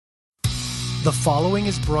The following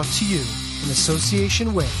is brought to you in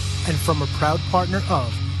association with and from a proud partner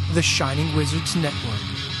of the Shining Wizards Network.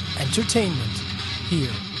 Entertainment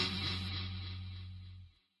here.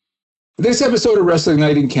 This episode of Wrestling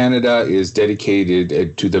Night in Canada is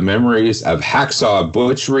dedicated to the memories of Hacksaw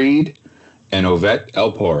Butch Reed and Ovett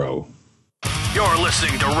El Poro. You're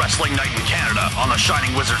listening to Wrestling Night in Canada on the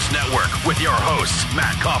Shining Wizards Network with your hosts,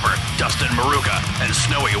 Matt Copper, Dustin Maruka, and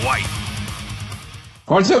Snowy White.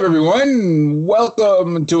 What's up, everyone?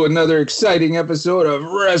 Welcome to another exciting episode of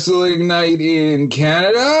Wrestling Night in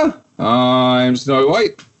Canada. I'm Snowy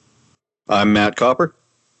White. I'm Matt Copper.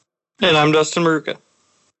 And I'm Dustin Maruka.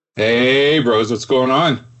 Hey, bros, what's going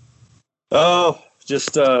on? Oh,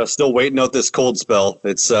 just still waiting out this cold spell.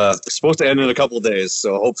 It's supposed to end in a couple of days,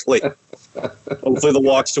 so hopefully the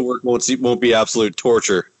walks to work won't be absolute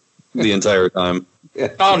torture the entire time.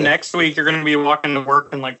 Oh, next week you're going to be walking to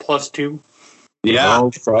work in like +2. Yeah, oh,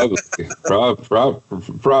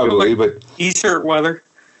 probably, but T-shirt weather.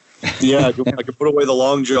 Yeah, I can put away the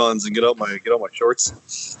long johns and get out my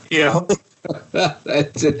shorts. Yeah,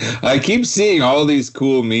 that's it. I keep seeing all these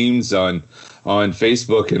cool memes on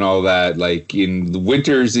Facebook and all that, like in the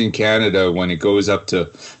winters in Canada when it goes up to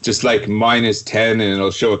just like -10 and it'll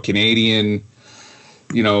show a Canadian,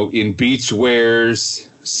 in beach wears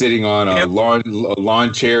sitting on a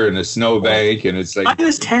lawn chair in a snowbank, and it's like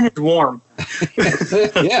 -10 is warm.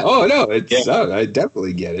 yeah. Oh no, it's I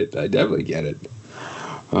definitely get it.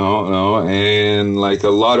 Oh no, and like a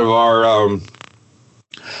lot of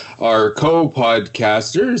our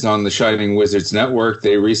co-podcasters on the Shining Wizards Network,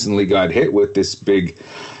 they recently got hit with this big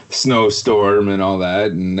snowstorm and all that,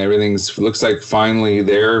 and looks like finally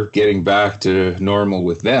they're getting back to normal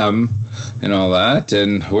with them and all that,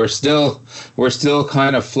 and we're still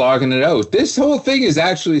kind of flogging it out. This whole thing is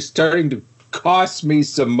actually starting to cost me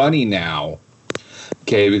some money now.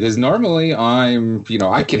 Okay, because normally I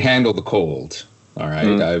can handle the cold. All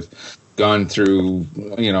right. I've gone through,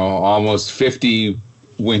 almost 50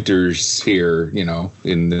 winters here,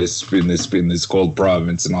 in this cold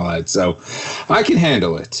province and all that. So I can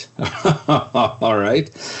handle it. All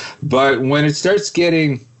right. But when it starts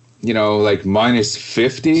getting, like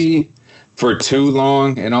 -50 for too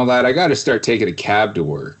long and all that, I got to start taking a cab to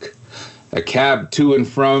work. A cab to and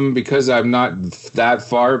from, because I'm not that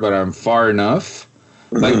far, but I'm far enough.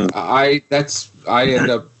 Like I end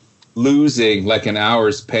up losing like an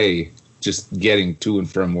hour's pay just getting to and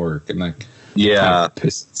from work, and like yeah,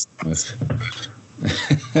 yeah.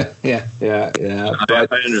 But I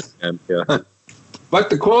understand. Yeah, but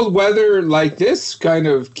the cold weather like this kind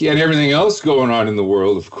of, and everything else going on in the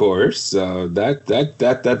world, of course,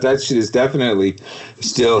 that shit is definitely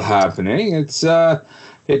still happening.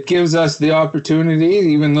 It gives us the opportunity,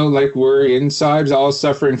 even though like we're inside all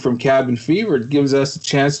suffering from cabin fever, it gives us a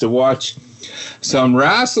chance to watch some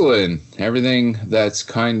wrestling, everything that's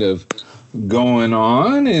kind of going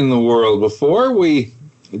on in the world. Before we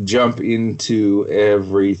jump into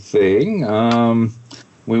everything,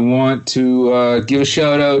 we want to give a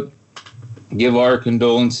shout out, give our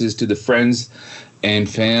condolences to the friends and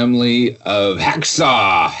family of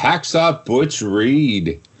Hacksaw Butch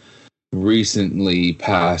Reed. Recently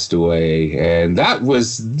passed away, and that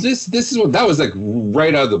was that was like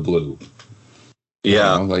right out of the blue.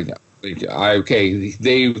 Yeah,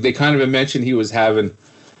 they kind of mentioned he was having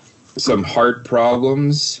some heart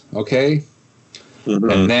problems, okay,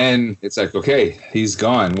 and then it's like, okay, he's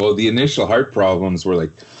gone. Well, the initial heart problems were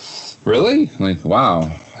like, really, like,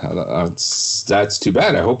 wow, that's too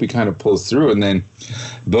bad. I hope he kind of pulls through, and then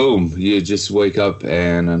boom, you just wake up,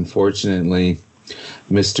 and unfortunately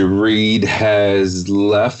Mr. Reed has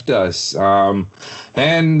left us,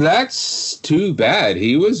 and that's too bad.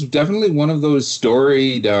 He was definitely one of those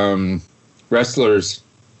storied wrestlers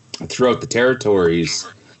throughout the territories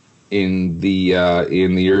in the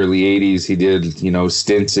early 80s. He did,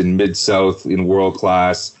 stints in Mid-South, in World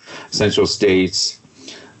Class, Central States,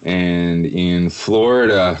 and in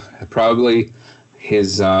Florida. Probably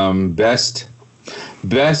his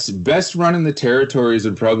best run in the territories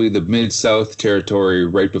would probably the Mid-South territory,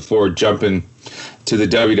 right before jumping to the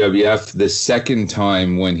WWF the second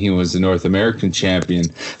time when he was the North American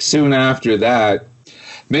champion. Soon after that,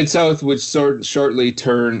 Mid-South would shortly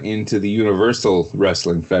turn into the Universal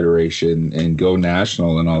Wrestling Federation and go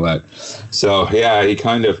national and all that. So yeah, he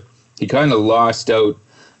kind of lost out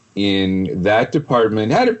in that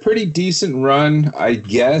department. Had a pretty decent run, I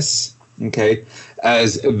guess, okay,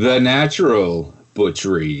 as the Natural Butch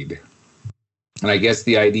Reed. And I guess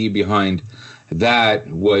the idea behind that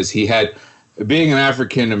was he had, being an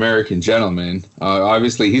African American gentleman,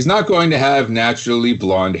 obviously he's not going to have naturally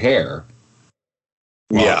blonde hair.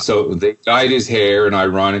 Well, Yeah. So they dyed his hair and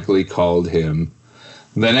ironically called him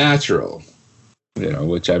the Natural.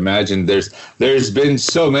 Which I imagine there's been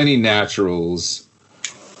so many naturals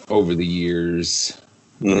over the years.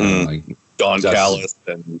 Mhm. Like Don Dustin- Callis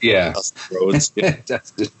and Yeah. Dustin Rhodes.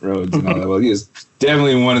 Dustin Rhodes and all that. Well, he is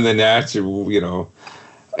definitely one of the natural,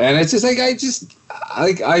 And it's just like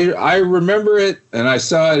I remember it and I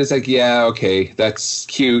saw it. It's like, yeah, okay, that's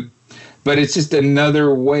cute, but it's just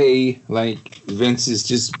another way. Like Vince is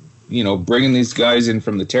just bringing these guys in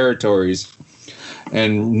from the territories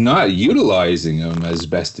and not utilizing them as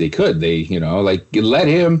best they could. They let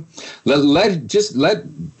him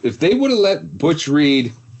if they would have let Butch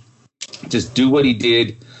Reed just do what he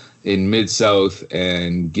did in Mid-South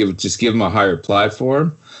and give him a higher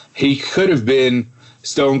platform, he could have been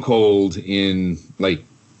Stone Cold in like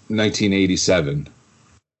 1987.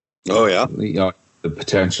 Oh, yeah. The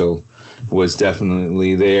potential was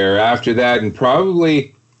definitely there. After that, and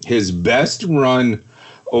probably his best run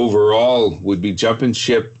overall would be jumping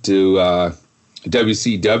ship to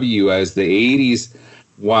WCW as the 80s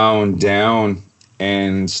wound down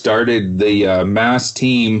and started the mass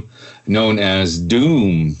team known as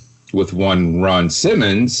Doom with one Ron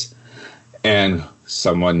Simmons and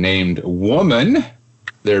someone named Woman,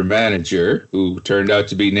 their manager, who turned out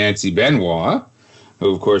to be Nancy Benoit,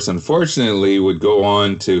 who, of course, unfortunately would go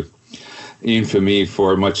on to infamy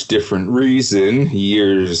for a much different reason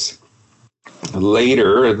years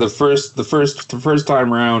later. The first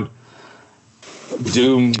time around,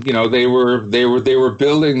 Doom, they were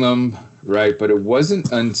building them right, but it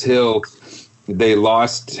wasn't until they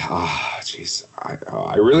lost.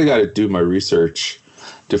 I really got to do my research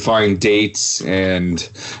to find dates and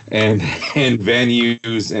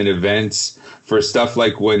venues and events for stuff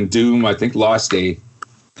like when Doom, I think, lost a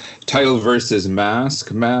title versus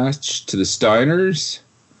mask match to the Steiners.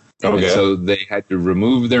 Okay. And so they had to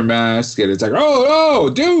remove their mask, and it's like, oh,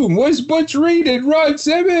 Doom was Butch Reed and Ron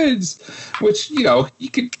Simmons, which you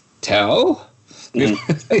could tell. I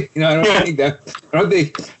don't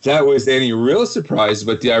think that was any real surprise.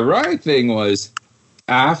 But the ironic thing was,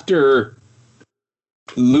 after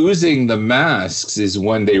losing the masks, is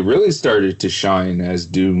when they really started to shine as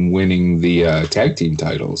Doom winning the tag team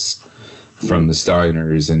titles from the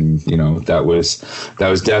Steiners, and that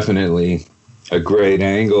was definitely a great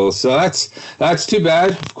angle. So that's too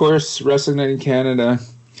bad. Of course, Wrestling Night in Canada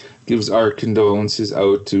gives our condolences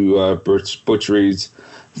out to Butch Reed's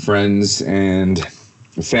friends and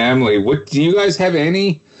family. What do you guys have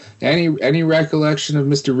any recollection of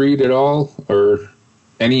Mr. Reed at all, or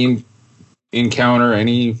any encounter,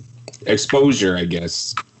 any exposure? I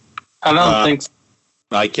guess I don't think so.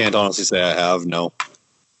 I can't honestly say I have. No,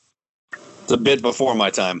 it's a bit before my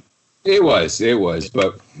time. It was,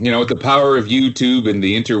 but with the power of YouTube and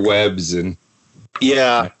the interwebs and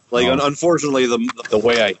Yeah, unfortunately, the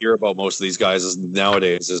way I hear about most of these guys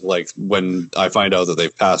nowadays is like when I find out that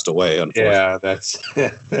they've passed away. yeah, that's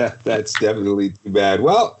definitely too bad.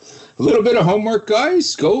 Well, a little bit of homework,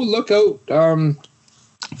 guys. Go look out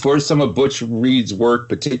for some of Butch Reed's work,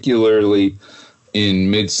 particularly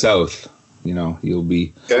in Mid-South. You'll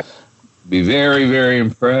be very, very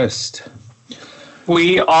impressed.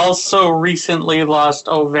 We also recently lost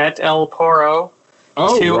Ovette El Poro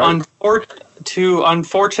to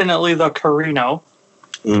unfortunately the Carino.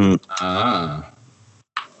 Oh,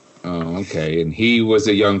 okay. And he was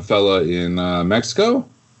a young fella in Mexico?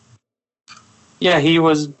 Yeah, he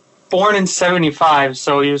was born in 1975,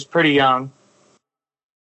 so he was pretty young.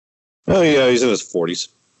 Oh yeah, he's in his 40s.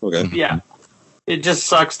 Okay. Yeah. It just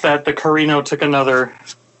sucks that the Carino took another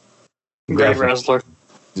great wrestler.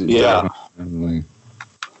 Yeah. Definitely.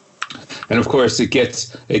 And of course, it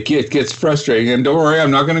gets frustrating. And don't worry,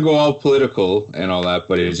 I'm not going to go all political and all that,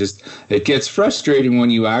 but it gets frustrating when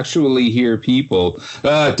you actually hear people,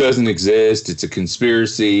 it doesn't exist. It's a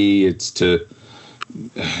conspiracy. It's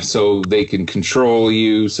so they can control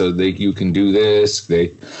you, so you can do this.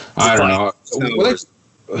 I don't know.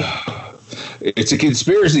 It's a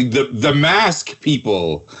conspiracy. The mask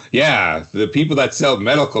people, yeah, the people that sell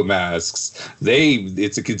medical masks,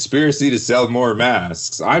 it's a conspiracy to sell more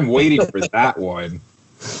masks. I'm waiting for that one.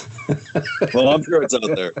 Well, I'm sure it's out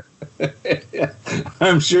there.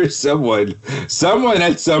 I'm sure someone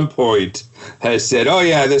at some point has said, "Oh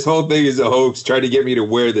yeah, this whole thing is a hoax. Try to get me to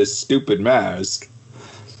wear this stupid mask."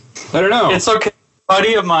 I don't know. It's okay.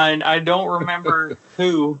 Buddy of mine, I don't remember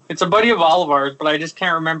who. It's a buddy of all of ours, but I just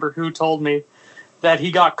can't remember who told me that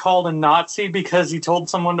he got called a Nazi because he told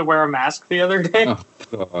someone to wear a mask the other day. Oh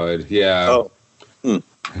God, yeah. Oh.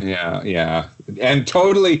 Yeah. And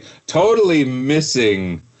totally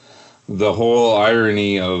missing the whole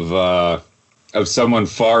irony of of someone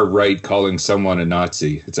far right calling someone a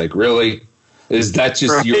Nazi. It's like, really? Is that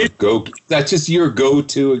just your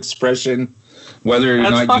go-to expression, whether or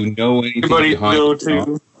not you know anything behind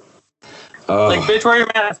it? Like, bitch, wear your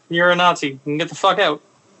mask. You're a Nazi. You can get the fuck out.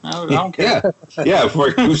 I don't care. Yeah. Before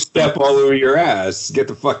you step all over your ass, get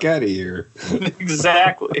the fuck out of here.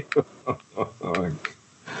 Exactly.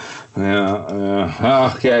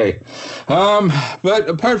 Yeah. Okay. But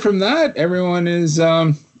apart from that, everyone is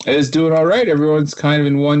doing all right. Everyone's kind of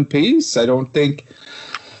in one piece. I don't think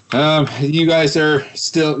you guys are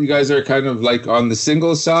kind of like on the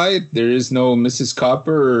single side. There is no Mrs.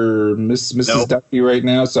 Copper or Mrs. Ducky right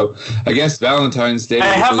now. So I guess Valentine's Day. I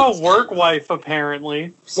have a work wife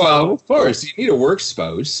apparently. So. Well, of course, you need a work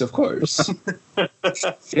spouse, of course.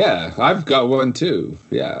 Yeah, I've got one too.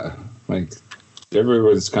 Yeah, like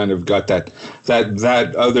everyone's kind of got that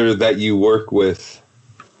other that you work with,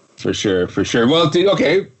 for sure. Well,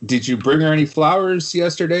 did you bring her any flowers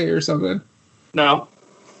yesterday or something? No.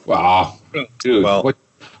 Wow, dude, well,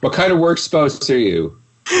 what kind of work spouse are you?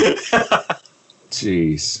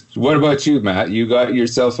 Jeez. What about you, Matt? You got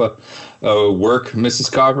yourself a work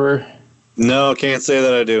Mrs. Copper? No, can't say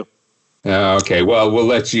that I do. Okay, well, we'll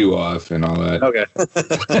let you off and all that. Okay.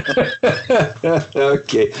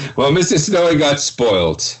 Okay. Well, Mrs. Snowy got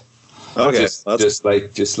spoiled. Okay. Just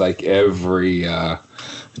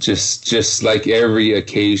like every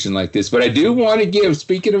occasion like this. But I do want to give,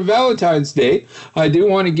 speaking of Valentine's Day, I do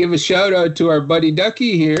want to give a shout out to our buddy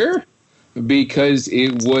Ducky here, because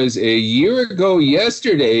it was a year ago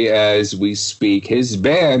yesterday as we speak. His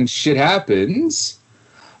band Shit Happens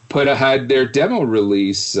had their demo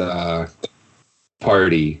release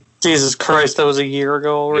party. Jesus Christ, that was a year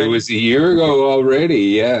ago already. It was a year ago already.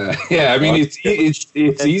 Yeah. I mean, it's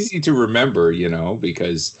easy to remember,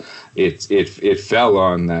 because it fell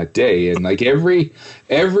on that day, and like every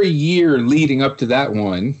year leading up to that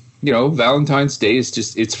one, Valentine's Day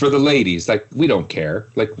is it's for the ladies. Like, we don't care.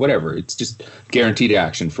 Like, whatever. It's just guaranteed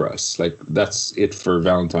action for us. Like, that's it for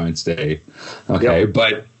Valentine's Day. Okay, yep.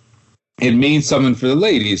 But it means something for the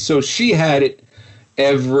ladies. So she had it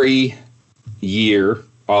every year,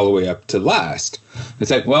 all the way up to last.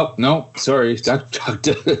 It's like, well, no, sorry,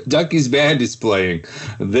 Ducky's band is playing.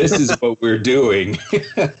 This is what we're doing. You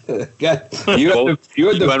had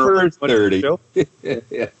the first 30.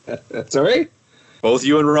 Yeah. Sorry? Both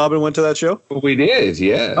you and Robin went to that show? We did,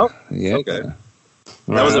 yeah. Oh, yeah. Okay.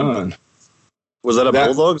 Was that a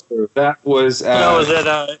Bulldogs? Or? That was... no, was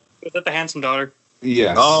at the Handsome Daughter.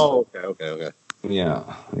 Yeah. Oh, okay. Yeah.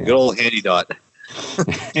 Good old Handy Dot.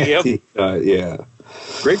 Yep. Yeah.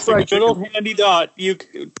 Great fried good old Handy Dot.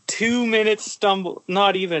 2 minutes stumble,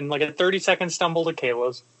 not even, like a 30-second stumble to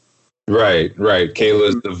Kayla's. Right.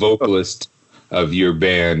 Kayla's the vocalist of your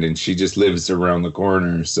band, and she just lives around the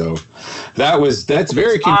corner. So that's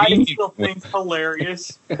very convenient. I still think it's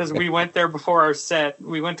hilarious because we went there before our set.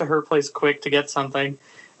 We went to her place quick to get something,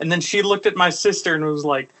 and then she looked at my sister and was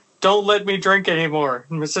like, "Don't let me drink anymore."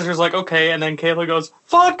 And my sister's like, "Okay," and then Kayla goes,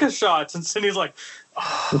 "Vodka shots," and Cindy's like,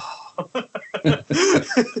 "Oh."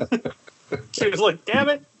 She was like, "Damn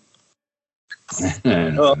it."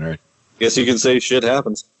 Well, guess you can say shit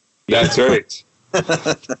happens. That's right.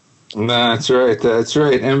 That's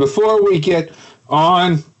right. And before we get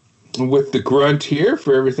on with the grunt here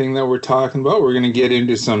for everything that we're talking about, we're going to get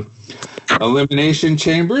into some elimination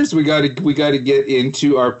chambers. We got to get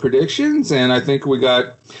into our predictions, and I think we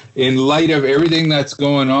got, in light of everything that's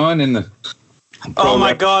going on in the... Oh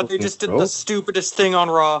my God, they just did the stupidest thing on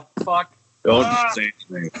Raw. Fuck. Don't say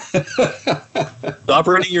anything. Stop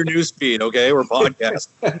reading your news feed, okay? We're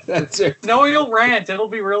podcasting. That's it. No, you'll rant. It'll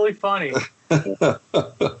be really funny. And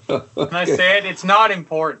I said it's not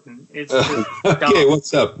important. It's just okay,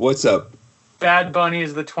 what's up? Bad Bunny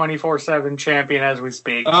is the 24/7 champion as we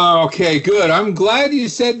speak. Oh, okay, good. I'm glad you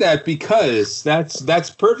said that, because that's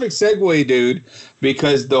perfect segue, dude.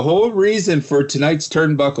 Because the whole reason for tonight's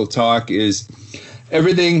Turnbuckle Talk is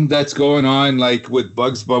everything that's going on, like with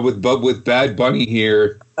Bad Bunny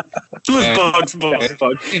here. Bugs Bunny.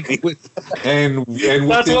 And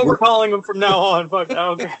that's what we're calling him from now on. Fuck.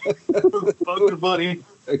 Okay. Bugs Bunny.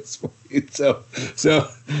 So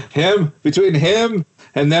between him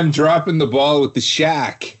and them dropping the ball with the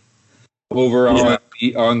Shaq over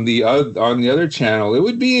on the other channel, it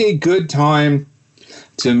would be a good time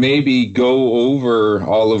to maybe go over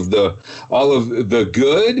all of the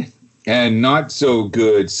good and not so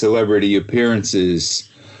good celebrity appearances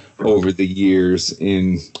over the years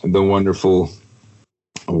in the wonderful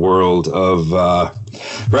world of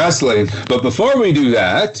wrestling. But before we do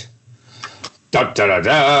that, Da da da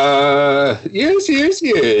da. Yes.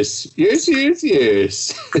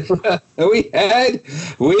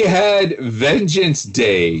 we had Vengeance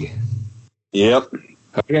Day. Yep.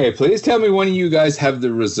 Okay, please tell me when you guys have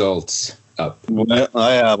the results up.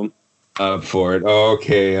 I have them. Up for it.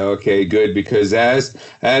 Okay, good. Because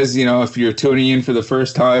as you know, if you're tuning in for the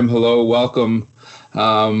first time, hello, welcome.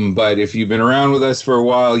 But if you've been around with us for a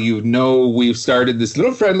while, you know we've started this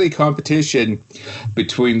little friendly competition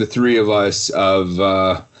between the three of us of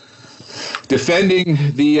defending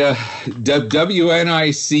the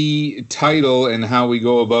WNIC title, and how we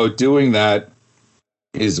go about doing that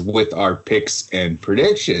is with our picks and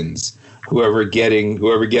predictions. Whoever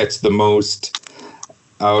gets the most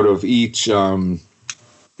out of each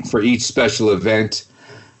for each special event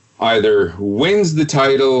either wins the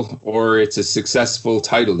title or it's a successful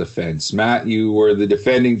title defense. Matt, you were the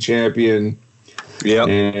defending champion. Yeah.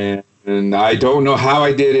 And I don't know how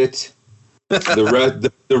I did it.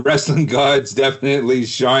 The wrestling gods definitely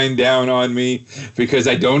shine down on me because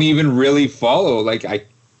I don't even really follow. Like I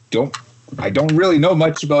don't really know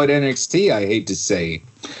much about NXT, I hate to say.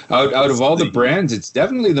 Out of all the brands, it's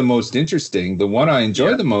definitely the most interesting, the one I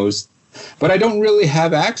enjoy the most, but I don't really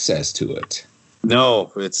have access to it.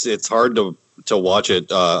 No, it's hard to watch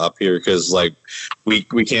it up here because like we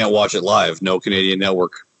can't watch it live. No Canadian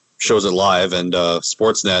network shows it live, and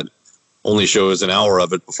Sportsnet only shows an hour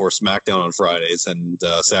of it before SmackDown on Fridays and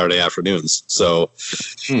Saturday afternoons. So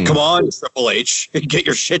come on, Triple H, get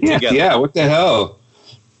your shit together. Yeah, what the hell?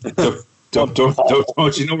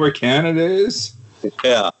 Don't you know where Canada is?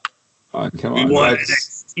 Yeah. Come on.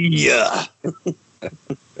 Yeah.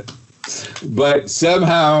 But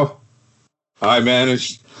somehow I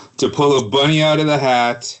managed to pull a bunny out of the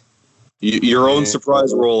hat. Your own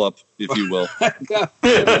surprise roll-up, if you will.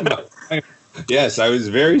 Yes, I was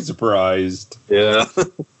very surprised. Yeah.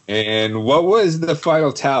 And what was the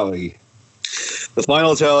final tally? The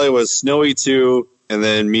final tally was Snowy 2, and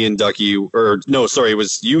then me and Ducky, it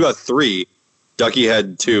was you got 3, Ducky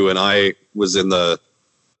had 2, and I was in the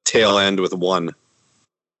tail end with 1.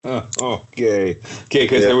 Oh, okay,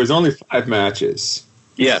 because there was only 5 matches.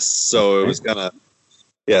 Yes, so it was kind of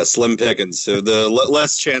slim pickings. So the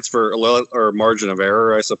less chance for or margin of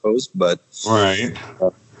error, I suppose. But right.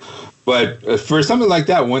 But for something like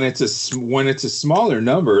that, when it's a smaller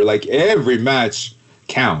number, like every match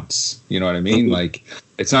counts. You know what I mean? Like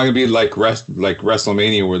it's not going to be like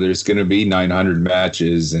WrestleMania where there's going to be 900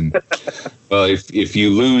 matches, and well, if you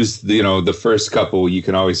lose, the first couple, you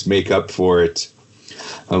can always make up for it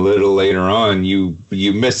a little later on. You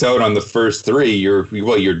miss out on the first 3,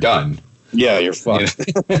 you're done. Yeah, you're fucked.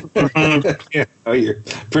 You're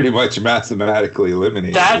pretty much mathematically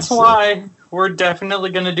eliminated. That's why we're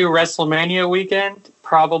definitely going to do WrestleMania weekend,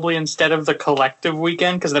 probably instead of the collective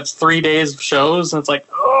weekend, because that's 3 days of shows, and it's like,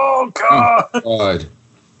 oh god. Oh god.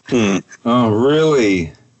 Oh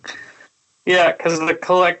really? Yeah, because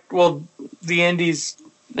the Indies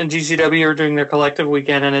and GCW are doing their collective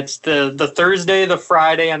weekend, and it's the Thursday, the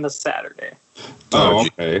Friday, and the Saturday. Oh,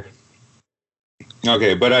 okay.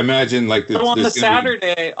 Okay, but I imagine like this. So on the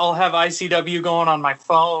Saturday, I'll have ICW going on my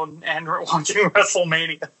phone and we're watching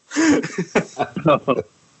WrestleMania.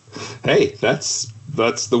 Hey, that's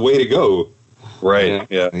the way to go. Right?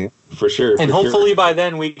 Yeah, for sure. And hopefully by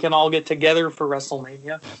then we can all get together for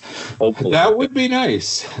WrestleMania. Hopefully. That would be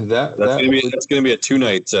nice. That's gonna be a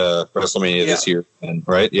 2-night WrestleMania this year,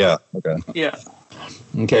 right? Yeah. Okay. Yeah.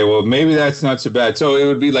 Okay. Well, maybe that's not so bad. So it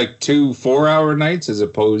would be like 2 4-hour nights as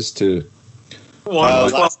opposed to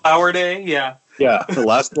 1 12-hour day. Yeah. Yeah.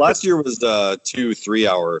 Last year was 2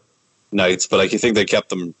 3-hour nights, but I think they kept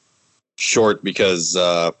them short because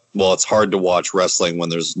it's hard to watch wrestling when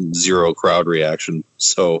there's 0 crowd reaction.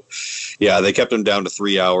 So yeah, they kept them down to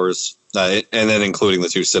 3 hours, and then including the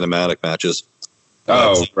 2 cinematic matches.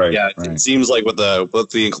 Right. Yeah, right. It seems like with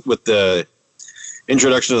the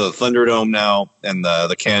introduction of the Thunderdome now and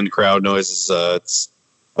the canned crowd noises, it's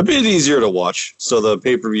a bit easier to watch. So the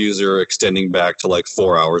pay-per-views are extending back to like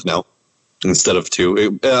 4 hours now instead of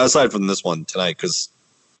 2. Aside from this one tonight,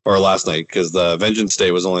 or last night, because the Vengeance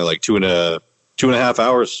Day was only like 2.5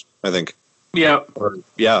 hours, I think. Yeah. Well,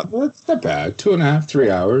 that's not bad. 2.5 3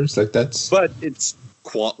 hours, like that's. But it's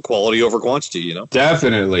quality over quantity,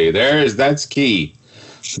 Definitely, that's key.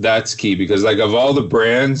 That's key because like of all the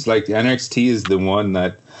brands, like NXT is the one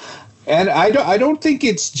that. And I don't think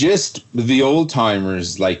it's just the old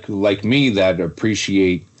timers like me that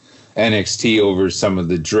appreciate NXT over some of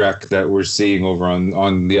the dreck that we're seeing over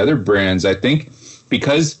on the other brands. I think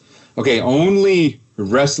because only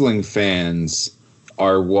wrestling fans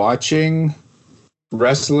are watching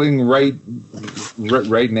wrestling right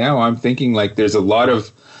now, I'm thinking like there's a lot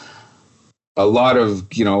of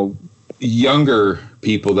younger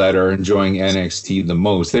people that are enjoying NXT the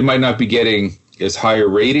most. They might not be getting as higher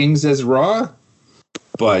ratings as Raw,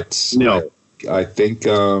 but No. I think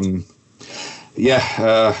if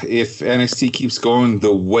NXT keeps going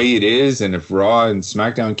the way it is, and if Raw and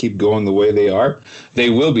SmackDown keep going the way they are, they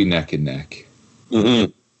will be neck and neck.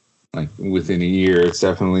 Mm-hmm. Like within a year, it's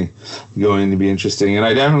definitely going to be interesting. And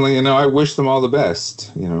I definitely, I wish them all the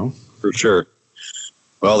best. For sure.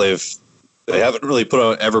 Well, they haven't really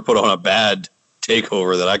ever put on a bad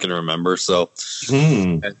takeover that I can remember. So,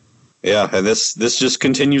 and this just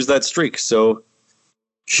continues that streak. So,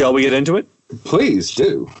 shall we get into it? Please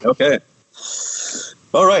do. Okay.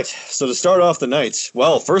 All right. So to start off the night,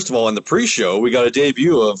 well, first of all, in the pre-show, we got a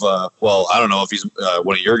debut of, I don't know if he's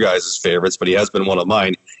one of your guys' favorites, but he has been one of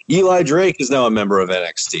mine. Eli Drake is now a member of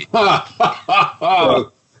NXT.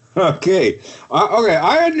 Okay.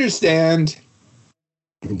 I understand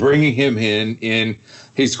bringing him in.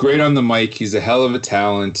 He's great on the mic. He's a hell of a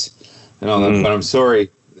talent and all that, but I'm sorry.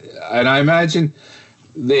 And I imagine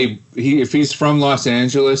if he's from Los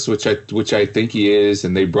Angeles, which I think he is,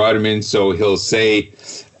 and they brought him in so he'll say,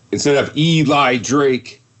 instead of Eli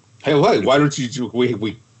Drake, hey, why don't you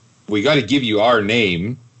we got to give you our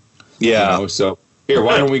name. Yeah. So here,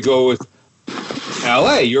 why don't we go with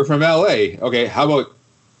LA? You're from LA. Okay, how about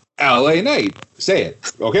LA Knight? Say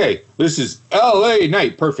it. Okay, this is LA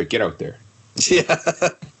Knight. Perfect. Get out there. Yeah.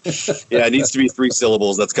 Yeah, it needs to be 3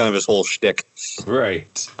 syllables. That's kind of his whole shtick.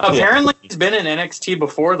 Right. Apparently, he's been in NXT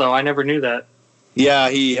before, though. I never knew that. Yeah,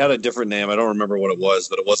 he had a different name. I don't remember what it was,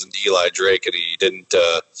 but it wasn't Eli Drake, and he didn't.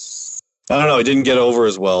 I don't know. He didn't get over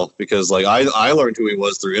as well because, like, I learned who he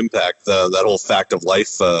was through Impact. That whole Fact of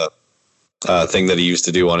Life thing that he used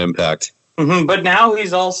to do on Impact. Mm-hmm, but now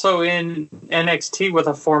he's also in NXT with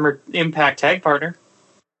a former Impact tag partner,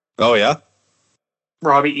 Oh yeah.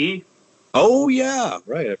 Robbie E. Oh yeah.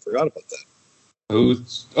 Right. I forgot about that.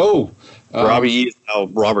 Robbie E is now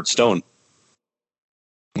Robert Stone.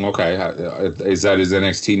 Okay. Is that his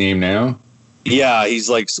NXT name now? Yeah, he's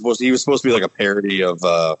like he was supposed to be like a parody of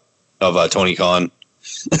Tony Khan.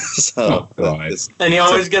 So, God. And he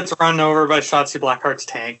always gets run over by Shotzi Blackheart's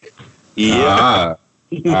tank. Yeah.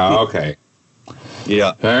 Okay.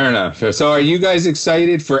 Yeah. Fair enough. So are you guys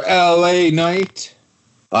excited for LA Knight?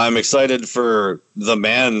 I'm excited for the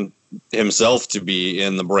man himself to be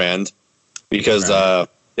in the brand because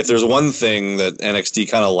if there's one thing that NXT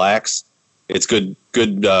kind of lacks, it's good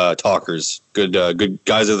talkers, good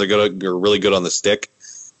guys that are really good on the stick.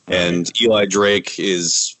 Right. And Eli Drake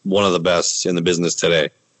is one of the best in the business today.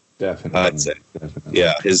 Definitely. I'd say. Definitely.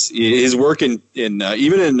 Yeah. His work in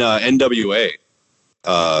even in NWA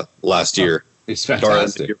last year. It's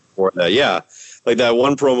fantastic. Yeah. Like that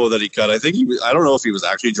one promo that he cut, I don't know if he was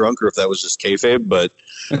actually drunk or if that was just kayfabe, but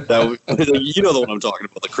that you know the one I'm talking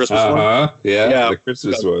about, the Christmas one. Yeah, the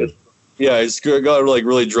Christmas one. Yeah, he got like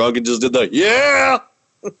really drunk and just did that. Yeah.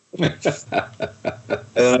 And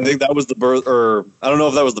I think that was the birth, or I don't know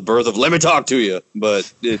if that was the birth of "Let Me Talk to You,"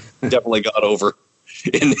 but it definitely got over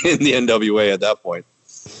in the NWA at that point.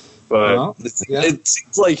 But it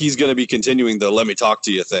seems like he's going to be continuing the "Let me talk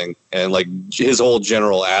to you" thing, and like his whole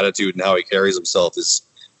general attitude and how he carries himself is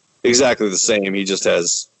exactly the same. He just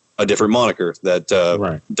has a different moniker that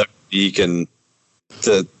WWE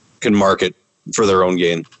can market for their own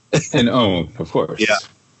gain and own, of course.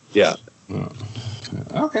 Yeah.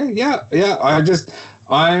 Okay. Yeah.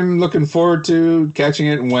 I'm looking forward to catching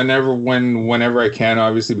it whenever I can.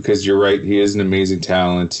 Obviously, because you're right, he is an amazing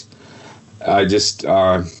talent. I just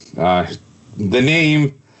the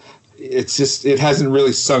name, it hasn't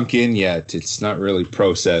really sunk in yet. It's not really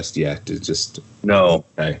processed yet. It's just no.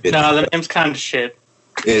 Okay. No, the name's kind of shit.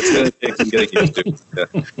 It's gonna take some getting used to.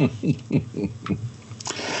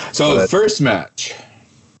 So the first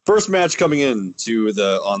match coming in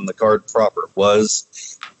on the card proper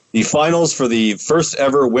was the finals for the first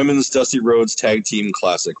ever Women's Dusty Rhodes Tag Team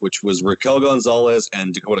Classic, which was Raquel Gonzalez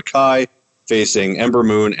and Dakota Kai facing Ember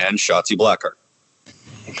Moon and Shotzi Blackheart.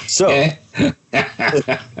 So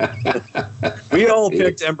we all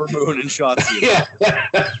picked Ember Moon and Shotzi.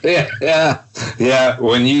 Yeah.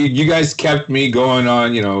 When you guys kept me going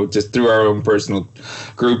on, just through our own personal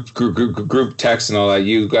group text and all that,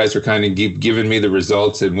 you guys were kind of giving me the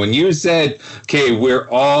results. And when you said, "Okay, we're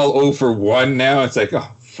all 0-for-1 now," it's like,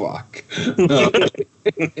 oh fuck, no.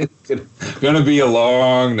 It's gonna be a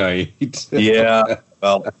long night. Yeah.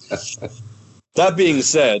 Well. That being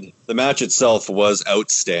said, the match itself was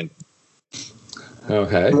outstanding.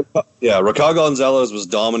 Okay. Yeah, Raquel Gonzalez was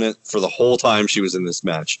dominant for the whole time she was in this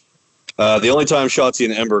match. The only time Shotzi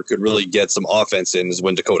and Ember could really get some offense in is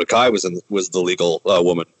when Dakota Kai was the legal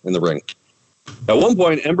woman in the ring. At one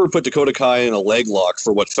point, Ember put Dakota Kai in a leg lock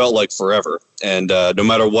for what felt like forever, and no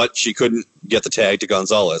matter what, she couldn't get the tag to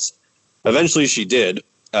Gonzalez. Eventually, she did,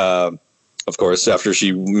 of course, after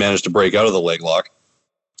she managed to break out of the leg lock.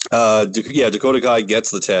 Dakota Kai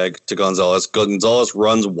gets the tag to Gonzalez. Gonzalez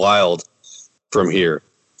runs wild from here.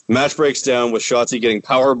 Match breaks down with Shotzi getting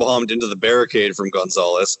powerbombed into the barricade from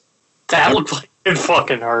Gonzalez. That looked like it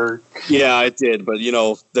fucking hurt. Yeah, it did, but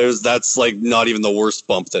that's like not even the worst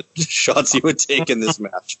bump that Shotzi would take in this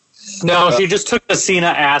match. No, she just took the Cena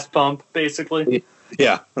ass bump, basically.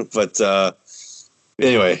 Yeah, but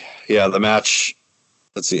anyway, the match.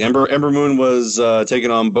 Let's see. Ember Moon was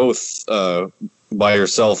taking on both by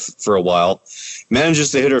herself for a while.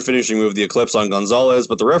 Manages to hit her finishing move, the Eclipse, on Gonzalez,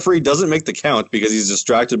 but the referee doesn't make the count because he's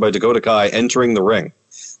distracted by Dakota Kai entering the ring.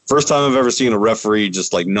 First time I've ever seen a referee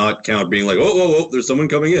just like not count, being like, "Oh, there's someone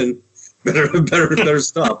coming in. Better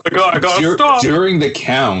stop." I gotta stop. During the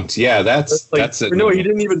count, yeah, that's it. No, he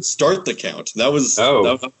didn't even start the count. That was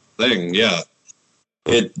the thing. Yeah,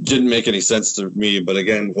 it didn't make any sense to me. But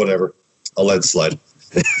again, whatever. I'll let it slide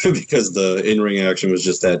because the in-ring action was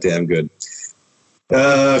just that damn good.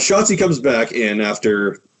 Shotzi comes back in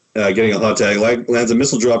after getting a hot tag, lands a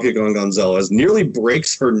missile dropkick on Gonzalez, nearly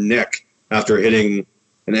breaks her neck after hitting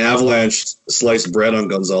an avalanche sliced bread on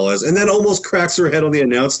Gonzalez, and then almost cracks her head on the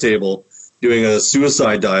announce table doing a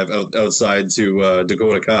suicide dive outside to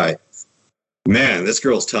Dakota Kai. Man, this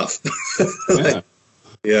girl's tough.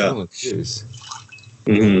 Yeah. Oh, jeez.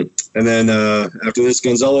 Mm-hmm. And then after this,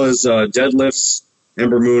 Gonzalez deadlifts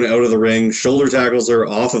Ember Moon out of the ring, shoulder tackles her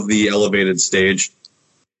off of the elevated stage,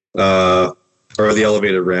 or the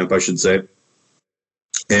elevated ramp, I should say.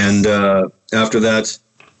 And after that,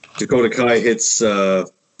 Dakota Kai hits an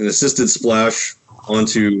assisted splash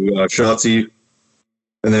onto Shotzi,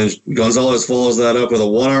 and then Gonzalez follows that up with a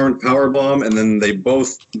one-armed powerbomb, and then they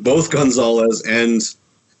both Gonzalez and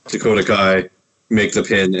Dakota Kai make the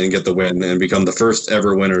pin and get the win and become the first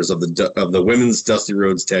ever winners of the Women's Dusty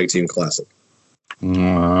Rhodes Tag Team Classic.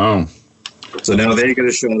 Wow. So now they get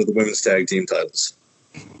a shot at the Women's Tag Team titles.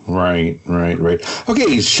 Right.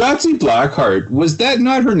 Okay, Shotzi Blackheart, was that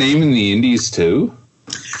not her name in the Indies too?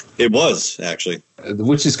 It was, actually.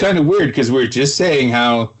 Which is kind of weird because we're just saying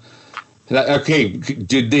how... Okay,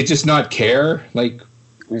 did they just not care? Like,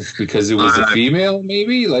 because it was a female,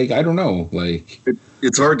 maybe? Like, I don't know. Like,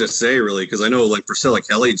 it's hard to say, really, because I know, like, Priscilla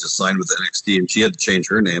Kelly just signed with NXT, and she had to change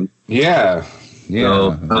her name. Yeah.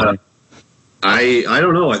 So, I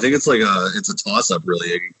don't know. I think it's like it's a toss-up, really.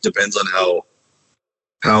 It depends on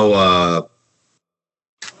how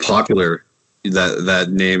popular that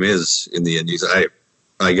name is in the Indies.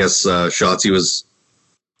 I guess Shotzi was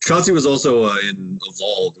also in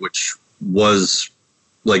Evolve, which was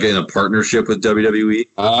like in a partnership with WWE.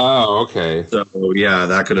 Oh, okay. So yeah,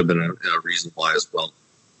 that could have been a reason why as well.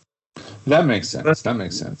 That makes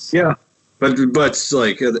sense. Yeah, but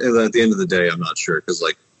like at the end of the day, I'm not sure because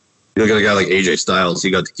like you look at a guy like AJ Styles,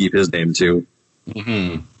 he got to keep his name too.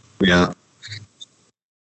 Mm-hmm. Yeah.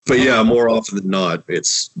 But yeah, more often than not,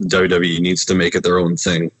 it's WWE needs to make it their own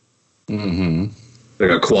thing. Mm-hmm.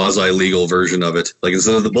 Like a quasi-legal version of it. Like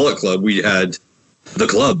instead of the Bullet Club, we had the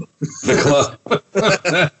Club. The Club.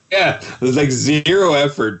 Yeah, there's like zero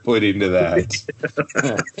effort put into that.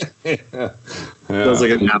 Yeah. Sounds like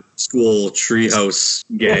an after-school treehouse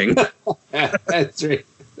gang. That's right.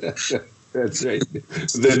 That's right.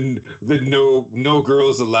 The no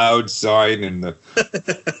girls allowed sign and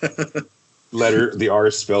the letter, the R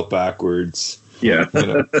spelled backwards. Yeah.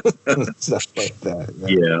 Stuff like that.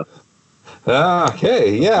 Yeah.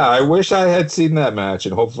 Okay, yeah, I wish I had seen that match,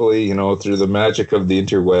 and hopefully, through the magic of the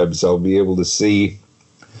interwebs, I'll be able to see,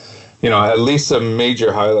 at least some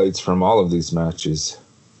major highlights from all of these matches.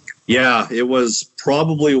 Yeah, it was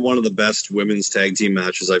probably one of the best women's tag team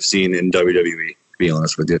matches I've seen in WWE, to be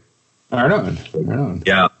honest with you. Right on.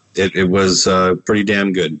 Yeah, it was pretty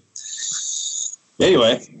damn good.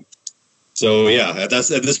 Anyway, so yeah, at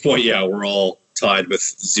this point, yeah, we're all tied with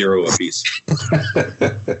 0 apiece.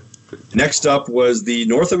 Next up was the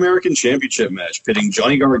North American Championship match, pitting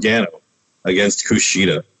Johnny Gargano against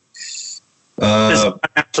Kushida. This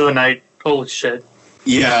match of the night, holy shit!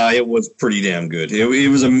 Yeah, it was pretty damn good. It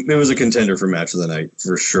was a contender for match of the night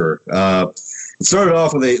for sure. It started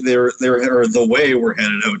off with the way we're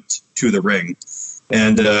headed out to the ring,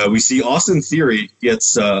 and we see Austin Theory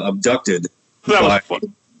gets abducted by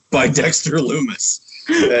Dexter Lumis.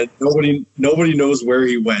 And nobody knows where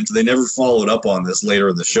he went. They never followed up on this later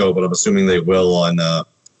in the show, but I'm assuming they will on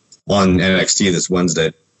NXT this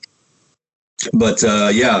Wednesday. But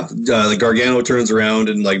the Gargano turns around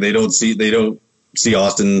and like they don't see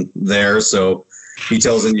Austin there, so he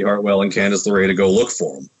tells Indy Hartwell and Candice LeRae to go look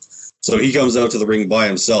for him. So he comes out to the ring by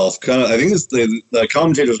himself. I think the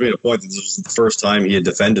commentators made a point that this was the first time he had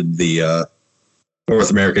defended the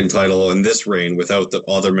North American title in this reign without the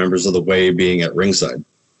other members of the Way being at ringside.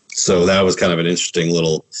 So that was kind of an interesting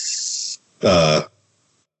little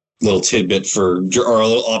tidbit or a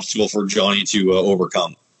little obstacle for Johnny to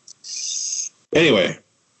overcome. Anyway,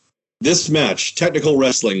 this match, Technical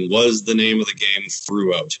Wrestling, was the name of the game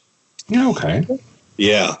throughout. Okay.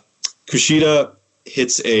 Yeah. Kushida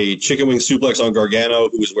hits a chicken wing suplex on Gargano,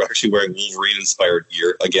 who was actually wearing Wolverine-inspired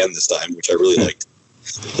gear again this time, which I really liked.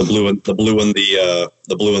 The blue and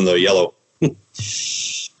the yellow. He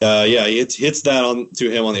hits that to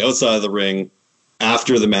him on the outside of the ring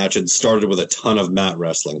after the match had started with a ton of mat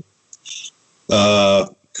wrestling.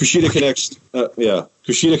 Kushida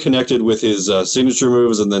connected with his signature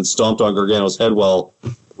moves and then stomped on Gargano's head while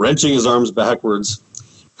wrenching his arms backwards.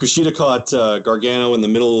 Kushida caught Gargano in the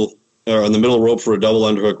middle rope for a double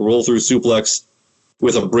underhook roll through suplex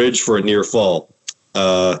with a bridge for a near fall.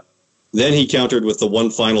 Then he countered with the one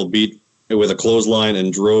final beat with a clothesline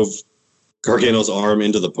and drove Gargano's arm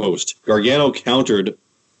into the post. Gargano countered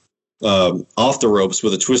off the ropes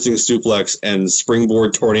with a twisting suplex and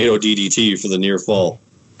springboard tornado DDT for the near fall.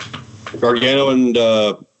 Gargano and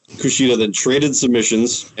Kushida then traded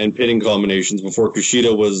submissions and pinning combinations before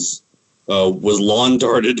Kushida was lawn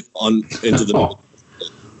darted into the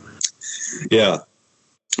Yeah.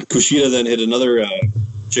 Kushida then hit another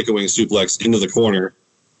chicken wing suplex into the corner.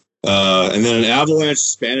 And then an avalanche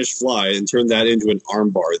Spanish fly and turned that into an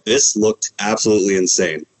armbar. This looked absolutely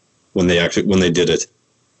insane when they did it.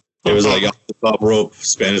 It was like off the top rope,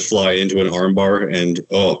 Spanish fly into an armbar, and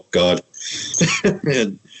oh god.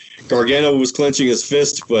 And Gargano was clenching his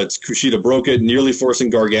fist, but Kushida broke it, nearly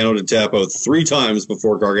forcing Gargano to tap out 3 times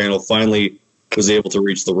before Gargano finally was able to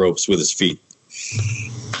reach the ropes with his feet.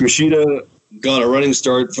 Kushida got a running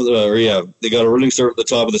start they got a running start at the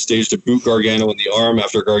top of the stage to boot Gargano in the arm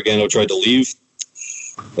after Gargano tried to leave.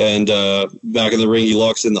 And back in the ring, he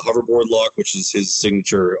locks in the hoverboard lock, which is his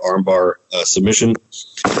signature armbar submission.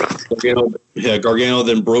 Gargano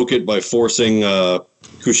then broke it by forcing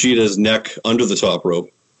Kushida's neck under the top rope.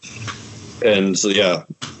 And so,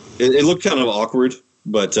 it looked kind of awkward,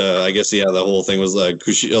 but I guess, the whole thing was like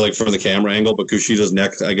Kushida, like from the camera angle, but Kushida's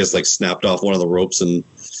neck, I guess, like snapped off one of the ropes and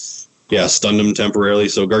stunned him temporarily.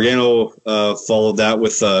 So Gargano followed that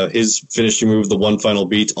with his finishing move, the one final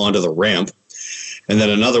beat onto the ramp, and then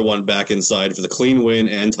another one back inside for the clean win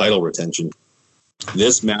and title retention.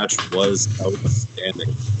 This match was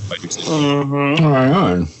outstanding. Right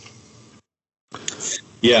on.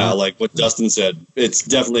 Yeah, like what Dustin said, it's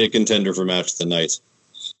definitely a contender for match of the night.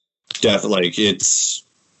 Definitely, it's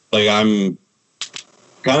like I'm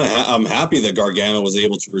happy that Gargano was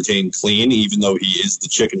able to retain clean, even though he is the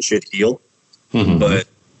chicken shit heel. Mm-hmm. But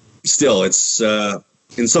still, it's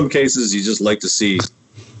in some cases you just like to see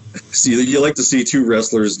 2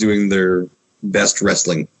 wrestlers doing their best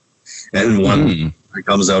wrestling, and one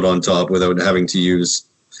comes out on top without having to use.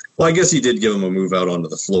 Well, I guess he did give him a move out onto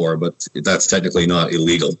the floor, but that's technically not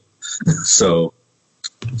illegal. So,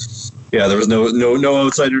 there was no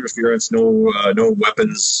outside interference, no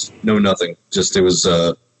weapons, no nothing. Just it was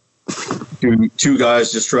two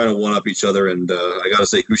guys just trying to one up each other, and I gotta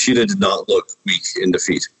say, Kushida did not look weak in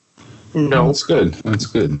defeat. No, that's good. That's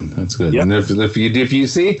good. Yep. And if you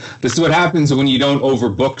see, this is what happens when you don't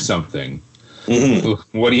overbook something.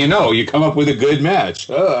 Mm-hmm. What do you know? You come up with a good match.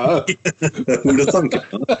 Who'd have thunk?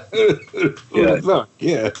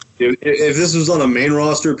 Yeah. If this was on a main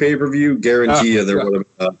roster pay-per-view, guarantee you there would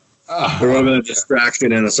have been a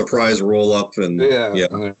distraction and a surprise roll-up. And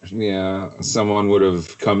someone would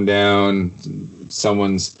have come down.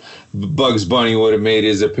 Someone's Bugs Bunny would have made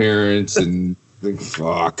his appearance, and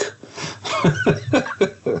fuck.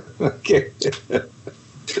 Okay.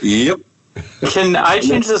 Yep. Can I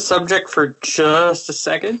change the subject for just a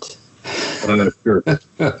second? Sure.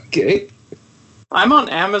 Okay. I'm on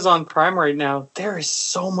Amazon Prime right now. There is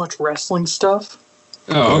so much wrestling stuff.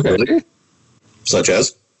 Oh, okay. Really? Such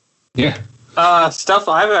as? Yeah. Stuff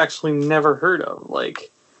I've actually never heard of. Like,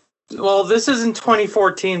 well, this is in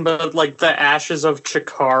 2014, but like the Ashes of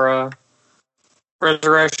Chikara,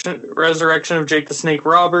 Resurrection of Jake the Snake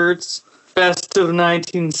Roberts, Best of the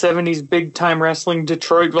 1970s Big Time Wrestling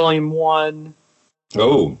Detroit Volume 1.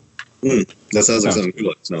 Oh. That sounds like something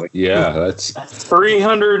good, Snowy. Yeah, that's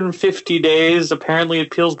 350 days. Apparently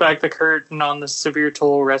it peels back the curtain on the severe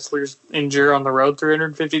toll wrestlers endure on the road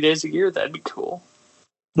 350 days a year. That'd be cool.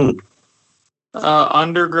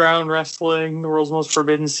 Underground wrestling, the world's most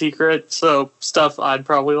forbidden secret. So stuff I'd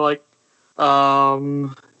probably like.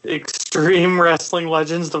 Extreme Wrestling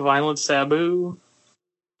Legends, The Violent Sabu.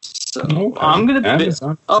 So Okay. I'm gonna.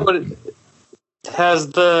 Amazon. But it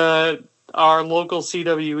has our local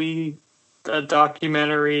CWE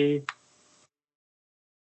documentary.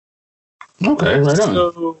 Okay, right on.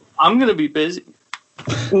 So I'm gonna be busy.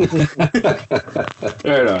 Right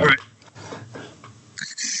on. Right.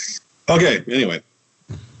 Okay, anyway.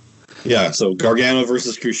 Yeah, so Gargano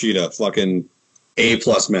versus Kushida, fucking A+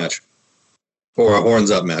 match. Or a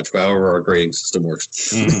horns up match, however our grading system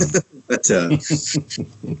works. But,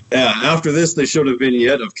 yeah, after this, they showed a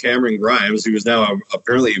vignette of Cameron Grimes, who is now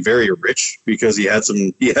apparently very rich because he had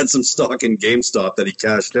some stock in GameStop that he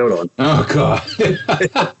cashed out on. Oh god.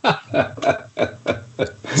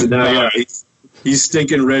 So now, yeah, he's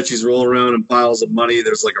stinking rich. He's rolling around in piles of money.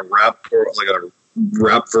 There's like a rap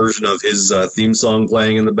version of his theme song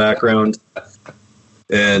playing in the background.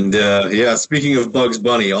 And yeah, speaking of Bugs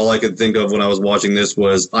Bunny, all I could think of when I was watching this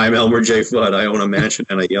was, I'm Elmer J. Fudd. I own a mansion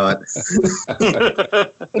and a yacht.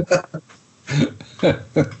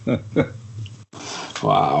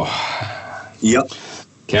 Wow. Yep.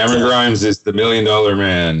 Cameron Grimes is the $1 Million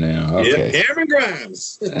Man now. Okay. Yeah, Cameron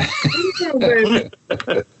Grimes.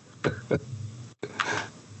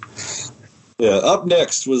 Yeah, up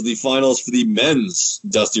next was the finals for the men's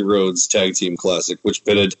Dusty Rhodes Tag Team Classic, which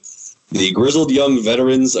pitted the Grizzled Young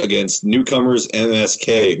Veterans against newcomers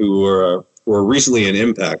MSK, who were recently in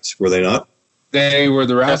Impact, were they not? They were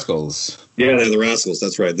the Rascals. Yeah, they're the Rascals.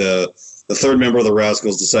 That's right. The third member of the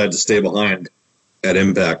Rascals decided to stay behind at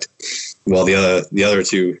Impact, while the other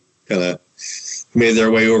two kind of made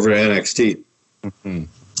their way over to NXT. Mm-hmm.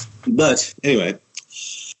 But anyway,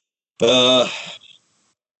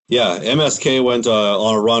 yeah, MSK went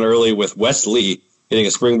on a run early with Wes Lee hitting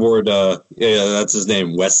a springboard. Yeah, that's his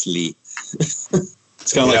name, Wes Lee. It's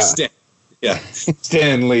kind of like Stan. Yeah,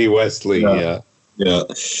 Stan Lee Wesley. Yeah.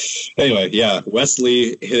 Anyway, yeah, Wes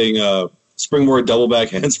Lee hitting a springboard double back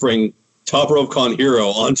handspring top rope con hero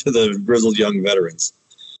onto the Grizzled Young Veterans.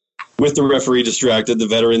 With the referee distracted, the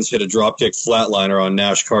Veterans hit a dropkick flatliner on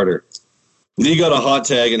Nash Carter. Lee got a hot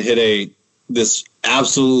tag and hit this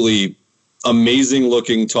absolutely amazing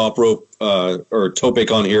looking top rope or tope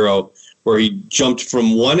con hero, where he jumped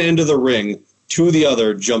from one end of the ring to the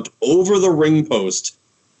other, jumped over the ring post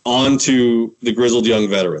onto the Grizzled Young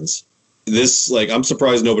Veterans. This, I'm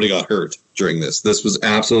surprised nobody got hurt during this. This was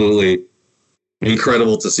absolutely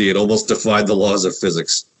incredible to see. It almost defied the laws of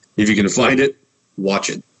physics. If you can find it, watch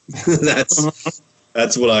it.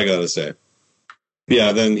 That's what I gotta say.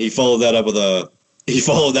 Yeah, then he followed that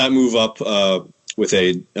move up with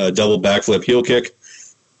a double backflip heel kick.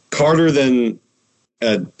 Carter then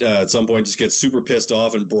at some point just gets super pissed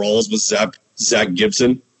off and brawls with Zach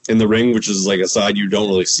Gibson in the ring, which is like a side you don't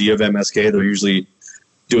really see of MSK. They're usually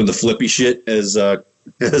doing the flippy shit, as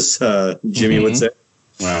Jimmy would say.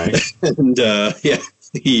 Right. And so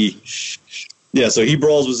he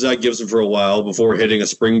brawls with Zach Gibson for a while before hitting a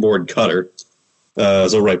springboard cutter.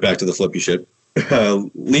 So right back to the flippy shit.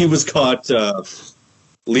 Lee was caught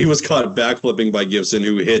backflipping by Gibson,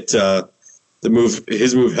 who hit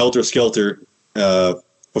his move Helter Skelter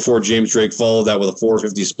before James Drake followed that with a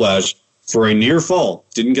 450 splash for a near fall.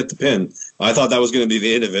 Didn't get the pin. I thought that was going to be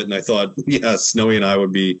the end of it, and I thought, yeah, Snowy and I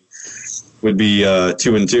would be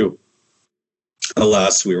 2-2.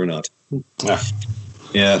 Alas, we were not.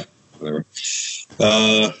 Yeah, whatever.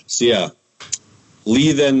 So yeah,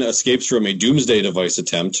 Lee then escapes from a Doomsday Device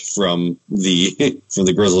attempt from the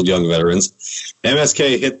Grizzled Young Veterans.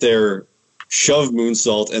 MSK hit their shove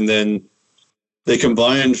moonsault, and then they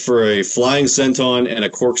combined for a flying senton and a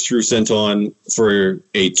corkscrew senton for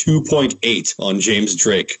a 2.8 on James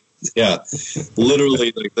Drake. Yeah,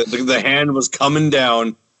 literally, the hand was coming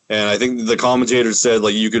down, and I think the commentator said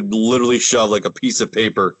you could literally shove a piece of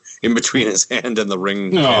paper in between his hand and the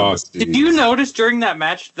ring. Oh, did you notice during that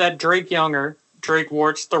match that Drake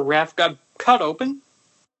Warts, the ref, got cut open?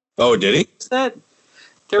 Oh, did he? There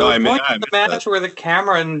was one in the match where the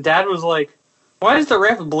camera and Dad was like, "Why is the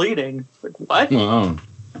ref bleeding?" What? Wow.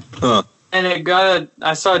 Huh. And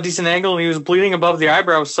I saw a decent angle, and he was bleeding above the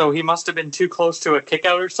eyebrows, so he must have been too close to a kick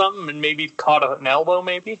out or something, and maybe caught an elbow,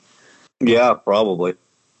 maybe? Yeah, probably.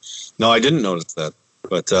 No, I didn't notice that,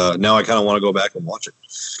 but now I kind of want to go back and watch it.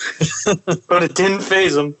 But it didn't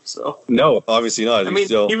phase him, so... No, obviously not.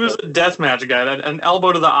 He was a deathmatch guy. An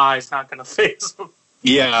elbow to the eye is not going to phase him.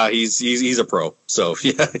 Yeah, he's a pro, so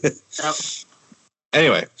yeah. Yep.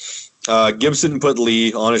 Anyway, Gibson put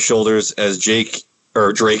Lee on his shoulders as Drake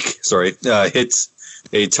hits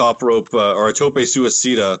a top rope or a tope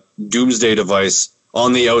suicida doomsday device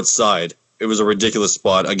on the outside. It was a ridiculous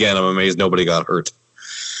spot. Again, I'm amazed nobody got hurt.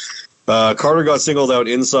 Carter got singled out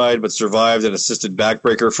inside, but survived an assisted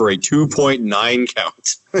backbreaker for a 2.9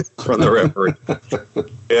 count from the referee.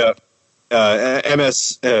 Yeah.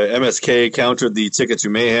 MSK countered the ticket to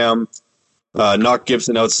mayhem, knocked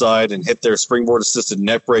Gibson outside, and hit their springboard-assisted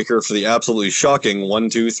neckbreaker for the absolutely shocking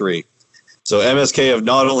 1-2-3. So MSK have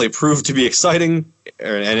not only proved to be exciting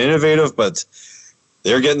and innovative, but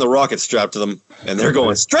they're getting the rocket strapped to them, and they're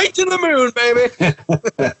going straight to the moon, baby.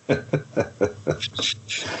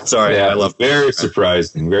 Sorry, Yeah, I love very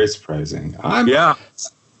surprising. Very surprising. I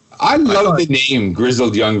love the name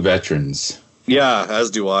Grizzled Young Veterans. Yeah, as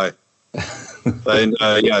do I.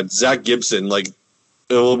 And Zach Gibson,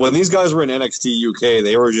 when these guys were in NXT UK,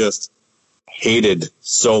 they were just hated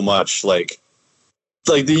so much. Like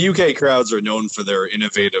the UK crowds are known for their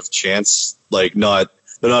innovative chants. They're not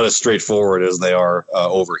as straightforward as they are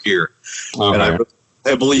over here. Okay. And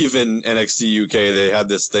I believe in NXT UK they had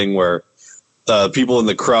this thing where people in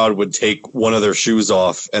the crowd would take one of their shoes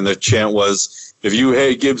off, and the chant was, "If you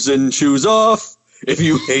hate Gibson, shoes off. If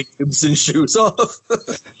you hate Gibson, shoes off."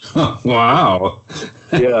 Wow.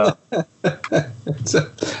 Yeah.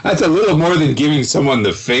 That's a little more than giving someone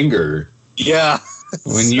the finger. Yeah.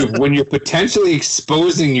 When you're potentially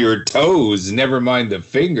exposing your toes, never mind the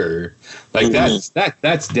finger,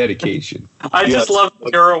 that's dedication. I just love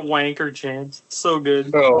You're a Wanker chants. So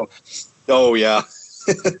good. Oh yeah.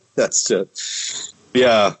 That's it.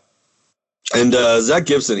 Yeah. And Zach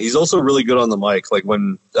Gibson, he's also really good on the mic. Like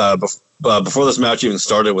when before this match even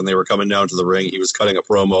started, when they were coming down to the ring, he was cutting a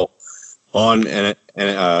promo on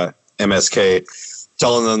MSK,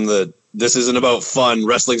 telling them that this isn't about fun.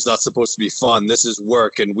 Wrestling's not supposed to be fun. This is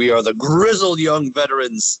work, and we are the grizzled young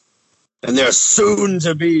veterans, and they're soon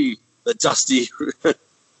to be the Dusty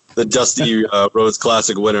Rhodes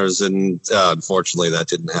Classic winners. And unfortunately, that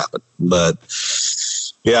didn't happen. But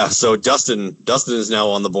yeah, so Dustin is now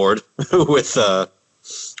on the board with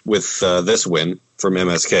this win from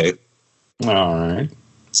MSK. All right.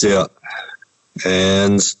 So yeah,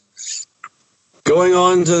 and going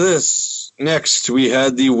on to this. Next, we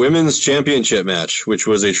had the Women's Championship match, which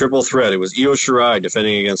was a triple threat. It was Io Shirai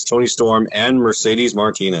defending against Toni Storm and Mercedes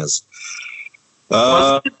Martinez.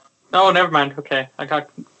 Oh, never mind. Okay,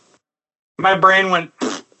 my brain went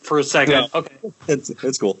for a second. Yeah. Okay,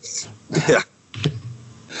 it's cool. Yeah.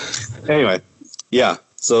 Anyway, yeah.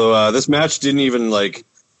 So this match didn't even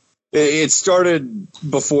it started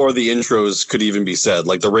before the intros could even be said.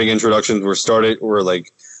 Like the ring introductions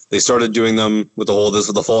they started doing them with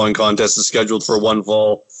the following contest is scheduled for one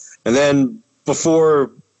fall. And then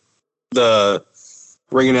before the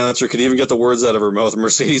ring announcer could even get the words out of her mouth,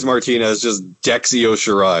 Mercedes Martinez just decks Io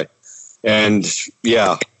Shirai. And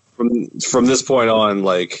yeah, from this point on,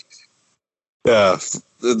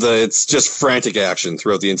 it's just frantic action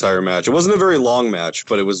throughout the entire match. It wasn't a very long match,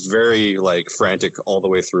 but it was very frantic all the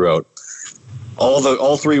way throughout.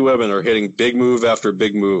 All three women are hitting big move after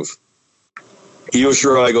big move. Io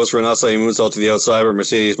Shirai goes for an outside moonsault to the outside, where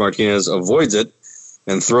Mercedes Martinez avoids it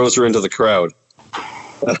and throws her into the crowd.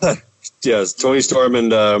 Yes, Toni Storm and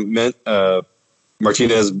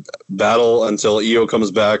Martinez battle until Io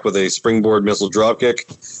comes back with a springboard missile dropkick.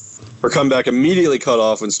 Her comeback immediately cut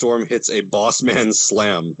off when Storm hits a boss man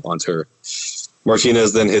slam onto her.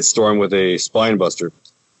 Martinez then hits Storm with a spine buster.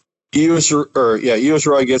 Io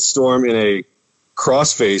Shirai gets Storm in a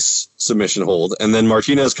crossface submission hold, and then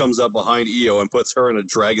Martinez comes up behind Io and puts her in a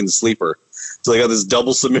dragon sleeper. So they got this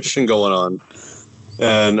double submission going on,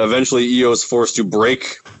 and eventually Io is forced to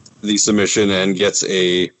break the submission and gets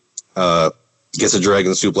a dragon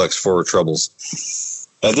suplex for her troubles.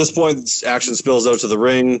 At this point, action spills out to the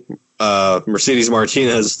ring. Mercedes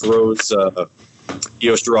Martinez throws Io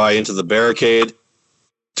Shirai into the barricade.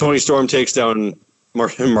 Toni Storm takes down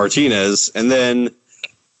Martinez, and then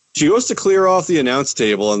she goes to clear off the announce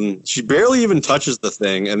table, and she barely even touches the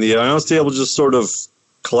thing, and the announce table just sort of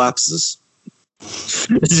collapses.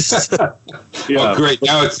 Yeah. Oh, great.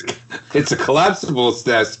 Now it's a collapsible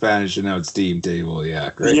Spanish announce team table. Yeah,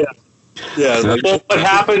 great. Yeah. Well, what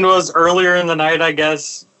happened was earlier in the night, I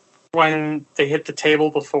guess, when they hit the table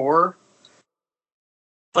before,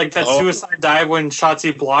 suicide dive when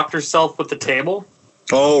Shotzi blocked herself with the table.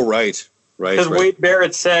 Oh, right. Because Wade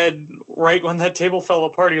Barrett said right when that table fell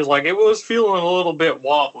apart, he was like, it was feeling a little bit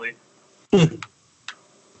wobbly.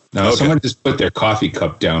 No, someone just put their coffee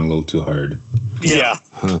cup down a little too hard. Yeah.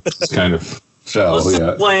 It's kind of fell.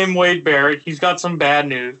 Let's blame Wade Barrett. He's got some bad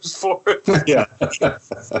news for it. Yeah. A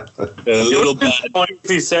little bad.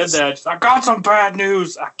 He said that. I got some bad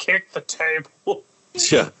news. I kicked the table.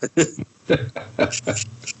 Yeah.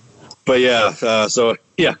 But yeah,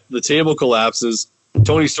 the table collapses.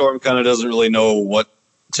 Tony Storm kind of doesn't really know what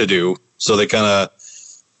to do, so they kind of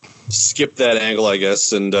skip that angle, I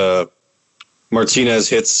guess, and Martinez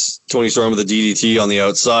hits Tony Storm with a DDT on the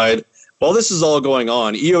outside. While this is all going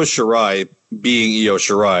on, Io Shirai, being Io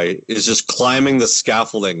Shirai, is just climbing the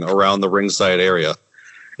scaffolding around the ringside area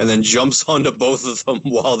and then jumps onto both of them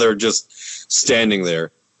while they're just standing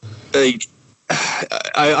there.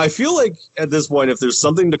 I feel like at this point, if there's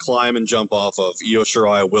something to climb and jump off of, Io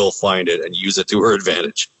Shirai will find it and use it to her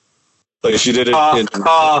advantage. Like she did it in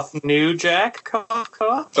cough, New Jack,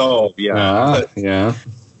 cough. Oh yeah,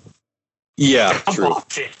 yeah, true.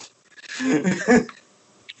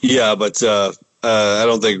 Yeah, but I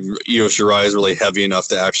don't think Io Shirai is really heavy enough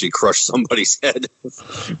to actually crush somebody's head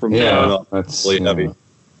from down off. That's really heavy.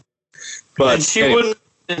 But and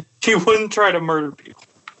she wouldn't try to murder people.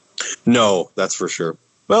 No, that's for sure.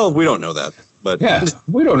 Well, we don't know that, but yeah,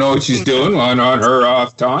 we don't know what she's doing on her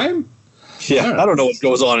off time. Yeah, I don't know what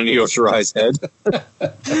goes on in Io Shirai's head.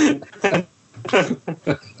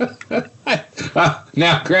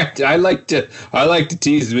 Now, Grant, I like to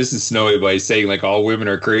tease Mrs. Snowy by saying like all women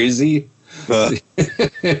are crazy.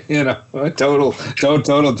 You know, total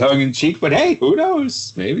tongue in cheek. But hey, who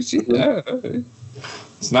knows? Maybe she.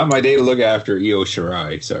 It's not my day to look after Io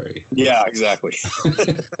Shirai. Sorry. Yeah, exactly.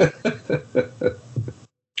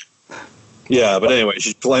 Yeah, but anyway,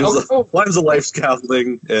 she climbs the life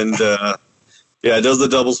scaffolding and does the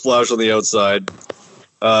double splash on the outside.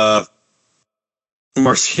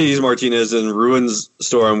 Mercedes Martinez and ruins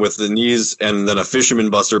Storm with the knees and then a fisherman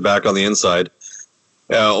buster back on the inside.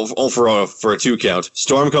 All for a 2 count.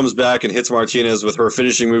 Storm comes back and hits Martinez with her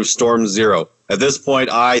finishing move, Storm Zero. At this point,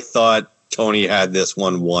 I thought Tony had this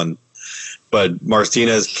one won, but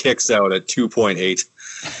Martinez kicks out at 2.8.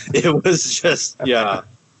 It was just, yeah.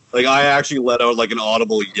 Like, I actually let out like an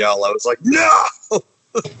audible yell. I was like, no!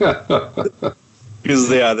 Because,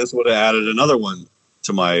 this would have added another one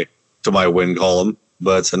to my win column,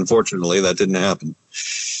 but unfortunately that didn't happen.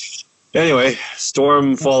 Anyway,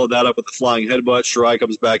 Storm followed that up with a flying headbutt. Shirai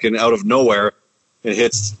comes back in out of nowhere and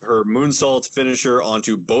hits her moonsault finisher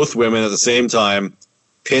onto both women at the same time,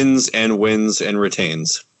 pins and wins and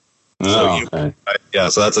retains. So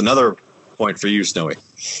that's another point for you, Snowy.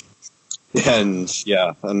 And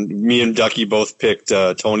me and Ducky both picked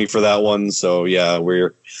Tony for that one. So yeah,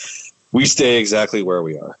 we stay exactly where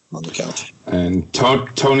we are on the count. And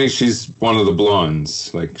Tony, she's one of the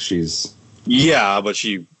blondes. Like she's her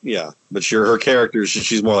character,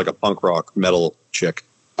 she's more like a punk rock metal chick.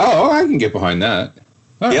 Oh, I can get behind that.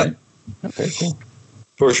 All yep. Right. Okay, cool.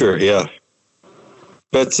 For sure, yeah.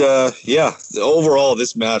 But overall,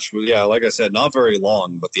 this match, like I said, not very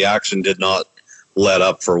long, but the action did not let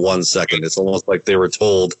up for 1 second. It's almost like they were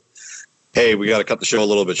told, hey, we got to cut the show a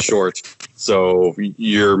little bit short, so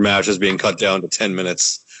your match is being cut down to 10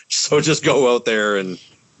 minutes. So just go out there and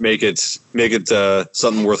make it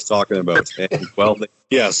something worth talking about. And,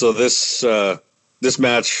 so this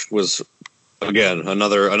match was, again,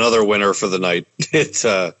 another winner for the night. It's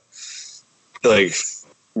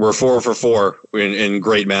we're 4 for 4 in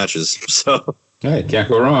great matches. So hey, can't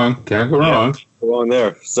go wrong. Can't go wrong. Go on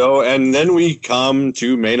there. So, and then we come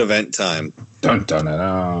to main event time. Dun dun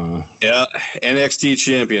dun. Yeah, NXT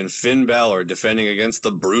champion Finn Balor defending against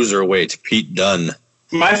the bruiserweight Pete Dunne.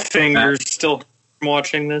 My fingers still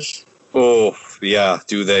watching this. Oh yeah,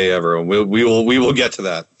 do they ever? We will get to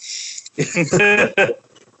that.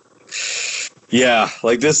 Yeah,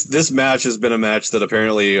 like this match has been a match that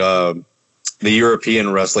apparently the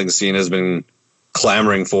European wrestling scene has been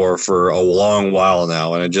clamoring for a long while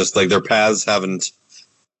now, and it just like their paths haven't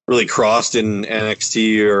really crossed in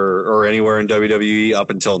NXT or anywhere in WWE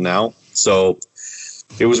up until now. So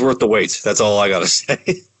it was worth the wait. That's all I gotta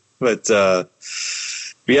say. But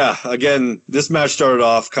again, this match started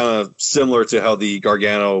off kind of similar to how the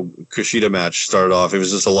Gargano Kushida match started off. It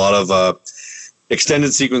was just a lot of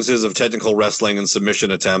extended sequences of technical wrestling and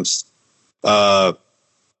submission attempts. Then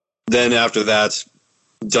after that,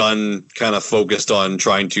 Dunne kind of focused on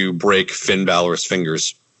trying to break Finn Balor's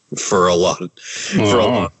fingers for a lot.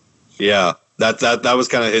 Yeah, that was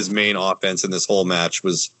kind of his main offense in this whole match,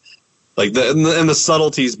 was like the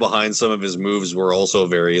subtleties behind some of his moves were also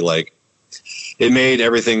very like, it made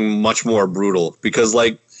everything much more brutal, because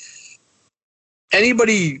like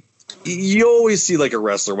anybody, you always see like a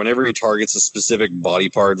wrestler whenever he targets a specific body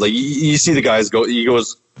part, like you see the guys go, you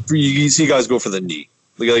see guys go for the knee,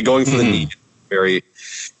 like going for the knee, very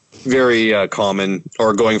very common,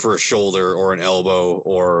 or going for a shoulder or an elbow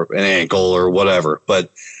or an ankle or whatever.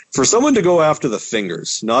 But for someone to go after the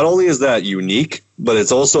fingers, not only is that unique, but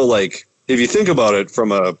it's also like, if you think about it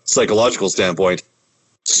from a psychological standpoint,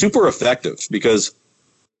 super effective, because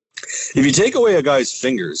if you take away a guy's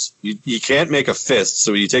fingers, you can't make a fist,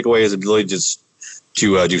 so you take away his ability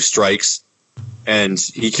to do strikes, and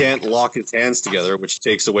he can't lock his hands together, which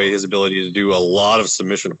takes away his ability to do a lot of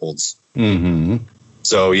submission holds. Mm-hmm.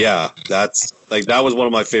 So yeah, that was one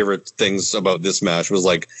of my favorite things about this match, was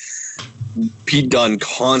like Pete Dunne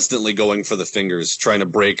constantly going for the fingers, trying to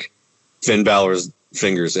break Finn Balor's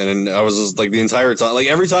fingers, and I was just like, the entire time, like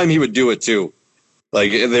every time he would do it too,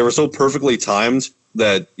 like they were so perfectly timed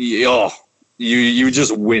that you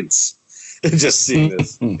just wince just seeing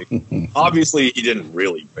this. Obviously, he didn't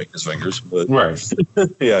really break his fingers, but Right.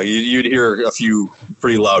 yeah, you'd hear a few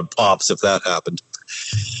pretty loud pops if that happened.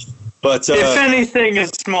 But If anything, a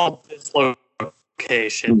small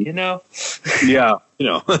dislocation, you know? yeah,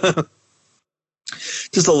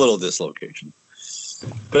 just a little dislocation.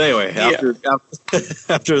 But anyway, after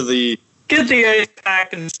the Get the ice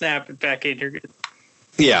pack and snap it back in. You're good.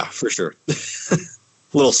 yeah, for sure, a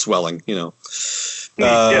little swelling, Yeah.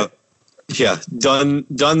 Yeah, Dunn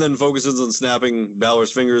then focuses on snapping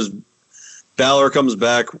Balor's fingers. Balor comes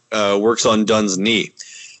back, works on Dunn's knee.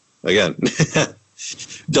 Again,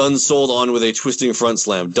 Dunn sold on with a twisting front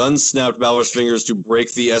slam. Dunn snapped Balor's fingers to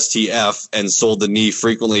break the STF and sold the knee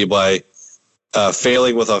frequently by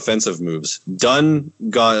failing with offensive moves. Dunn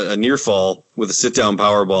got a near fall with a sit-down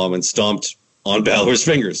powerbomb and stomped on Balor's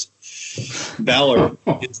fingers. Balor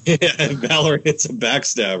hits a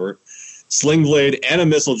backstabber, sling blade, and a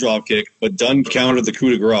missile dropkick, but Dunn countered the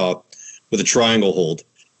coup de grace with a triangle hold,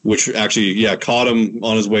 which actually, caught him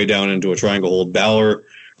on his way down into a triangle hold. Balor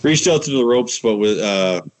reached out to the ropes, but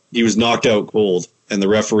he was knocked out cold, and the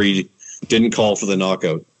referee didn't call for the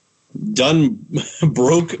knockout. Dunn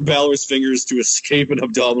broke Balor's fingers to escape an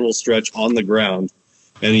abdominal stretch on the ground,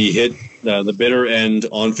 and he hit the bitter end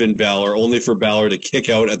on Finn Balor, only for Balor to kick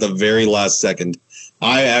out at the very last second.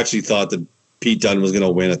 I actually thought that Pete Dunne was going to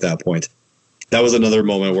win at that point. That was another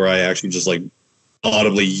moment where I actually just like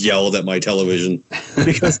audibly yelled at my television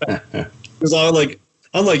because I like,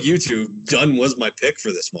 unlike you two, Dunne was my pick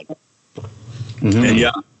for this one. Mm-hmm. And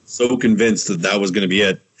yeah, so convinced that was going to be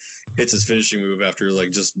it. Hits his finishing move after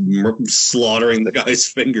like just slaughtering the guy's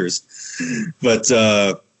fingers. But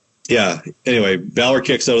anyway, Balor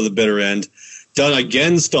kicks out of the bitter end. Dunne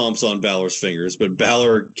again stomps on Balor's fingers, but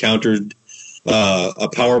Balor countered a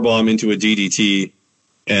powerbomb into a DDT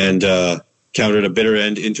and countered a bitter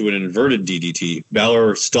end into an inverted DDT.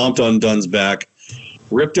 Balor stomped on Dunn's back,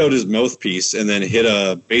 ripped out his mouthpiece, and then hit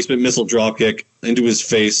a basement missile dropkick into his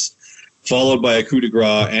face, followed by a coup de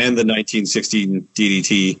grace and the 1916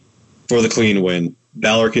 DDT for the clean win.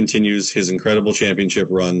 Balor continues his incredible championship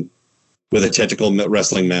run with a technical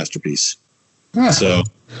wrestling masterpiece. So,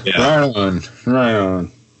 yeah. Right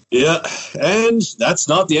on. Yeah, and that's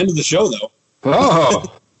not the end of the show, though.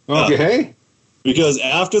 Oh, okay. Because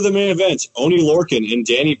after the main event, Oney Lorcan and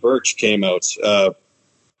Danny Burch came out.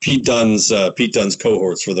 Pete Dunne's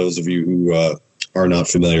cohorts, for those of you who are not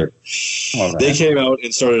familiar. Right. They came out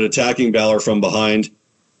and started attacking Balor from behind.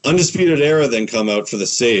 Undisputed Era then come out for the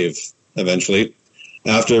save, eventually.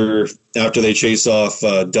 After they chase off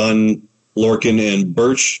Dunne, Lorcan, and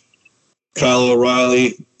Burch, Kyle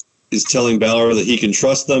O'Reilly is telling Balor that he can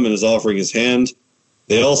trust them and is offering his hand.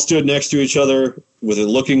 They all stood next to each other, with it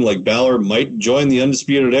looking like Balor might join the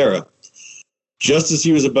Undisputed Era. Just as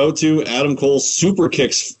he was about to, Adam Cole super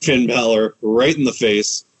kicks Finn Balor right in the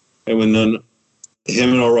face, and when him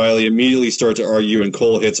and O'Reilly immediately start to argue, and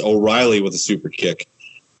Cole hits O'Reilly with a super kick.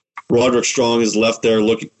 Roderick Strong is left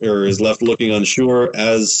looking unsure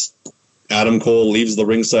as Adam Cole leaves the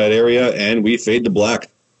ringside area, and we fade to black.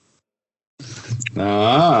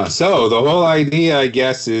 So the whole idea, I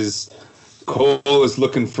guess, is Cole is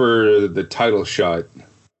looking for the title shot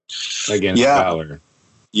against Balor.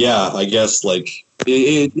 Yeah, I guess it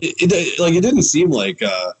didn't seem like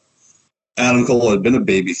Adam Cole had been a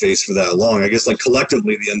babyface for that long. I guess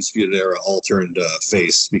collectively the Undisputed Era all turned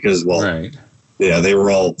face because right. Yeah, they were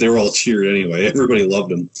all cheered anyway. Everybody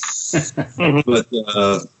loved him. But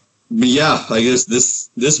yeah, I guess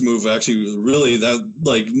this move actually really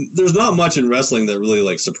there's not much in wrestling that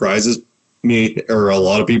really surprises me or a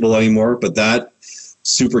lot of people anymore, but that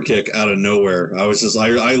super kick out of nowhere, I was just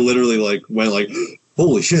I literally went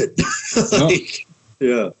holy shit.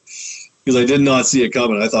 Yeah, because I did not see it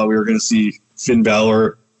coming. I thought we were going to see Finn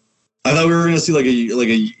Balor. I thought we were going to see a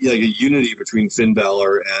unity between Finn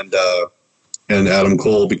Balor and Adam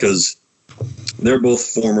Cole, because they're both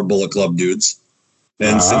former Bullet Club dudes,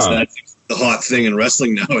 and since hot thing in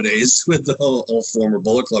wrestling nowadays with the all former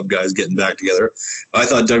Bullet Club guys getting back together. I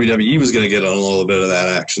thought WWE was going to get on a little bit of that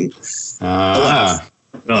action.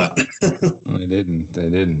 Not. They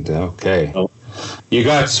didn't. Okay. Oh. You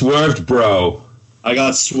got swerved, bro. I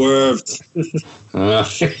got swerved. Fair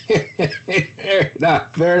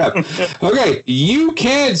enough. Okay, you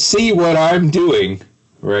can't see what I'm doing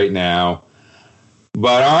right now,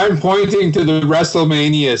 but I'm pointing to the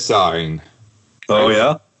WrestleMania sign. Oh,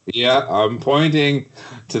 yeah? Yeah, I'm pointing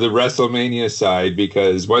to the WrestleMania side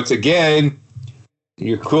because, once again,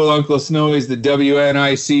 your cool Uncle Snowy is the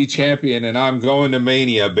WNIC champion, and I'm going to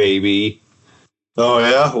Mania, baby. Oh,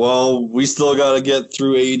 yeah? Well, we still got to get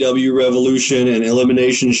through AEW Revolution and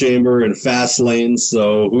Elimination Chamber and Fastlane,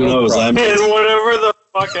 so who knows? And whatever the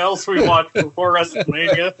fuck else we watch before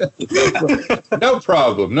WrestleMania. No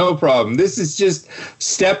problem. This is just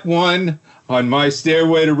step one on my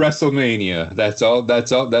stairway to WrestleMania. That's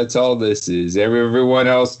all this is. Everyone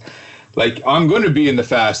else, like, I'm going to be in the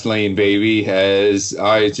fast lane, baby,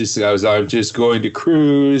 I'm just going to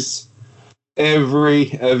cruise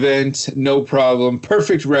every event, no problem.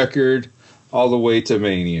 Perfect record all the way to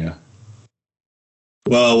Mania.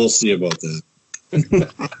 Well, we'll see about that.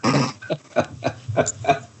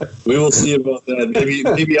 We will see about that.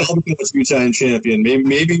 Maybe I'll be a two-time champion.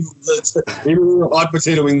 Maybe we're hot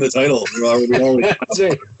potatoing the title.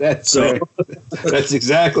 That's right. That's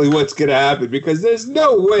exactly what's going to happen because there's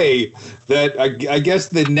no way that I guess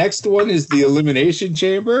the next one is the Elimination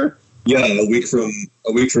Chamber. Yeah, a week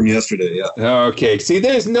from yesterday. Yeah. Okay. See,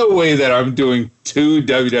 there's no way that I'm doing 2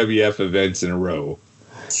 WWF events in a row.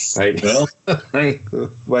 Right. Well,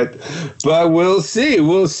 but we'll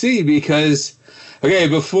see because. Okay,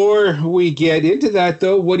 before we get into that,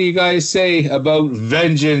 though, what do you guys say about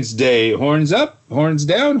Vengeance Day? Horns up, horns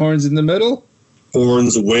down, horns in the middle?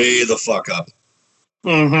 Horns way the fuck up.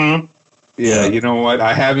 Mm-hmm. Yeah, you know what?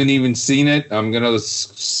 I haven't even seen it. I'm going to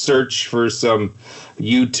search for some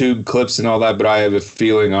YouTube clips and all that, but I have a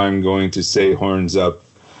feeling I'm going to say horns up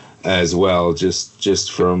as well,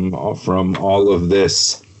 just from all of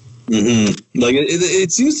this. Mm-hmm. Like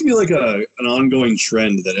it seems to be like an ongoing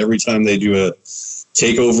trend that every time they do a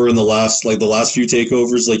takeover in the last few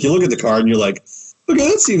takeovers, like you look at the card and you're like, okay,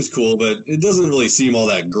 that seems cool, but it doesn't really seem all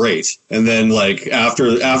that great. And then like after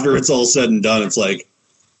it's all said and done, it's like,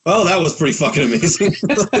 well, that was pretty fucking amazing.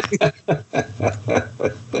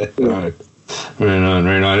 Right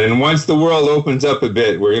on. And once the world opens up a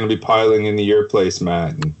bit, we're going to be piling into your place,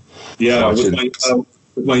 Matt. And yeah, with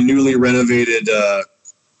my newly renovated,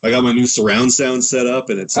 I got my new surround sound set up,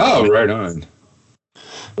 and it's right on.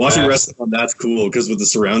 Watching wrestling on that's cool because with the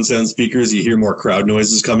surround sound speakers, you hear more crowd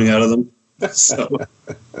noises coming out of them. So.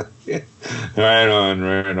 Right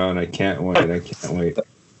on. I can't wait.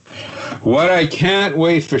 What I can't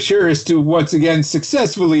wait for sure is to once again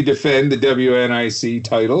successfully defend the WNIC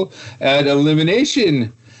title at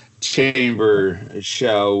Elimination Chamber,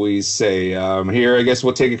 shall we say. Here, I guess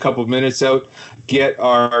we'll take a couple minutes out, get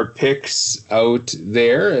our picks out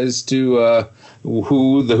there as to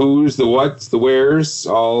who, the who's, the what's, the where's,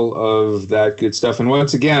 all of that good stuff. And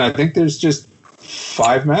once again, I think there's just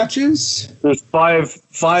 5 matches. There's five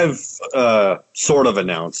sort of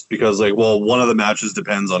announced because one of the matches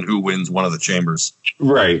depends on who wins one of the chambers.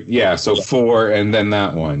 Right. Yeah. So 4 and then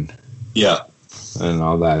that one. Yeah. And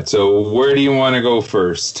all that. So where do you want to go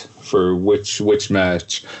first for which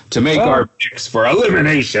match to make our picks for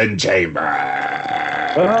Elimination Chamber?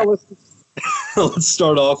 Let's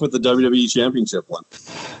start off with the WWE Championship one.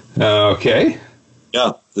 Okay.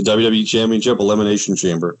 Yeah, the WWE Championship Elimination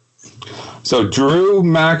Chamber. So Drew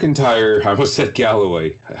McIntyre, I almost said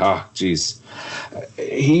Galloway. Jeez.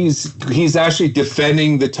 He's actually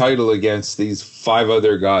defending the title against these 5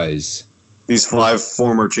 other guys. These 5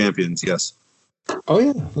 former champions, yes. Oh,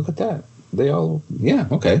 yeah, look at that. They all, yeah,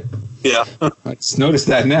 okay. Yeah. I just noticed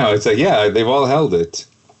that now. It's like, yeah, they've all held it.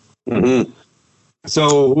 Mm-hmm.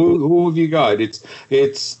 So who have you got? It's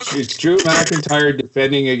Drew McIntyre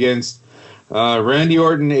defending against Randy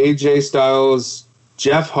Orton, AJ Styles,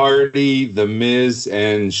 Jeff Hardy, The Miz,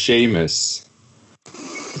 and Sheamus.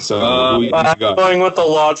 So who you got? Going with the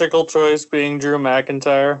logical choice being Drew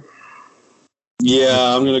McIntyre.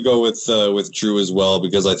 Yeah, I'm gonna go with Drew as well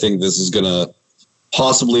because I think this is gonna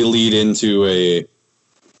possibly lead into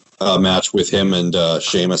a match with him and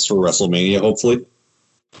Sheamus for WrestleMania, hopefully.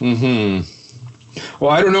 Mm-hmm.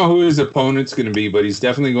 Well, I don't know who his opponent's going to be, but he's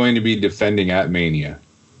definitely going to be defending at Mania.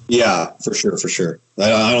 Yeah, for sure.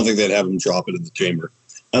 I don't think they'd have him drop it in the chamber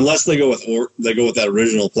unless they go with that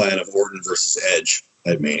original plan of Orton versus Edge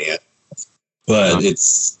at Mania. But it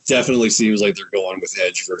definitely seems like they're going with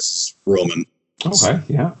Edge versus Roman. Okay,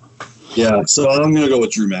 yeah. Yeah, so I'm going to go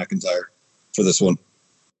with Drew McIntyre for this one.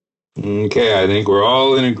 Okay, I think we're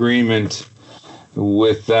all in agreement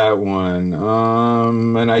with that one.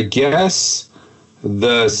 And I guess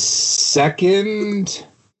the second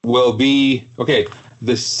will be okay.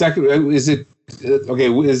 The second is it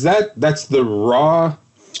okay? Is that's the Raw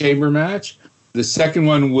Chamber match? The second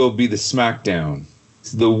one will be the SmackDown.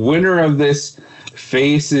 The winner of this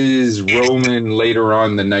faces Roman later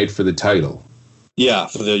on the night for the title. Yeah,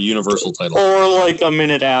 for the Universal title. Or like a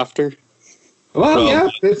minute after. Well, yeah,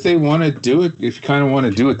 if they want to do it, if you kind of want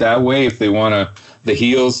to do it that way, if they want the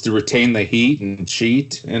heels to retain the heat and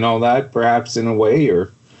cheat and all that, perhaps in a way,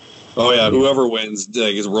 or. Oh yeah, whoever wins,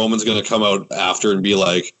 Roman's going to come out after and be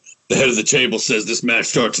like, the head of the table says this match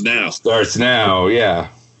starts now. Starts now, yeah.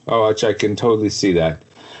 Oh, which I can totally see that.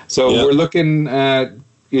 So we're looking at,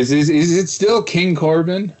 is it still King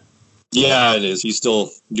Corbin? Yeah, it is. He's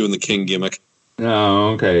still doing the King gimmick.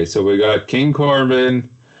 Oh, okay. So we got King Corbin,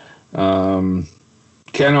 Ken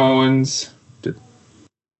Owens. Did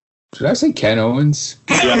I say Ken Owens?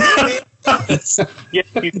 Yeah. Yes,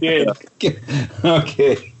 you did.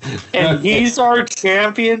 Okay. And he's our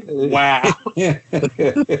champion? Wow. yeah.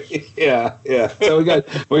 So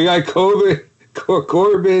we got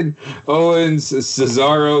Corbin, Owens,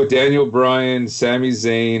 Cesaro, Daniel Bryan, Sami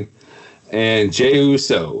Zayn, and Jey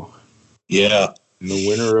Uso. Yeah. And the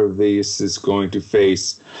winner of this is going to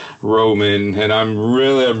face Roman, and I'm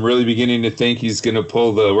really beginning to think he's going to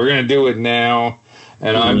pull we're going to do it now,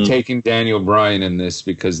 and I'm taking Daniel Bryan in this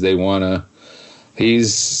because they want to.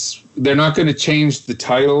 They're not going to change the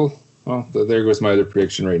title. Well, there goes my other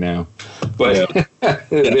prediction right now, but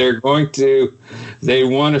they're going to. They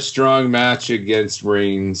want a strong match against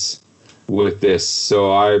Reigns with this,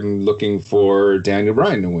 so I'm looking for Daniel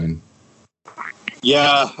Bryan to win.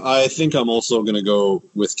 Yeah, I think I'm also going to go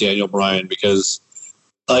with Daniel Bryan because,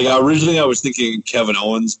 like, originally I was thinking Kevin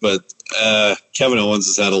Owens, but Kevin Owens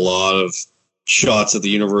has had a lot of shots at the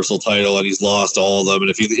Universal title and he's lost all of them.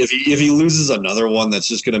 And if he loses another one, that's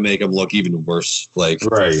just going to make him look even worse. Like,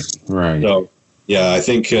 right. So, yeah, I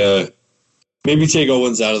think maybe take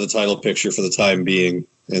Owens out of the title picture for the time being,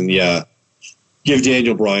 and give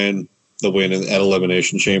Daniel Bryan the win at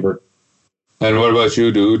Elimination Chamber. And what about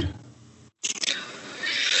you, dude?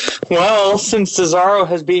 Well, since Cesaro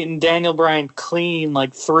has beaten Daniel Bryan clean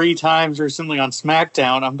like 3 times recently on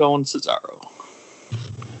SmackDown, I'm going Cesaro.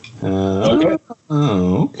 Okay.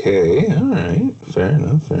 Oh, okay. All right. Fair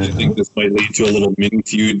enough. I think this might lead to a little mini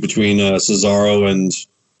feud between Cesaro and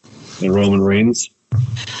Roman Reigns.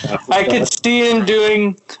 I could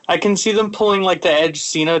see them pulling like the Edge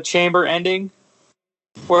Cena Chamber ending,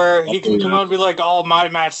 where he can come out and be like, "Oh, my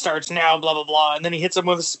match starts now," blah blah blah, and then he hits him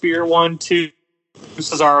with a spear 1-2.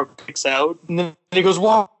 Cesaro kicks out, and then he goes,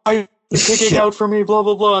 "Why are you kicking out for me?" Blah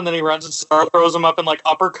blah blah, and then he runs and Cesaro throws him up and like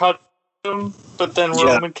uppercut him, but then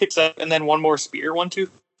Roman kicks out, and then one more spear 1-2.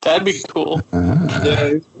 That'd be cool. Yeah,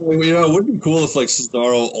 it would be cool if like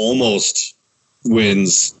Cesaro almost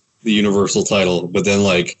wins the Universal title, but then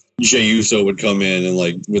like Jey Uso would come in and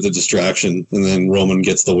like with a distraction, and then Roman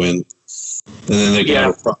gets the win, and then they get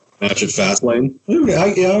a match at Fastlane. Okay,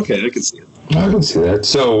 I can see it. I can see that.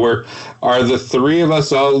 So are the 3 of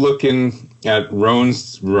us all looking at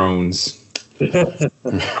Reigns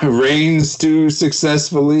to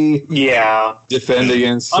successfully defend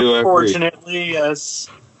against whoever? Unfortunately, yes.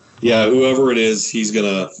 Yeah, whoever it is, he's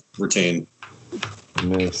gonna retain.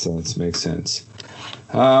 Makes sense.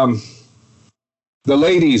 The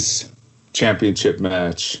ladies' championship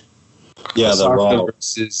match. Yeah, the Raw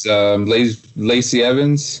versus Lacey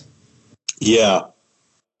Evans. Yeah.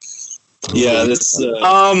 Yeah, this.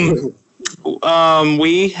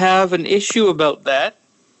 We have an issue about that.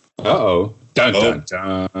 Uh-oh. Dun,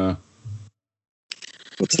 dun.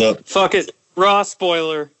 What's up? Fuck it. Raw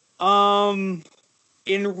spoiler. In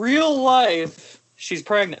real life, she's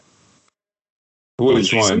pregnant.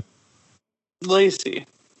 Which one? Lacey.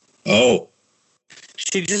 Oh.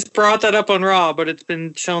 She just brought that up on Raw, but it's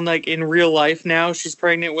been shown like in real life now she's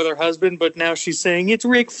pregnant with her husband, but now she's saying it's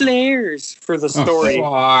Ric Flair's for the story.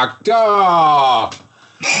 Fuck.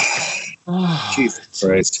 Jesus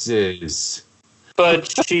Christ.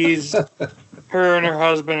 But her and her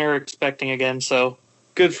husband are expecting again, so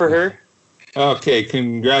good for her. Okay,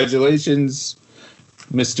 congratulations,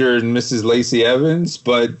 Mr. and Mrs. Lacey Evans.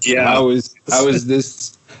 But how is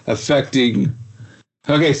this affecting?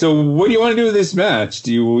 Okay, so what do you want to do with this match?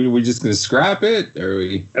 We just going to scrap it, or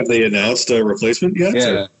have they announced a replacement yet? Yeah.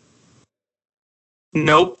 Or?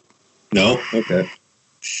 Nope. No. Okay.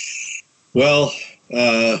 Well,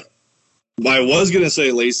 I was going to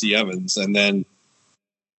say Lacey Evans, and then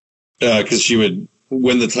because she would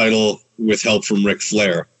win the title with help from Ric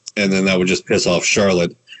Flair, and then that would just piss off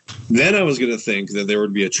Charlotte. Then I was going to think that there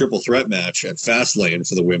would be a triple threat match at Fastlane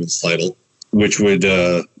for the women's title, which would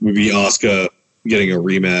be Asuka getting a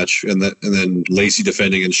rematch, and then Lacey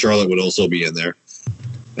defending, and Charlotte would also be in there.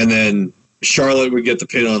 And then Charlotte would get the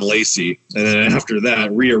pin on Lacey, and then after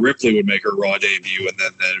that, Rhea Ripley would make her Raw debut, and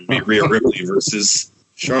then it'd be Rhea Ripley versus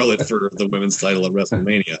Charlotte for the women's title at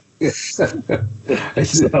WrestleMania.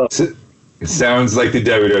 It sounds like the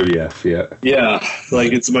WWF, yeah. Yeah,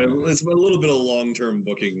 like it's a little bit of long-term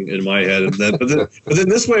booking in my head, and then, but then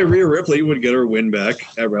this way, Rhea Ripley would get her win back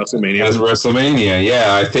at WrestleMania. As WrestleMania,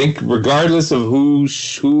 yeah. I think regardless of who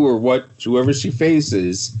or what, whoever she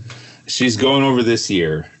faces, she's going over this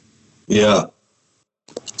year. Yeah,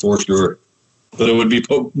 for sure. But it would be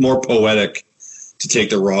more poetic to take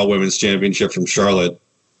the Raw Women's Championship from Charlotte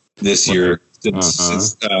this year.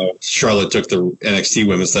 Since Charlotte took the NXT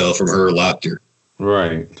Women's title from her last year.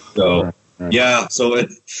 Right. So, yeah. So,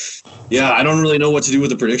 I don't really know what to do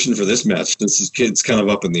with the prediction for this match since it's kind of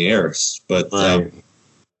up in the air. But that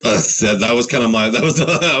was kind of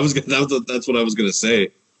that's what I was going to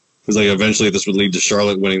say. Because like eventually this would lead to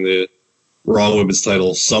Charlotte winning the Raw Women's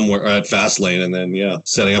title somewhere at Fastlane, and then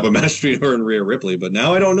setting up a match between her and Rhea Ripley. But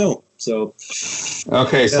now I don't know. So,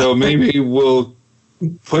 okay, so maybe we'll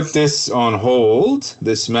put this on hold,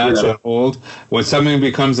 this match on hold. When something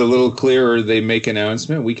becomes a little clearer, they make an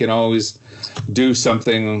announcement. We can always do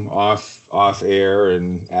something off air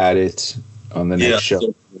and add it on the next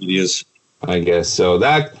show. I guess so.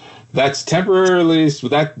 That's temporarily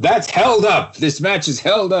that's held up. This match is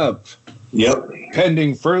held up. Yep.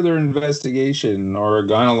 Pending further investigation or a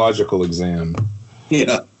gynecological exam.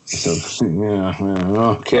 Yeah. So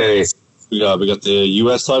okay. We got the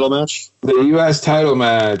U.S. title match? The U.S. title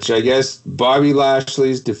match. I guess Bobby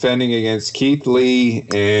Lashley's defending against Keith Lee,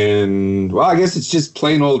 and, well, I guess it's just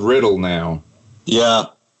plain old Riddle now. Yeah.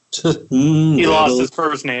 He lost his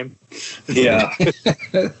first name. Yeah.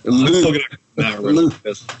 Luke.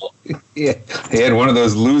 Yeah. He had one of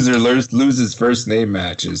those loses first name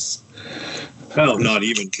matches. Oh, not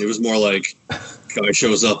even. It was more like guy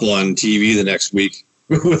shows up on TV the next week.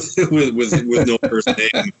 with no first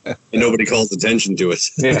name, and nobody calls attention to it.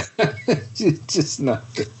 Yeah, just not.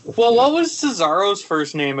 Well, what was Cesaro's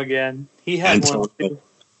first name again? He had one.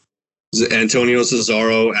 Antonio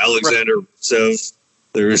Cesaro, Alexander Rusev.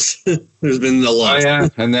 There's been a lot. Oh, yeah,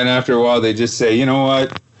 and then after a while, they just say, you know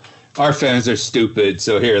what, our fans are stupid,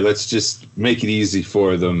 so here, let's just make it easy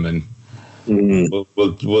for them, and we'll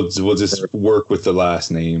just work with the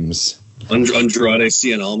last names. Andrade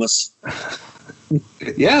Cien Almas.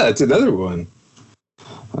 Yeah, that's another one.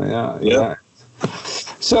 Yeah.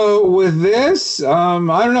 So with this, I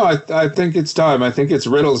don't know. I think it's time. I think it's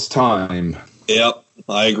Riddle's time. Yep,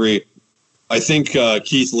 I agree. I think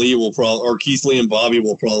Keith Lee and Bobby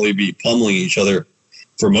will probably be pummeling each other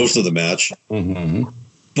for most of the match. Mm-hmm.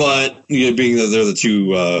 But being that they're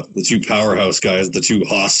the two powerhouse guys, the two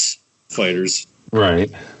Haas fighters,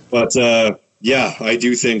 right? But I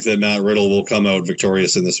do think that Matt Riddle will come out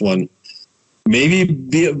victorious in this one. Maybe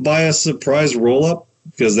by a surprise roll-up,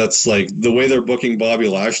 because that's like the way they're booking Bobby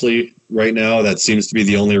Lashley right now. That seems to be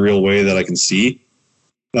the only real way that I can see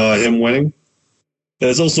him winning.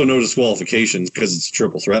 There's also no disqualifications because it's a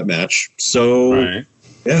triple threat match. So,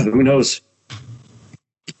 who knows?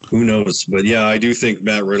 Who knows? But yeah, I do think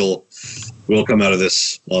Matt Riddle will come out of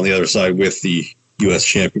this on the other side with the U.S.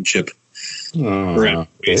 Championship. Okay.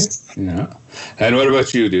 Yeah. And what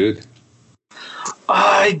about you, dude?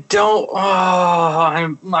 I don't.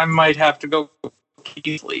 I might have to go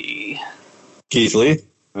Keith Lee. Keith Lee?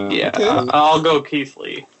 Yeah, okay. I'll go Keith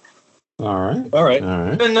Lee. All right.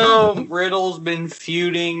 Even though Riddle's been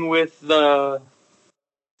feuding with the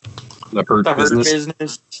Hurt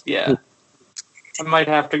Business, yeah, I might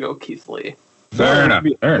have to go Keith Lee. Fair enough.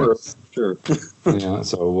 Sure. Yeah,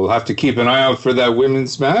 so we'll have to keep an eye out for that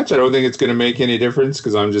women's match. I don't think it's going to make any difference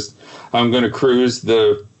because I'm going to cruise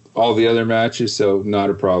all the other matches, so not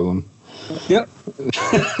a problem. Yep.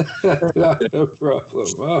 Not a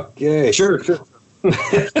problem. Okay. Sure.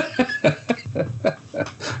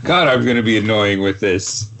 God, I'm going to be annoying with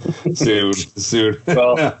this soon.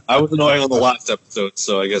 Well, I was annoying on the last episode,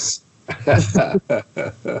 so I guess.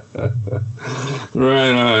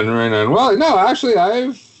 Right on. Well, no, actually,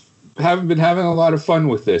 I haven't been having a lot of fun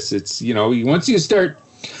with this. It's, once you start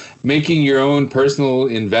making your own personal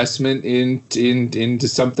investment into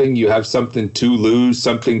something, you have something to lose,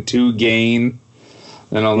 something to gain,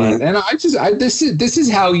 and all that. And this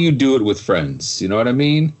is how you do it with friends. You know what I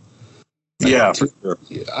mean? Yeah, for sure.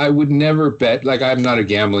 I would never bet. Like, I'm not a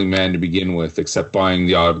gambling man to begin with, except buying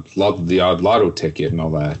the odd lotto ticket and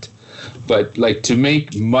all that. But like to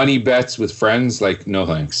make money bets with friends, like, no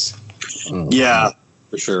thanks. Yeah,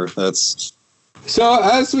 for sure. That's so.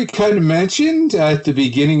 As we kind of mentioned at the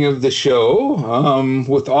beginning of the show,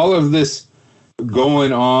 with all of this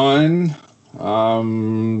going on,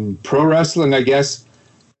 pro wrestling, I guess,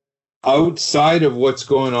 outside of what's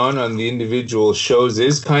going on the individual shows,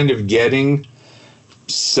 is kind of getting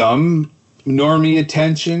some normie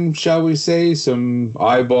attention, shall we say, some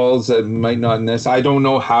eyeballs that might not necessarily. I don't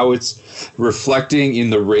know how it's reflecting in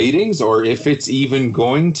the ratings or if it's even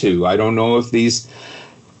going to. I don't know if these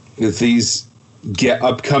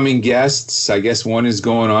upcoming guests, I guess one is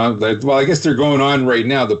going on. Well, I guess they're going on right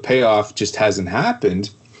now. The payoff just hasn't happened.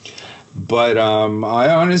 But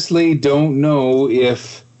I honestly don't know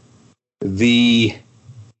if the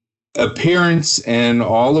appearance and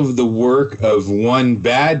all of the work of one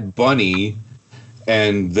Bad Bunny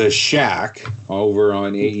and the Shack over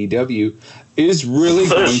on AEW is really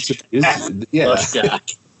going to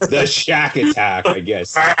the Shack Attack, I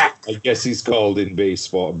guess. I guess he's called in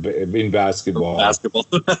basketball.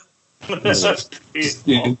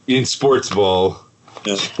 In sports ball.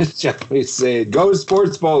 Yeah. Shall we say, go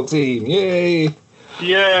sports ball team, yay.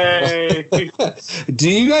 Yay! Do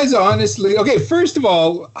you guys honestly? Okay, first of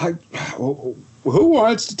all, who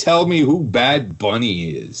wants to tell me who Bad Bunny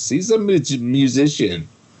is? He's a musician.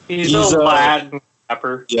 He's a Latin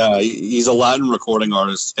rapper. Yeah, he's a Latin recording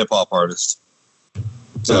artist, hip hop artist.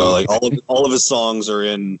 So like all of his songs are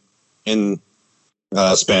in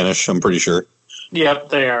Spanish. I'm pretty sure. Yep,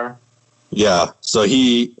 they are. Yeah, so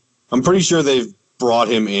I'm pretty sure they've brought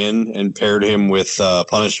him in and paired him with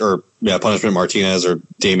Punishment Martinez or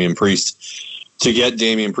Damian Priest to get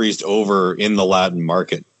Damian Priest over in the Latin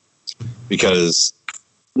market, because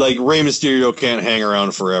like Rey Mysterio can't hang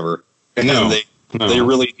around forever, and they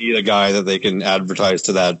really need a guy that they can advertise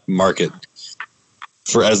to that market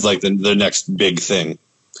for as like the next big thing.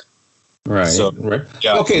 Right. So, right.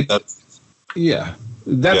 Yeah. Okay.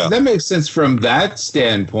 That makes sense from that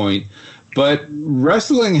standpoint. But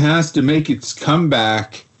wrestling has to make its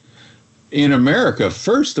comeback in America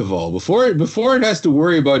first of all, before it has to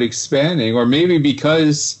worry about expanding, or maybe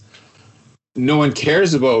because no one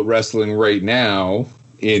cares about wrestling right now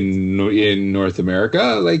in North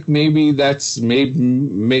America. Like maybe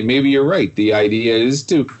you're right. The idea is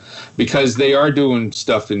because they are doing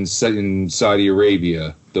stuff in Saudi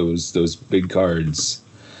Arabia, those big cards,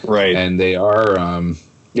 right? And they are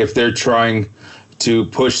if they're trying to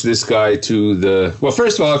push this guy to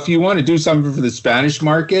first of all, if you want to do something for the Spanish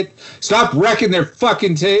market, stop wrecking their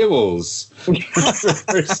fucking tables.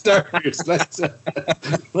 For starters, let's go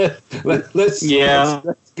with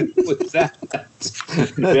that.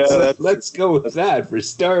 Let's go with that for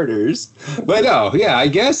starters. But no, yeah, I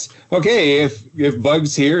guess if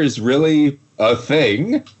Bugs here is really a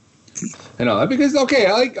thing, and all that, because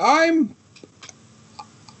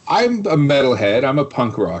I'm a metalhead, I'm a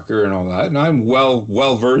punk rocker and all that, and I'm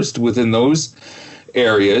well versed within those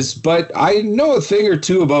areas, but I know a thing or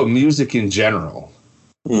two about music in general.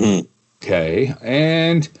 Mm-hmm. Okay,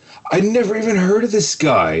 and I never even heard of this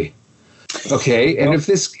guy. Okay, and if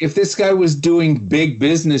this guy was doing big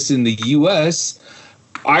business in the U.S.,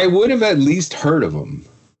 I would have at least heard of him.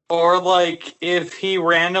 Or like if he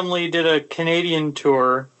randomly did a Canadian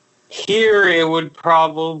tour. Here, it would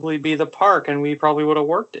probably be the Park, and we probably would have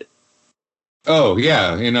worked it. Oh,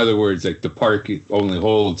 yeah. In other words, like the Park only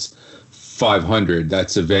holds 500.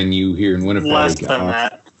 That's a venue here in Winnipeg. Less than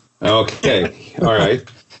that. Okay. All right.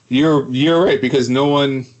 You're right, because no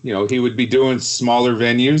one, he would be doing smaller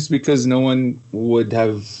venues because no one would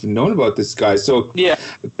have known about this guy. So yeah,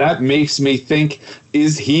 that makes me think,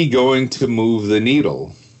 is he going to move the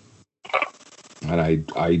needle? And I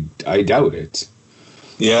doubt it.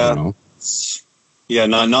 Yeah, yeah,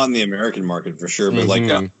 not in the American market for sure, but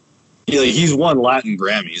he's won Latin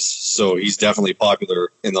Grammys, so he's definitely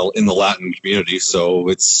popular in the Latin community. So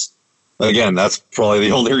it's that's probably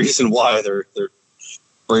the only reason why they're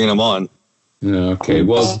bringing him on. Okay,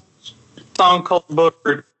 well, song called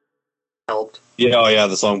Booker helped. Yeah,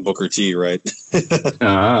 the song Booker T, right?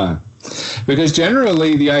 Because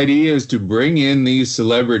generally the idea is to bring in these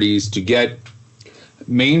celebrities to get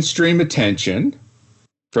mainstream attention.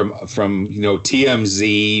 From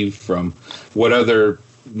TMZ, from what other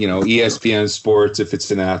ESPN Sports, if it's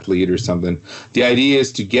an athlete or something. The idea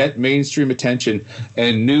is to get mainstream attention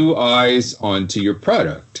and new eyes onto your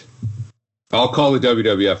product. I'll call the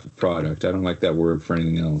WWF a product. I don't like that word for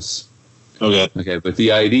anything else. Okay, but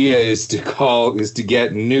the idea is to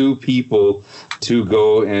get new people to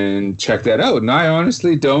go and check that out. And I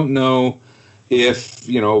honestly don't know if,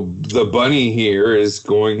 the bunny here is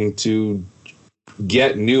going to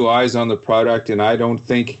get new eyes on the product. And I don't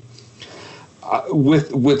think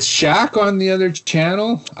with Shaq on the other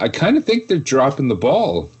channel, I kind of think they're dropping the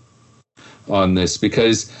ball on this,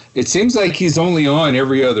 because it seems like he's only on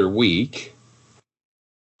every other week.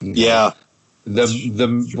 Yeah.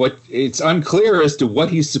 It's unclear as to what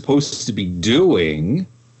he's supposed to be doing.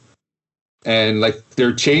 And like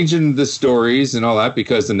they're changing the stories and all that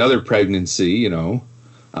because another pregnancy,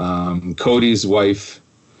 Cody's wife,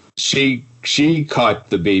 she caught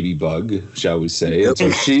the baby bug, shall we say? And so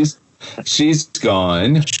she's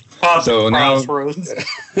gone. So now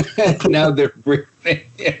they're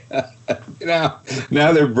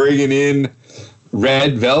bringing in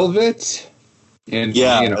Red Velvet, and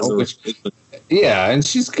and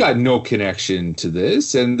she's got no connection to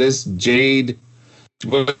this. And this Jade.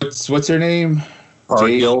 What's her name?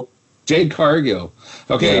 Cargill. Jade Cargill.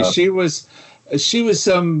 Okay, yeah. She was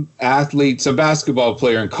some athlete, some basketball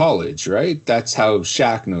player in college, right? That's how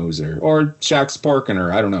Shaq knows her, or Shaq's parking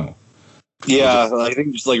her. I don't know. Yeah, I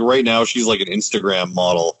think just like right now she's like an Instagram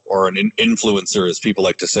model or an influencer, as people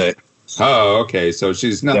like to say. Oh, okay. So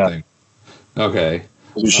she's nothing. Yeah. Okay.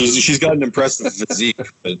 She's got an impressive physique,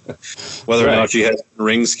 but whether or not she has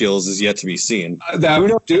ring skills is yet to be seen. That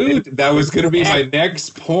was going to be my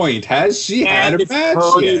next point. Has she had a match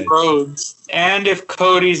yet? And if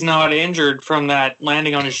Cody's not injured from that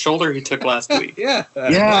landing on his shoulder he took last week. Yeah.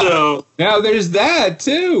 So now there's that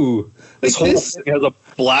too. This whole thing has a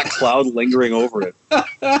black cloud lingering over it.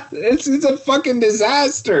 It's a fucking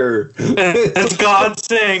disaster. It's God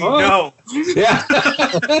saying no. Yeah.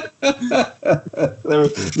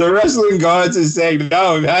 The wrestling gods is saying,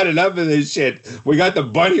 no, we've had enough of this shit. We got the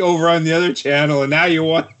bunny over on the other channel, and now you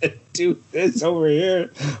want to do this over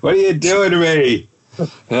here? What are you doing to me?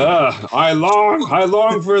 I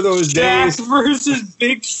long for those days. Shaq versus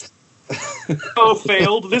Big Show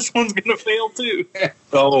failed. This one's gonna fail too.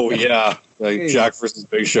 Oh yeah, Jack versus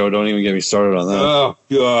Big Show. Don't even get me started on that. Oh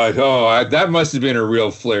god. Oh, that must have been a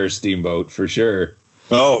real Flair steamboat for sure.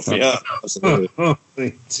 Oh yeah.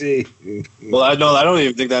 Absolutely. Gee. Well, I don't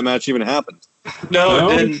even think that match even happened. No,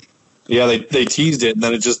 it didn't. Yeah, they teased it and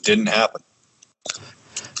then it just didn't happen.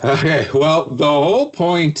 Okay. Well, the whole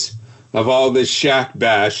point of all this Shaq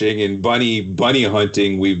bashing and bunny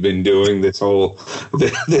hunting we've been doing this whole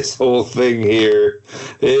thing here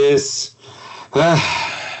is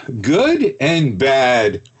good and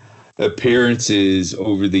bad appearances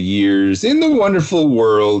over the years in the wonderful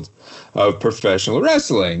world of professional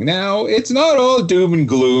wrestling. Now, it's not all doom and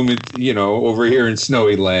gloom, over here in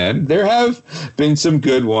Snowy Land. There have been some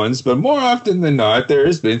good ones, but more often than not, there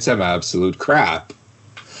has been some absolute crap.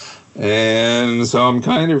 And so I'm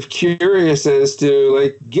kind of curious as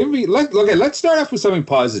to let's start off with something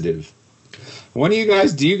positive. Do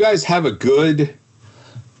you guys have a good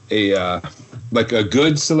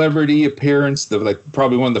celebrity appearance,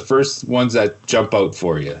 probably one of the first ones that jump out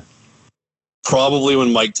for you? Probably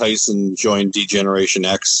when Mike Tyson joined D-Generation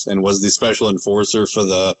X and was the special enforcer for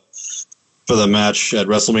the match at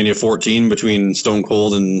WrestleMania 14 between Stone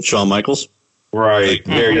Cold and Shawn Michaels. Right.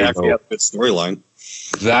 There you actually go. have a good storyline.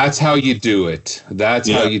 That's how you do it.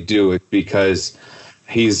 How you do it, because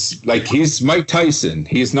he's Mike Tyson.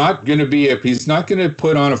 He's not going to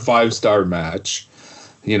put on a 5-star match,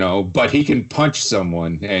 but he can punch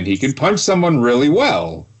someone, and he can punch someone really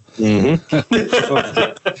well.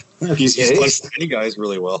 Mm-hmm. He's punched many guys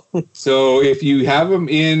really well. So if you have him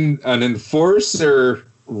in an enforcer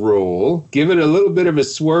role, give it a little bit of a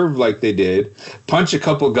swerve like they did, punch a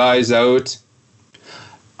couple guys out.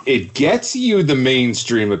 It gets you the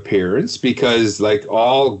mainstream appearance because,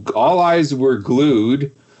 all eyes were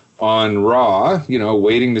glued on Raw,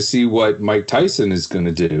 waiting to see what Mike Tyson is going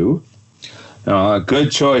to do.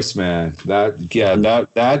 Good choice, man.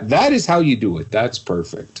 That is how you do it. That's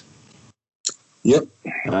perfect. Yep,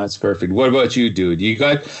 that's perfect. What about you, dude? You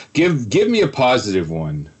got give me a positive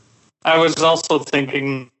one. I was also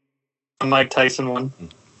thinking a Mike Tyson one.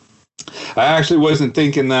 I actually wasn't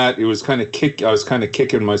thinking that. It was kind of I was kind of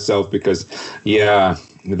kicking myself because,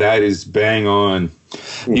 that is bang on.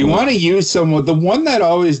 Mm-hmm. You want to use someone. The one that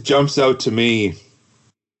always jumps out to me.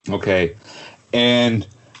 Okay, and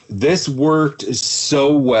this worked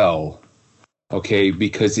so well. Okay,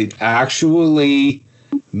 because it actually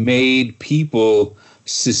made people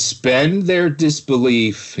suspend their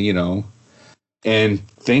disbelief, and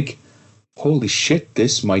think, "Holy shit,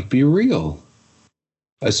 this might be real."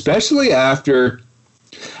 Especially after,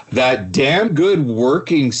 that damn good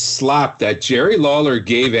working slap that Jerry Lawler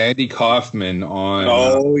gave Andy Kaufman on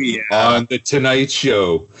on the Tonight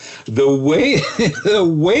Show. The way the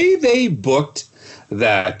way they booked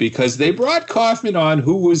that, because they brought Kaufman on,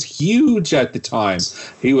 who was huge at the time.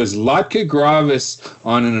 He was Latka Gravis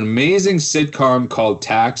on an amazing sitcom called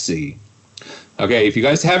Taxi. Okay, if you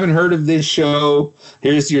guys haven't heard of this show,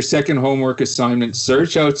 here's your second homework assignment.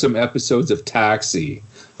 Search out some episodes of Taxi.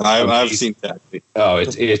 I've seen Taxi. Oh,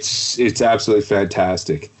 it's absolutely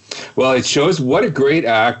fantastic. Well, it shows what a great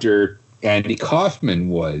actor Andy Kaufman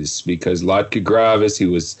was, because Latka Gravis, he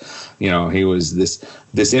was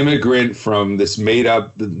this immigrant from this made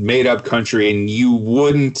up country, and you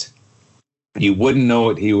wouldn't know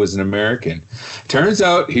it. He was an American. Turns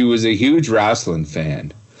out he was a huge wrestling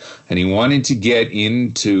fan, and he wanted to get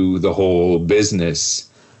into the whole business.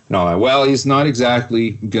 No, well, he's not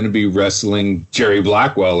exactly going to be wrestling Jerry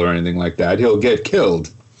Blackwell or anything like that. He'll get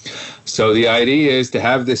killed. So the idea is to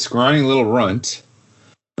have this scrawny little runt,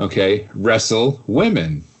 okay, wrestle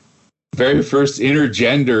women. Very first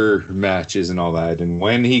intergender matches and all that. And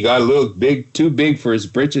when he got a little big, too big for his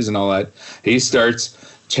britches and all that, he starts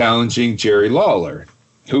challenging Jerry Lawler,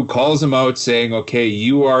 who calls him out saying, okay,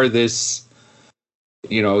 you are this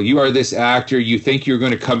actor. You think you're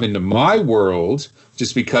going to come into my world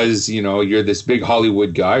just because, you're this big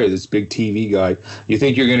Hollywood guy or this big TV guy. You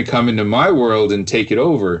think you're going to come into my world and take it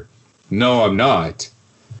over. No, I'm not.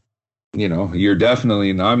 You're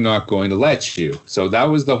definitely, I'm not going to let you. So that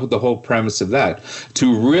was the whole premise of that.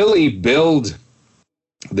 To really build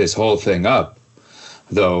this whole thing up,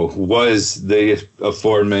 though, was the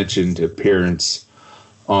aforementioned appearance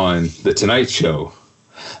on The Tonight Show.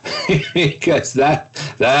 Because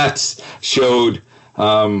that showed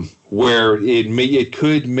where it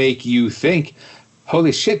could make you think,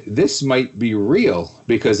 holy shit, this might be real.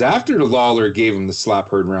 Because after Lawler gave him the slap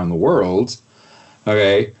heard around the world,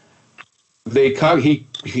 okay,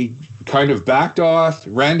 he kind of backed off,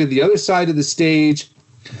 ran to the other side of the stage,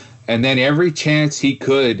 and then every chance he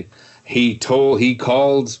could, he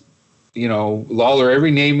called, Lawler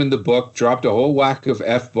every name in the book, dropped a whole whack of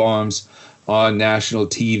F-bombs on national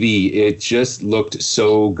TV. It just looked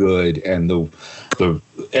so good, and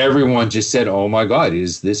everyone just said, "Oh my God,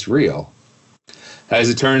 is this real?" As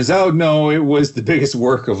it turns out, no, it was the biggest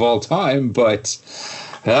work of all time, but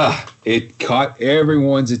it caught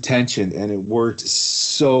everyone's attention, and it worked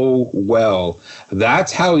so well.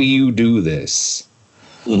 That's how you do this.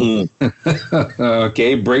 Mm-hmm.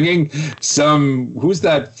 Okay, bringing who's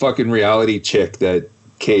that fucking reality chick that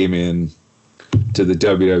came in to the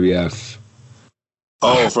WWF?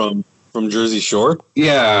 Oh, from Jersey Shore?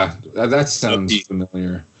 Yeah, that sounds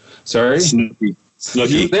familiar. Sorry?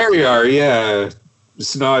 Snooki. There you are, yeah.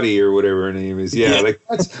 Snotty or whatever her name is. Yeah, like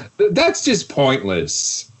that's just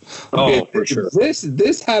pointless. Okay, for sure.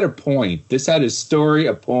 This had a point. This had a story,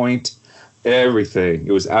 a point, everything.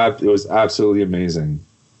 It was absolutely amazing.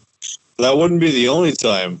 That wouldn't be the only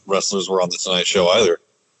time wrestlers were on the Tonight Show either.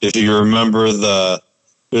 If you remember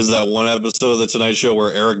there's that one episode of the Tonight Show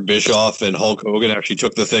where Eric Bischoff and Hulk Hogan actually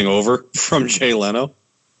took the thing over from Jay Leno.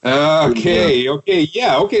 Okay.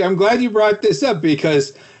 I'm glad you brought this up,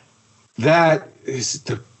 because that is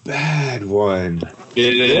the bad one.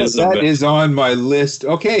 It is. That is on my list.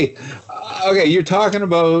 Okay, you're talking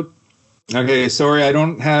about... Okay, sorry, I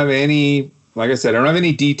don't have any... Like I said, I don't have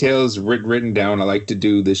any details written down. I like to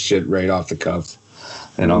do this shit right off the cuff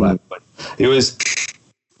and all that. But it was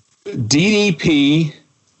DDP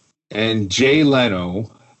and Jay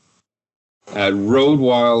Leno at Road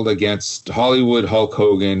Wild against Hollywood Hulk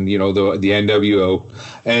Hogan, the NWO,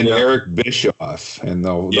 and Eric Bischoff. And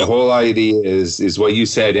the whole idea is what you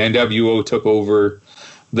said. NWO took over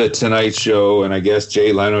the Tonight Show, and I guess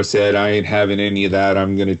Jay Leno said, I ain't having any of that.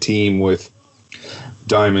 I'm going to team with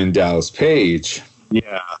Diamond Dallas Page.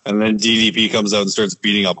 Yeah, and then DDP comes out and starts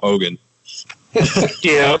beating up Hogan.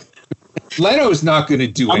 Yeah. Leno's not going to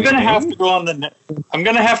do anything. I'm going to have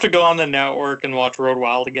to go on the network and watch Road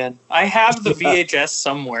Wild again. I have the VHS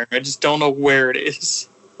somewhere. I just don't know where it is.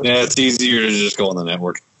 Yeah, it's easier to just go on the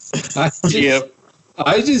network.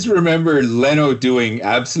 I just remember Leno doing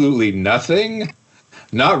absolutely nothing,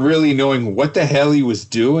 not really knowing what the hell he was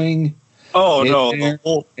doing. Oh, no.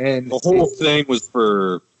 The whole thing was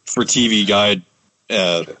for TV Guide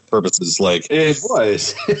purposes. Like it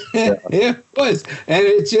was. It was. And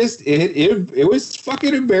it was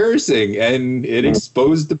fucking embarrassing, and it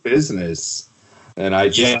exposed the business. And I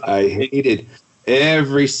hated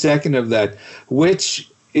every second of that, which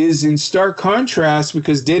is in stark contrast,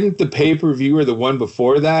 because didn't the pay-per-view or the one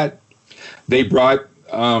before that, they brought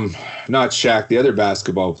not Shaq, the other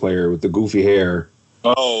basketball player with the goofy hair.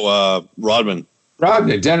 Rodman.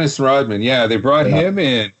 Dennis Rodman. Yeah, they brought him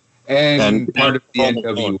in and part of the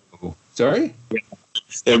NWO. Sorry?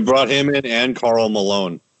 They brought him in and Karl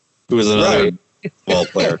Malone, who was another ball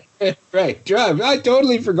player. Right. I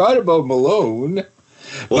totally forgot about Malone.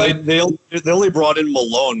 Well, they only brought in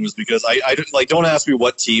Malone was because I don't ask me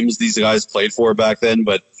what teams these guys played for back then,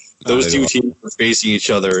 but those two teams were facing each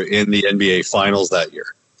other in the NBA Finals that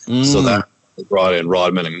year. So that brought in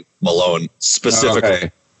Rodman and Malone specifically.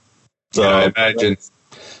 Okay. So yeah,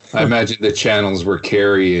 I imagine the channels were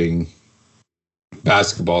carrying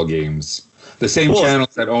basketball games. The same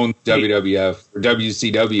channels that own WWF or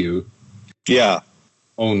WCW. Yeah.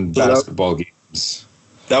 Own basketball games.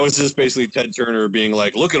 That was just basically Ted Turner being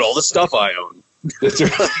like, look at all the stuff I own. That's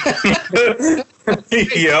right.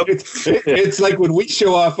 Yep. It's like when we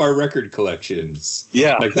show off our record collections.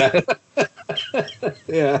 Yeah. Like that.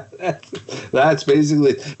 Yeah. That's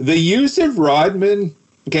basically the use of Rodman.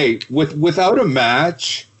 Okay, without a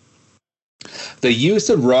match, the use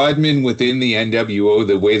of Rodman within the NWO,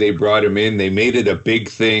 the way they brought him in, they made it a big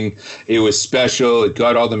thing. It was special. It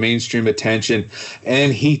got all the mainstream attention.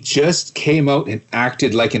 And he just came out and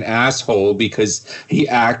acted like an asshole because he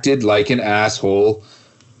acted like an asshole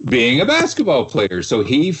being a basketball player. So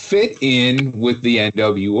he fit in with the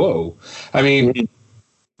NWO. I mean,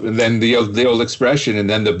 then the old expression, and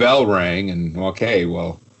then the bell rang, and okay,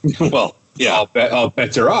 well, yeah, all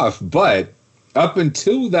bets are off. But up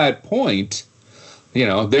until that point,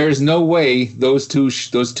 there's no way those two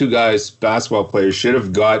guys, basketball players, should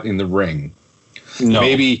have got in the ring. No.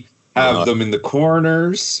 Maybe have them in the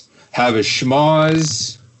corners, have a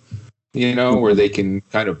schmoz, where they can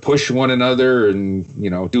kind of push one another and,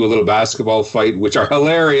 do a little basketball fight, which are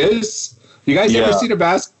hilarious. You guys ever seen a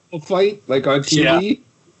basketball fight like on TV?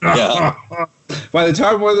 Yeah. By the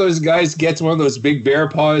time one of those guys gets one of those big bear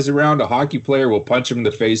paws around, a hockey player will punch him in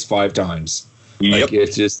the face 5 times. Yep. Like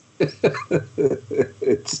it's just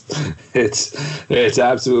it's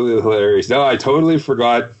absolutely hilarious. No, I totally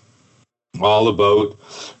forgot all about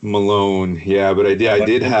Malone. Yeah, but I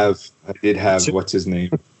did have what's his name?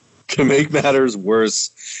 To make matters worse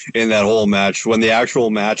in that whole match, when the actual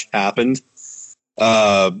match happened,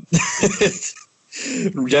 Dennis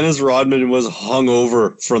Rodman was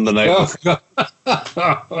hungover from the night before.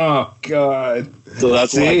 Oh God! So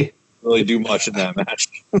that's why they really do much in that match.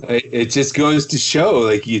 It just goes to show,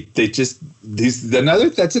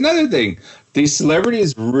 that's another thing. These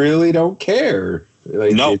celebrities really don't care.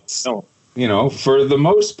 No. For the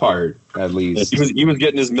most part, at least. He was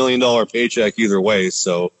getting his $1 million paycheck either way,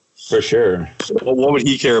 so for sure. What would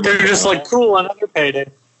he care about? They're just like, cool, another payday.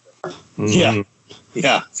 Mm-hmm.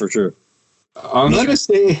 Yeah, for sure. I'm gonna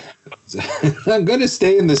stay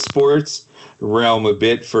in the sports realm a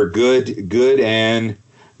bit for good and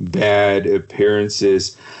bad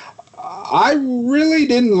appearances. I really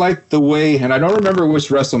didn't like the way, and I don't remember which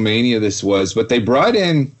WrestleMania this was, but they brought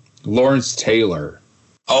in Lawrence Taylor.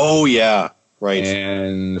 Oh yeah, right.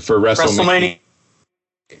 And for WrestleMania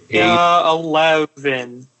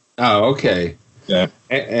 11. Oh, okay. Yeah.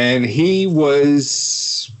 And he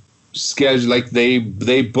was scheduled, like they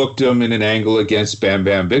booked him in an angle against Bam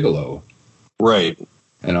Bam Bigelow, right,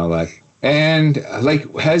 and all that. And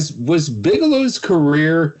was Bigelow's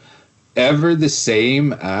career ever the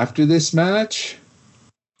same after this match?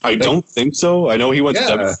 I don't think so. I know he went to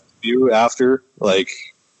WCW after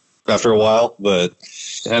a while, but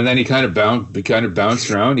and then he kind of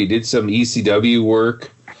bounced around. He did some ECW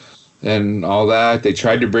work and all that. They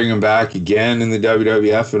tried to bring him back again in the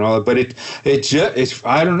WWF and all that, but it's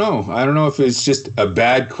I don't know. I don't know if it's just a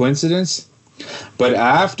bad coincidence, but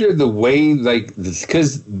after the way,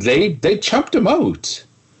 because they chumped him out.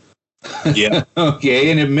 Yeah. Okay,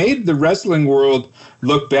 and it made the wrestling world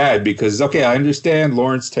look bad because, okay, I understand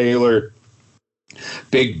Lawrence Taylor,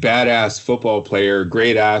 big badass football player,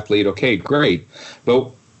 great athlete. Okay, great. But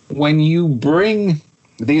when you bring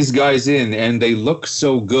these guys in and they look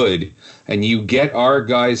so good and you get our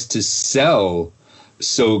guys to sell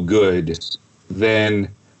so good,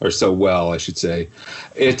 or so well, I should say,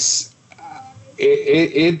 it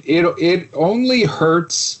only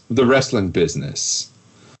hurts the wrestling business.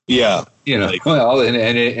 Yeah. And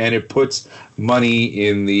it puts money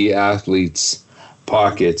in the athlete's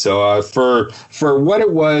pocket. So for what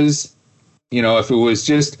it was, if it was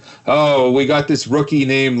just, we got this rookie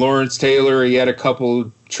named Lawrence Taylor, he had a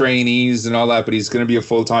couple trainees and all that, but he's going to be a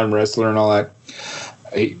full-time wrestler and all that.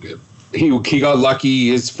 He got lucky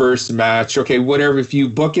his first match. Okay, whatever. If you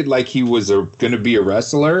book it like he was going to be a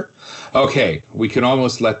wrestler, okay, we can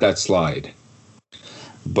almost let that slide.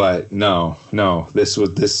 But no, this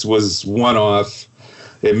was one-off.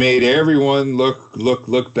 it made everyone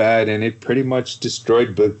look bad, and it pretty much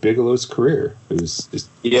destroyed Bigelow's career. It was just,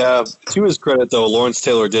 yeah. To his credit, though, Lawrence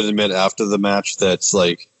Taylor did admit after the match that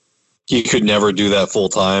like he could never do that full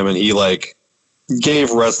time, and he like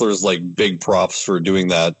gave wrestlers like big props for doing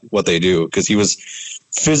that, what they do, because he was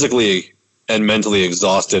physically and mentally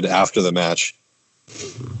exhausted after the match.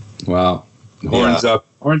 wow. Horns up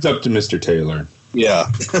to Mr. Taylor.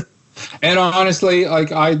 Yeah. And honestly,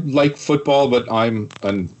 like I like football, but I'm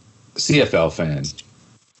a CFL fan.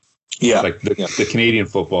 Yeah. Like the Canadian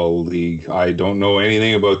Football League. I don't know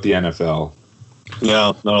anything about the NFL.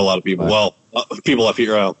 No, not a lot of people. Well, people up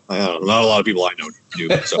here, I don't know, not a lot of people I know do.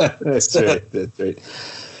 So. That's right. That's right.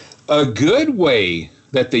 A good way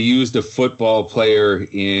that they used a football player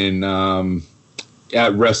in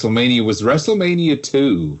at WrestleMania was WrestleMania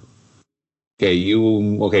 2. You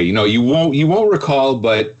won't recall,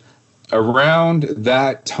 but around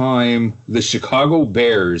that time, the Chicago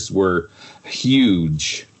Bears were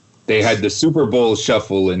huge. They had the Super Bowl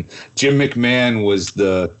shuffle, and Jim McMahon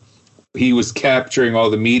was capturing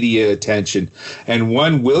all the media attention. And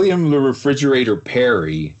one William the Refrigerator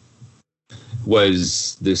Perry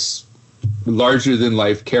was this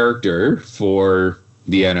larger-than-life character for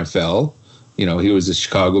the NFL. You know, he was a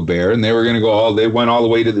Chicago Bear, and they were going to they went all the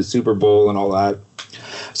way to the Super Bowl and all that.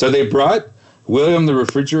 So they brought William the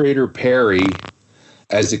Refrigerator Perry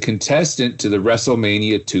as a contestant to the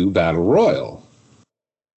WrestleMania 2 Battle Royal.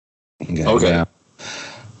 Okay. Yeah.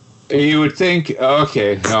 You would think,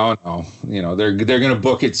 okay, no. You know, they're going to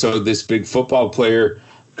book it so this big football player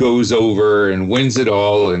goes over and wins it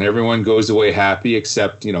all, and everyone goes away happy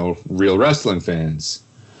except, real wrestling fans.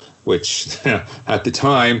 Which, at the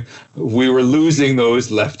time, we were losing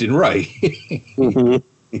those left and right.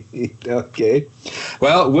 Mm-hmm. Okay.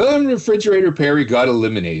 Well, William Refrigerator Perry got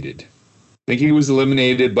eliminated. I think he was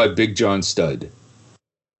eliminated by Big John Studd.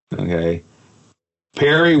 Okay.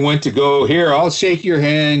 Perry went to go, here, I'll shake your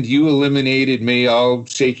hand. You eliminated me. I'll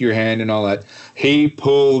shake your hand and all that. He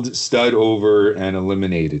pulled Studd over and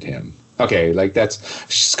eliminated him. Okay, like that's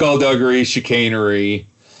skullduggery, chicanery,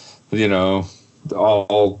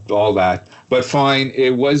 all that. But fine,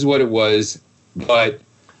 it was what it was. But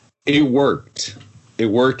it worked. It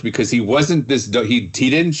worked because he wasn't he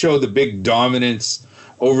didn't show the big dominance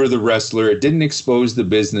over the wrestler. It didn't expose the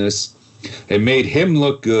business. It made him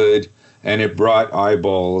look good, and it brought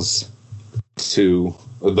eyeballs to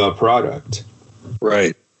the product.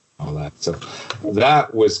 Right. All that. So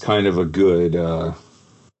that was kind of a good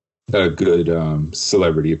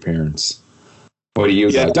celebrity appearance. What do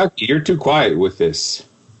you got? Ducky, you're too quiet with this.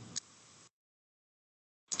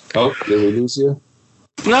 Oh, did we lose you?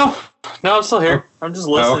 No, I'm still here. I'm just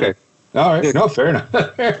listening. Oh, okay. All right. No, fair enough.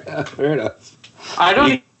 Fair enough. I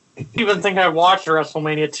don't even think I watched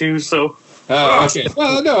WrestleMania 2, so. Oh, okay.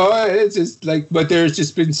 Well, no, it's just like, but there's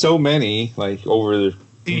just been so many, like, over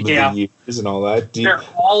the years and all that. They're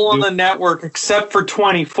all on the network except for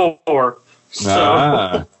 24.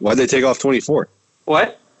 So. Why'd they take off 24?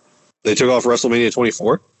 What? They took off WrestleMania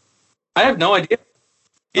 24? I have no idea.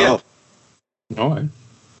 Yeah. Oh. All right.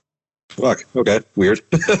 Fuck. Okay. Weird.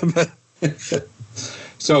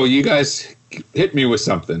 So you guys hit me with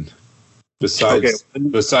something besides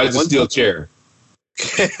the steel chair.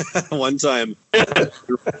 One time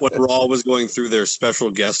when Raw was going through their special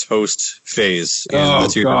guest host phase. Oh,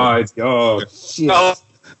 God. Oh, shit.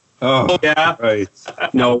 Oh, yeah. Right.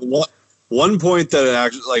 No, one point that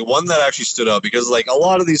actually stood out, because like a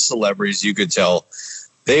lot of these celebrities, you could tell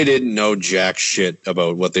they didn't know jack shit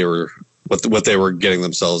about what they were getting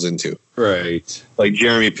themselves into. Right. Like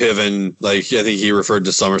Jeremy Piven, like I think he referred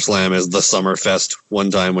to SummerSlam as the Summerfest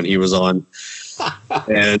one time when he was on.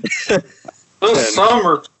 And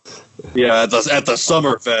summer. Yeah, at the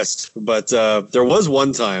Summerfest. But there was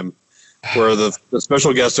one time where the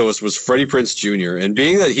special guest host was Freddie Prinze Jr. And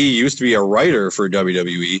being that he used to be a writer for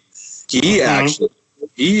WWE,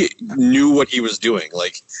 he knew what he was doing.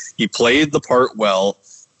 Like, he played the part well.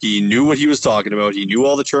 He knew what he was talking about. He knew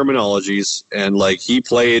all the terminologies, and like he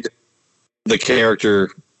played the character.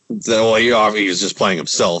 He was just playing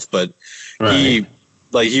himself, but right.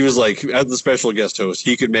 he was like, as the special guest host,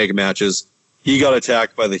 he could make matches. He got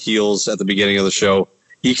attacked by the heels at the beginning of the show.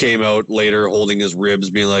 He came out later holding his ribs,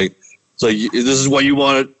 being like, "It's like, this is what you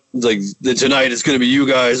wanted. Like, tonight it's going to be you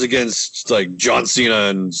guys against like John Cena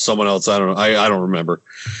and someone else. I don't know. I don't remember.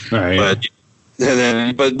 Right.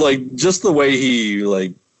 But like just the way he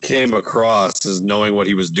like came across as knowing what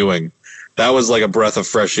he was doing, that was like a breath of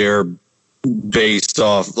fresh air, based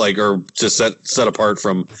off like, or just set apart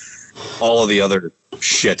from all of the other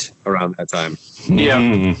shit around that time.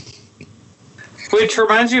 Yeah. Which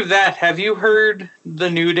reminds you of that. Have you heard the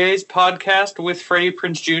New Days podcast with Freddie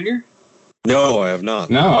Prinze Jr.? No, I have not.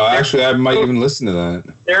 No, actually, I might even listen to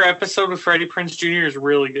that. Their episode with Freddie Prinze Jr. is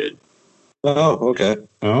really good. Oh, okay.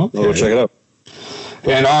 Okay. I'll check it out.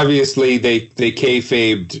 And obviously, they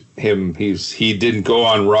kayfabed him. He didn't go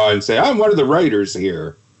on Raw and say, "I'm one of the writers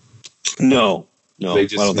here." No, They I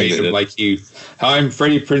just don't made think they him did. like I'm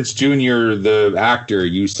Freddie Prinze Jr., the actor.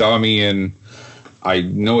 You saw me in I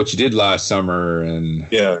Know What You Did Last Summer and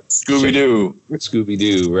Yeah, Scooby-Doo. Scooby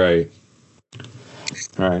Doo, right?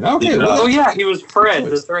 Right. Okay. Yeah. Well, Oh, yeah, he was Fred.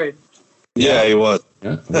 That's right. Yeah, he was.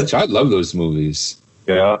 yeah, which I love those movies.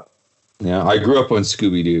 Yeah. Yeah, I grew up on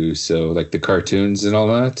Scooby Doo, so like the cartoons and all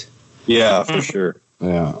that. Yeah, for sure.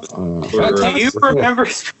 Yeah. Do you fantastic. remember,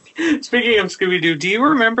 speaking of Scooby-Doo, do you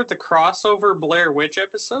remember the crossover Blair Witch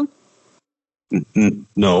episode?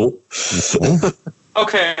 No.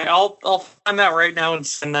 Okay, I'll find that right now and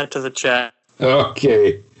send that to the chat.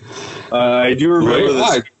 Okay. I do remember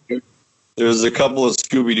Wait, this. There's a couple of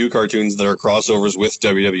Scooby-Doo cartoons that are crossovers with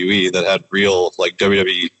WWE that had real, like,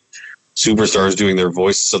 WWE superstars doing their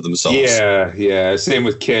voices of themselves. Yeah. Same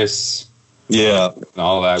with Kiss. Yeah. And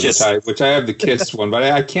all that, Kiss. which I have the Kiss one, but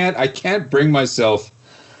I can't bring myself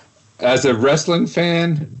as a wrestling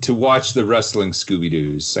fan to watch the wrestling Scooby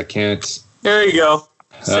Doos. I can't. There you go.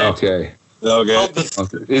 Send. Okay. Okay.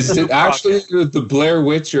 Is it actually the Blair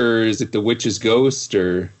Witch or is it the Witch's Ghost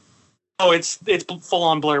or? Oh, it's full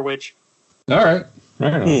on Blair Witch. All right.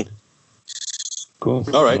 Right on. Cool.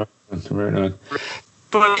 All right. Right on.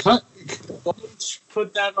 But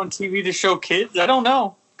put that on TV to show kids? I don't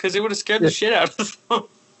know, because it would have scared the shit out of them.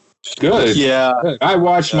 Good. Yeah. Good. I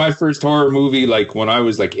watched my first horror movie like when I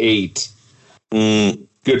was like 8. Mm.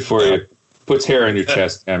 Good for you. Puts hair on your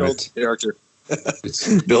chest, damn Builds it. character.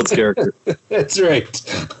 It's- Builds character. That's right.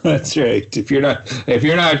 That's right. If you're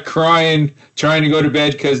not crying, trying to go to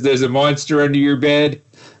bed because there's a monster under your bed,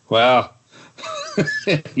 well,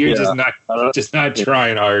 you're just not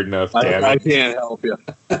trying hard enough. Damn I it. can't help you.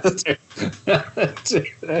 That's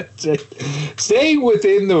it. Stay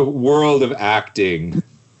within the world of acting.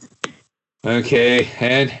 Okay,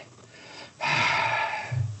 and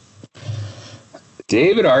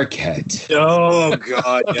David Arquette. Oh,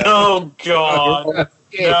 God. Yeah. Oh, God.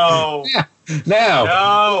 No.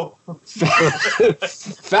 Now, No.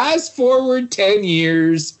 fast forward 10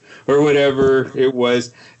 years or whatever it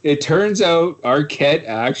was, it turns out Arquette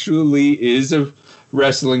actually is a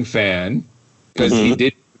wrestling fan because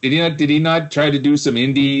did he not try to do some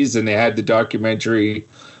indies and they had the documentary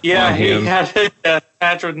Yeah, on him? he had a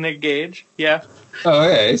match with Nick Gage. Yeah.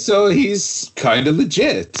 Okay, so he's kind of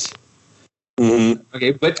legit. Mm-hmm.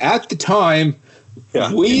 Okay, but at the time,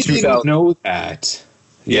 Yeah. we In didn't 2000. know that.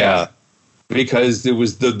 Yeah. Because there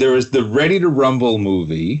was the Ready to Rumble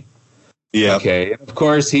movie. Yeah. Okay, and of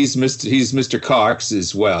course he's Mr. Cox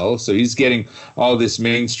as well, so he's getting all this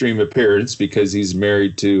mainstream appearance because he's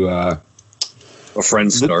married to A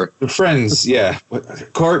friend star. the Friends, yeah,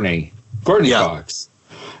 Courtney Yeah. Cox.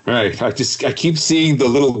 Right, I keep seeing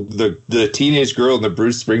the teenage girl in the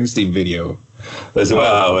Bruce Springsteen video as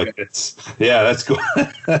well. Like that's going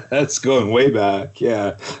that's going way back.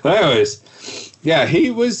 Yeah. Anyways, yeah,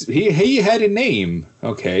 he had a name.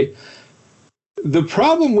 Okay. The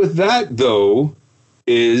problem with that though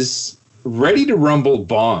is Ready to Rumble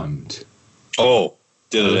bombed. Oh,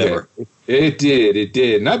 did it ever? It did.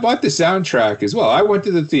 And I bought the soundtrack as well. I went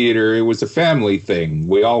to the theater. It was a family thing.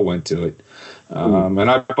 We all went to it. And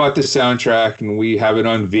I bought the soundtrack, and we have it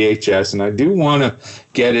on VHS. And I do want to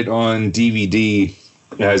get it on DVD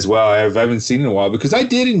as well. I haven't seen it in a while because I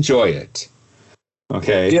did enjoy it.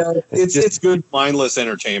 Okay. Yeah, it's good mindless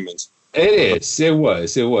entertainment. It is. It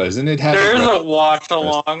was. And it had. There's a watch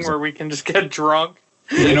along where we can just get drunk.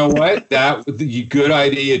 You know what? Good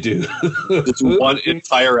idea, dude. It's one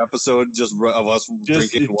entire episode just of us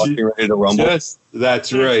drinking and watching Ready to Rumble.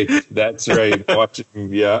 That's right. That's right. Watching,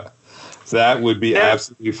 yeah. That would be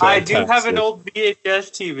absolutely fantastic. I do have an old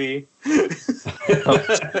VHS TV.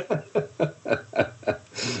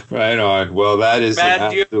 Right on. Well, that is Matt,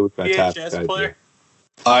 an do you have a absolute fantastic VHS idea. player?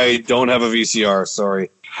 I don't have a VCR, sorry.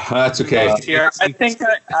 That's okay. Here,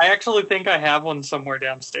 I actually think I have one somewhere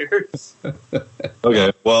downstairs.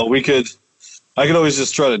 Okay, well, I could always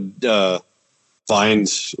just try to find,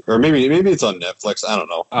 or maybe it's on Netflix, I don't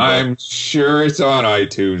know. I'm sure it's on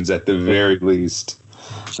iTunes at the very least.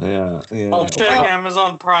 Yeah. I'll check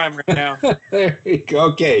Amazon Prime right now. There you go.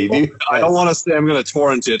 Okay. Dude. I don't want to say I'm going to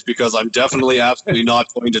torrent it because I'm definitely absolutely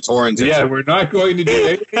not going to torrent it. Yeah, we're not going to do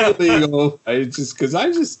anything illegal. I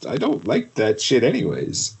don't like that shit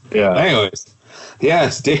anyways. Yeah. Anyways,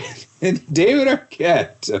 Yes, David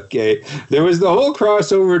Arquette. Okay, there was the whole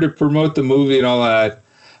crossover to promote the movie and all that.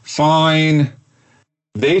 Fine,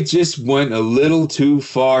 they just went a little too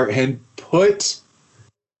far and put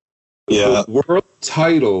the world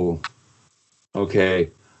title, okay,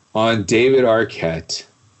 on David Arquette.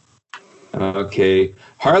 Okay,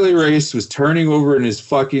 Harley Race was turning over in his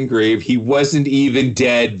fucking grave. He wasn't even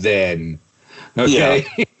dead then. Okay.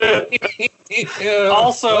 Yeah.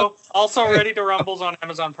 Also, Ready to Rumble's on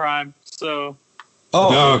Amazon Prime. So.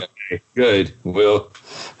 Oh, okay, good. We'll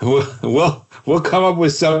come up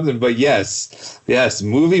with something. But yes,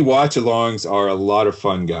 movie watch-alongs are a lot of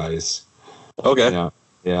fun, guys. Okay.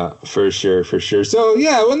 Yeah, for sure. So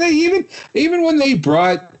yeah, when they even when they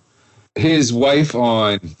brought his wife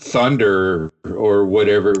on Thunder or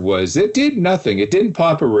whatever it was, it did nothing. It didn't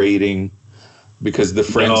pop a rating because the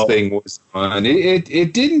Friends thing was on.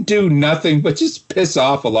 It didn't do nothing but just piss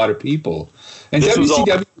off a lot of people. And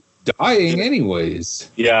WCW was dying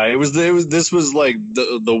anyways. Yeah, this was like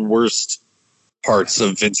the worst parts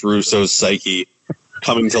of Vince Russo's psyche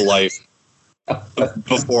coming to life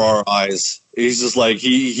before our eyes. He's just like,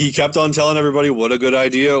 he kept on telling everybody what a good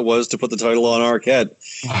idea it was to put the title on Arquette.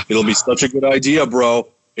 It'll be such a good idea, bro.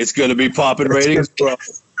 It's going to be popping ratings, bro.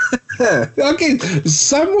 Okay,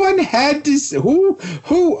 someone had to. Who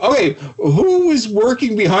was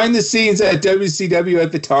working behind the scenes at WCW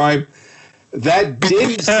at the time that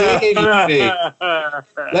didn't say anything?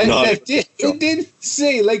 It didn't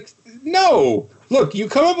say, like, no. Look, you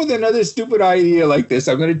come up with another stupid idea like this,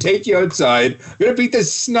 I'm going to take you outside. I'm going to beat the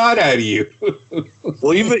snot out of you.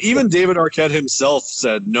 Well, even David Arquette himself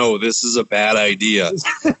said, no, this is a bad idea.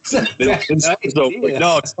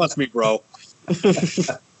 No, trust me, bro.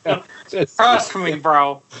 Trust me,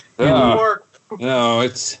 bro. No,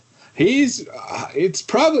 it's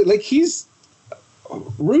probably like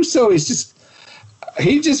Russo is just.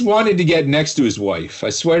 He just wanted to get next to his wife.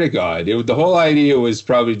 I swear to God, the whole idea was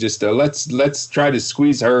probably just let's try to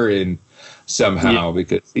squeeze her in somehow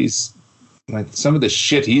because he's like some of the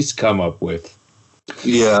shit he's come up with.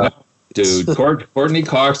 Yeah, dude, Courtney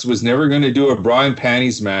Cox was never going to do a bra and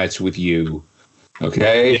panties match with you.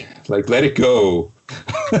 Okay, like let it go.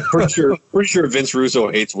 Pretty sure Vince Russo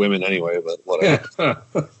hates women anyway, but whatever.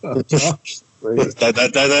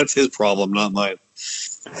 That's his problem, not mine.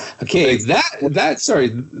 Okay,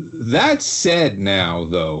 that said now,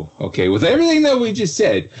 though, okay, with everything that we just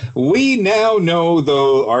said, we now know,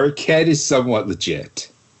 though, Arquette is somewhat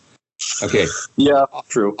legit. Okay. Yeah,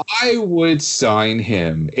 true. I would sign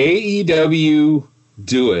him. AEW,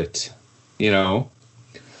 do it. You know?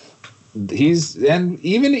 Even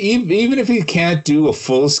if he can't do a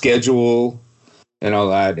full schedule and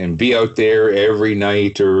all that, and be out there every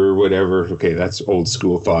night or whatever. Okay, that's old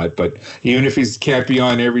school thought, but even if he can't be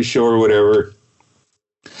on every show or whatever,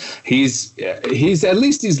 he's at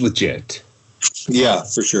least he's legit. Yeah,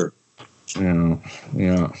 for sure.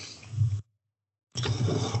 Yeah.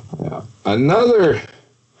 Another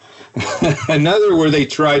where they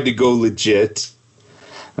tried to go legit.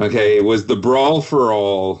 Okay, was the Brawl for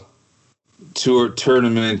All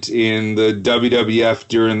tournament in the WWF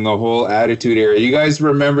during the whole Attitude Era. You guys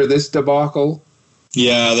remember this debacle?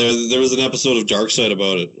 Yeah, there was an episode of Dark Side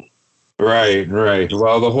about it. Right.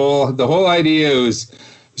 Well, the whole idea was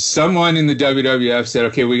someone in the WWF said,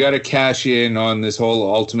 okay, we got to cash in on this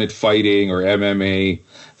whole Ultimate Fighting or MMA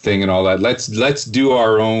thing and all that. Let's do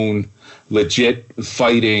our own legit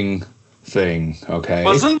fighting thing, okay?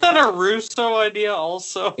 Wasn't that a Russo idea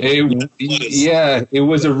also? It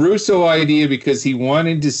was a Russo idea because he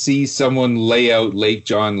wanted to see someone lay out Lake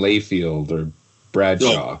John Layfield or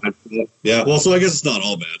Bradshaw. Oh, yeah, well, so I guess it's not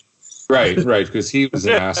all bad. Right, because he was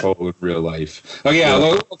an asshole in real life. Oh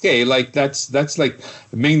yeah, okay, like that's like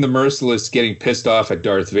Ming the Merciless getting pissed off at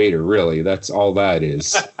Darth Vader. Really, that's all that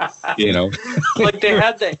is. You know, like they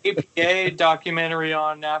had the APA documentary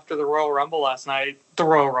on after the Royal Rumble last night. The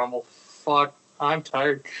Royal Rumble. Fuck, I'm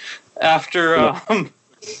tired. After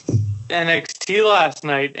NXT last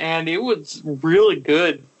night, and it was really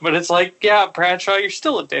good. But it's like, yeah, Bradshaw, you're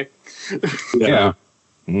still a dick. Yeah.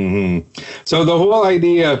 Mm-hmm. So the whole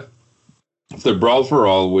idea of the Brawl for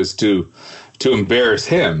All was to embarrass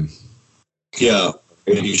him. Yeah.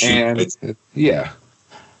 And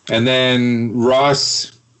then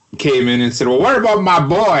Ross came in and said, well, what about my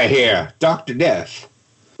boy here, Dr. Death?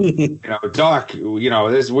 Doc,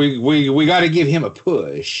 this we got to give him a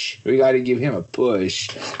push.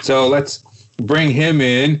 So let's bring him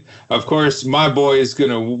in. Of course, my boy is going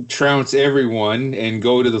to trounce everyone and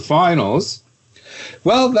go to the finals.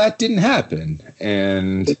 Well, that didn't happen.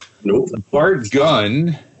 And Bart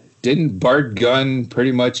Gunn didn't Bart Gunn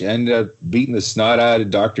pretty much end up beating the snot out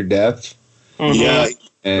of Dr. Death? Mm-hmm. Yeah.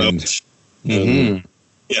 And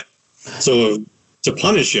Yeah. So to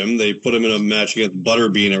punish him, they put him in a match against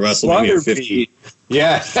Butterbean at WrestleMania 50.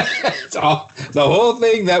 Yeah. It's all, the whole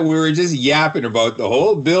thing that we were just yapping about, the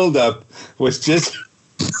whole build-up was just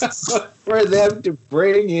for them to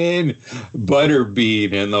bring in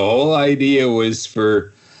Butterbean, and the whole idea was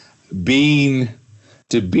for Bean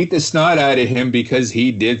to beat the snot out of him because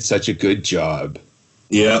he did such a good job.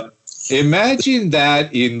 Yeah. Imagine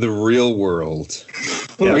that in the real world.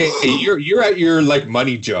 Okay, you're at your like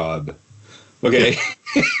money job. Okay.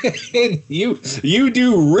 And you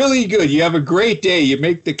do really good. You have a great day. You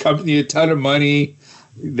make the company a ton of money.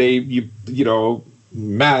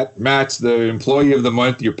 Matt's the employee of the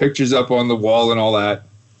month. Your picture's up on the wall and all that.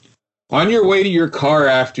 On your way to your car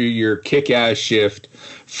after your kick-ass shift,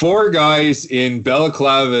 4 guys in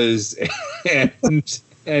balaclavas and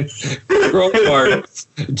crowbars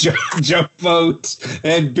jump out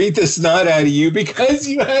and beat the snot out of you because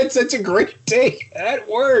you had such a great day at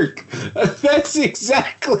work. That's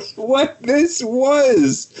exactly what this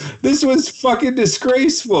was. This was fucking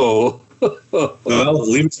disgraceful. Well,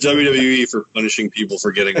 leave it to WWE for punishing people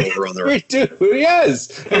for getting over on their own. Dude,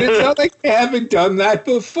 yes. And it's not like they haven't done that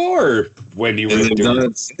before. Wendy And they've Richter. done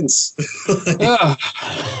it since.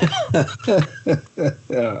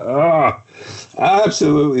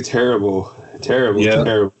 Absolutely terrible.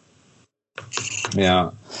 Terrible.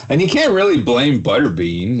 Yeah. And you can't really blame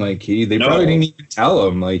Butterbean. Like they probably didn't even tell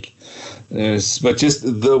him. Like, but just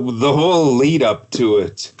the whole lead up to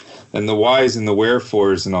it and the whys and the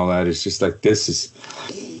wherefores and all that is just like this is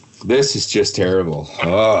just terrible.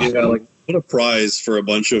 Oh. Yeah, like what a prize for a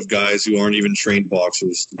bunch of guys who aren't even trained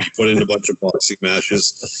boxers to be put in a bunch of boxing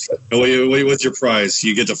matches. And what's your prize?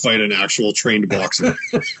 You get to fight an actual trained boxer.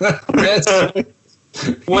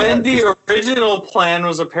 When the original plan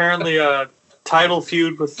was apparently a title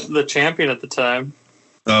feud with the champion at the time.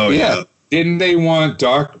 Oh, yeah. Didn't they want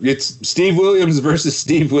it's Steve Williams versus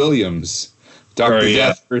Steve Williams. Dr.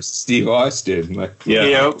 Death versus Steve Austin. Like,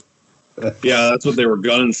 Yeah, that's what they were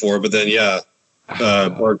gunning for. But then,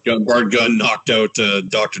 Bart Gunn knocked out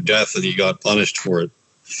Dr. Death, and he got punished for it.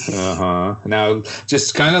 Now,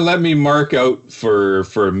 just kind of let me mark out for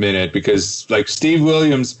a minute because, like, Steve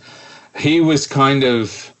Williams, he was kind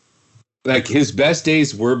of like his best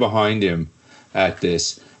days were behind him at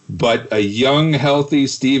this. But a young, healthy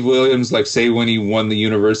Steve Williams, like say when he won the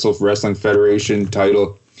Universal Wrestling Federation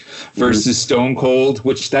title versus Stone Cold,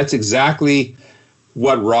 which that's exactly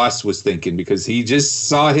what Ross was thinking because he just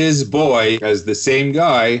saw his boy as the same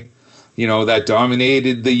guy, that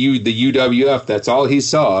dominated the UWF. That's all he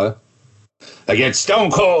saw against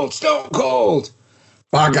Stone Cold.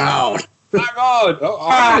 By God. My God.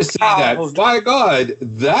 I'm going to say that. By God,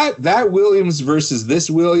 that Williams versus this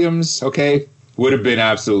Williams, okay, would have been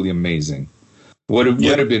absolutely amazing. Would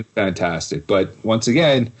have been fantastic. But once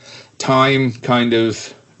again, time kind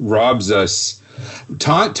of robs us.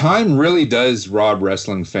 Time really does rob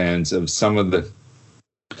wrestling fans of some of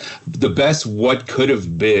the best what could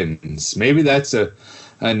have been. Maybe that's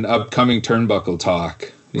an upcoming turnbuckle talk.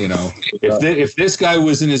 If this guy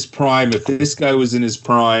was in his prime,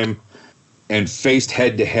 and faced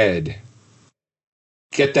head to head,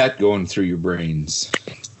 get that going through your brains.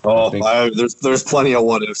 There's plenty of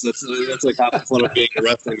what ifs. That's like half the fun of being a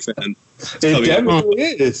wrestling fan. It definitely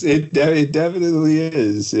is. It definitely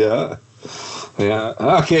is. Yeah.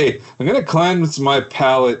 Okay, I'm gonna cleanse my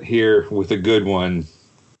palate here with a good one.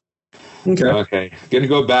 Okay. Gonna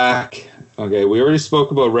go back. Okay, we already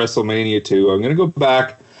spoke about WrestleMania 2. I'm gonna go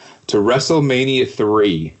back to WrestleMania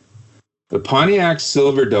 3, the Pontiac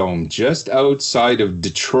Silverdome, just outside of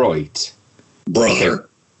Detroit. Brother.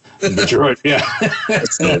 Detroit, yeah.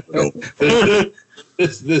 the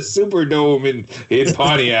Superdome in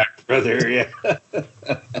Pontiac, brother. Yeah.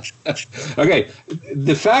 Okay,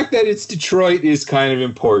 the fact that it's Detroit is kind of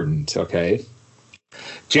important. Okay,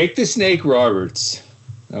 Jake the Snake Roberts,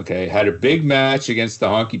 had a big match against the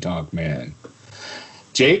Honky Tonk Man.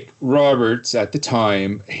 Jake Roberts at the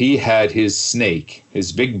time, he had his snake,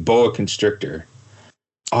 his big boa constrictor.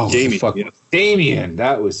 Oh, Damien. Damien,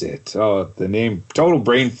 that was it. Oh, the name, total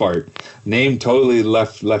brain fart. Name totally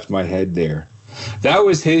left my head there. That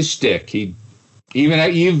was his shtick. He even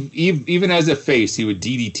as a face, he would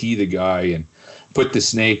DDT the guy and put the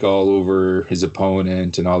snake all over his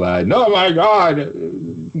opponent and all that. No, my God,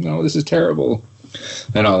 no, this is terrible,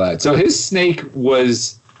 and all that. So his snake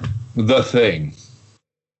was the thing.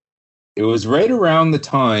 It was right around the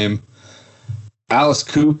time Alice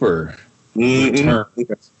Cooper returned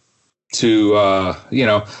to,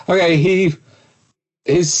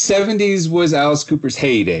 his 70s was Alice Cooper's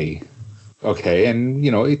heyday. Okay, and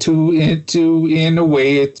in a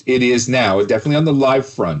way it is now, definitely on the live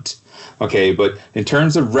front. Okay, but in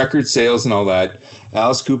terms of record sales and all that,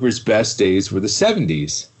 Alice Cooper's best days were the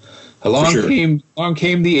 70s. Along came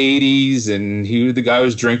the 80s, and the guy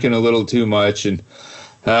was drinking a little too much, and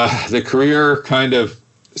the career kind of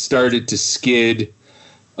started to skid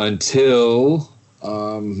until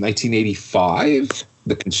 1985.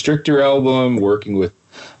 The Constrictor album, working with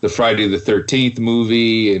the Friday the 13th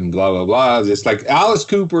movie, and blah, blah, blah. It's like Alice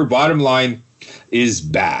Cooper, bottom line, is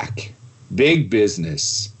back. Big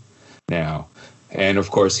business now. And, of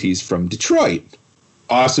course, he's from Detroit.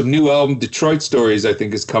 Awesome new album, Detroit Stories, I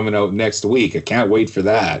think is coming out next week. I can't wait for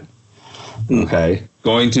that. Okay. It's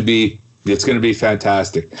going to be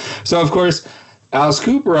fantastic. So, of course, Alice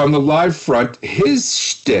Cooper on the live front, his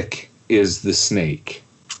shtick is the snake.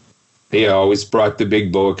 He always brought the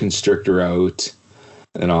big boa constrictor out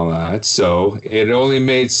and all that. So it only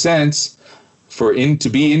made sense to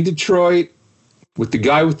be in Detroit with the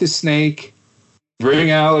guy with the snake,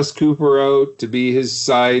 bring Alice Cooper out to be his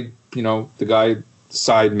side, the guy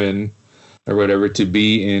sideman or whatever, to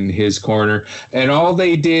be in his corner. And all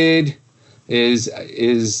they did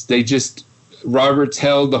is they just, Roberts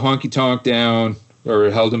held the honky tonk down,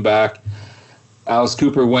 or held him back. Alice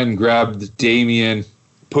Cooper went and grabbed Damien,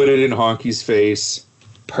 put it in Honky's face.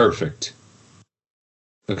 Perfect.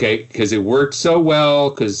 Okay, because it worked so well,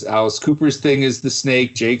 because Alice Cooper's thing is the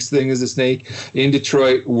snake, Jake's thing is the snake. In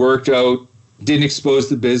Detroit, worked out, didn't expose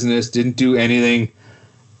the business, didn't do anything,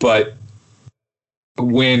 but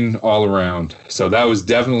win all around. So that was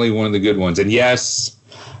definitely one of the good ones. And yes,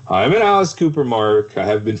 I'm an Alice Cooper mark. I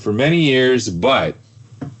have been for many years, but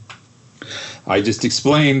I just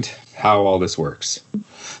explained how all this works.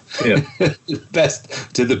 Yeah. to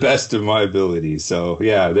the best of my ability. So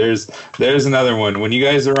yeah, there's another one. When you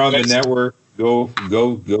guys are on the network, go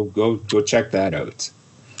check that out.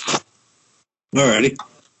 Alrighty.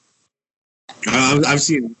 I've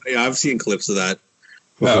seen clips of that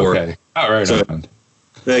before. Okay. All right. So,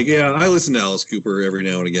 I listen to Alice Cooper every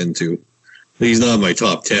now and again too. He's not in my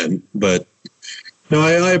top 10, but no,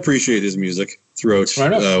 I appreciate his music throughout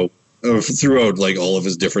like all of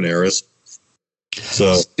his different eras.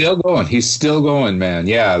 So still going. He's still going, man.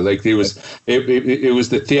 Yeah, like it was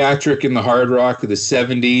the theatric and the hard rock of the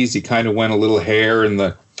 70s. He kind of went a little hair in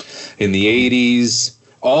the 80s,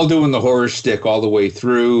 all doing the horror shtick all the way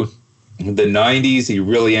through. The 90s, he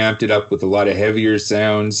really amped it up with a lot of heavier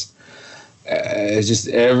sounds. He just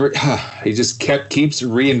keeps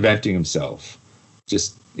reinventing himself.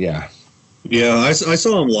 Yeah, I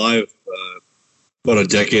saw him live about a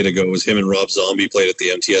decade ago. It was him and Rob Zombie played at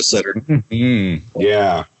the MTS Center. Mm-hmm.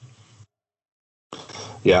 Yeah,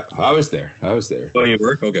 I was there. Oh, you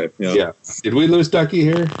were? Okay. Yeah. Did we lose Ducky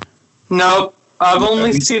here? Nope. I've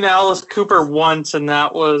only seen Alice Cooper once, and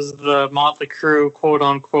that was the Motley Crue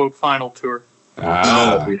quote-unquote final tour.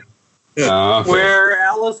 Okay. Where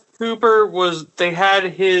Alice Cooper they had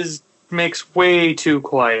his mix way too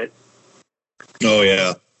quiet. Oh,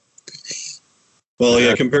 yeah. Well,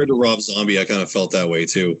 yeah, compared to Rob Zombie, I kind of felt that way,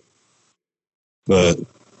 too. But,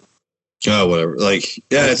 whatever. Like,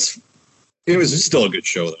 yeah, it was still a good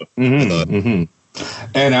show, though. Mm-hmm, mm-hmm.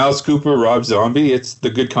 And Alice Cooper, Rob Zombie, it's the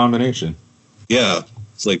good combination. Yeah,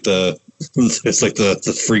 it's like the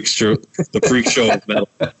freak show, of metal.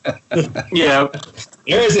 Yeah,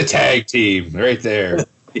 there's a tag team right there.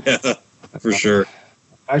 Yeah, for sure.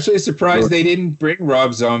 Actually, surprised they didn't bring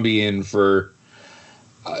Rob Zombie in for,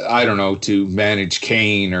 I don't know, to manage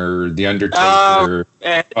Kane or The Undertaker.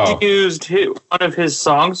 And he used one of his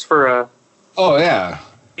songs for a. Oh yeah.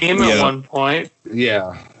 Game at one point.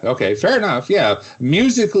 Yeah. Okay. Fair enough. Yeah.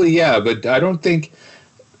 Musically, yeah, but I don't think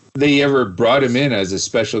they ever brought him in as a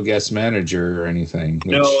special guest manager or anything.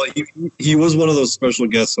 No, he was one of those special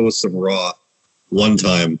guest hosts of Raw one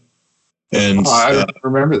time, and I don't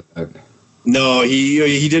remember that. No,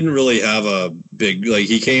 he didn't really have a big, like,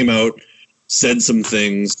 he came out, said some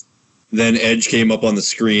things, then Edge came up on the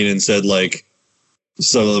screen and said like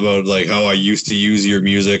something about like how I used to use your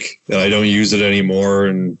music and I don't use it anymore,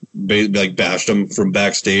 and like bashed him from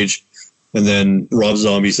backstage. And then Rob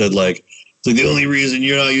Zombie said like, it's like, the only reason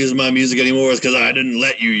you're not using my music anymore is because I didn't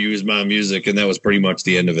let you use my music. And that was pretty much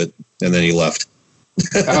the end of it. And then he left.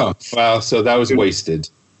 Oh, wow. So that was wasted.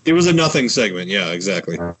 It was a nothing segment. Yeah,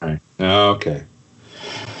 exactly. All right. Okay.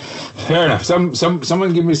 Fair enough.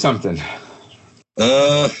 Someone give me something.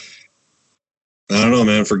 I don't know,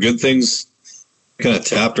 man. For good things, kind of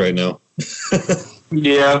tapped right now.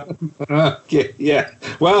 Yeah. Yeah.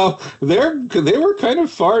 Well, they were kind of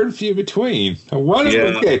far and few between.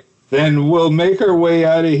 Okay. then we'll make our way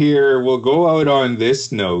out of here. We'll go out on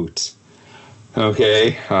this note.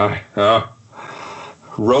 Okay.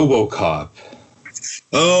 RoboCop.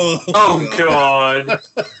 Oh God.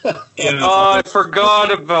 Yeah. Oh, I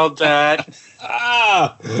forgot about that.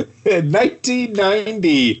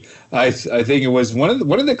 1990. I think it was one of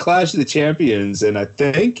the Clash of the Champions, and I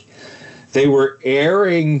think they were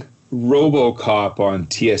airing RoboCop on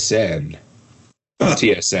TSN.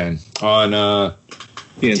 TSN on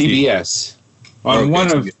TBS on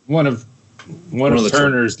one of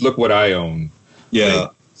Turner's Look What I Own. Yeah.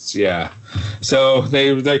 Yeah. So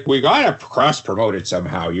they like, we gotta cross promote it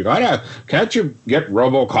somehow. Can't you get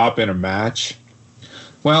RoboCop in a match?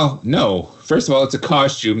 Well, no. First of all, it's a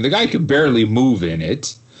costume. The guy can barely move in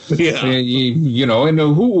it. Yeah. And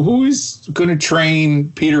who is going to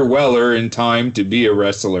train Peter Weller in time to be a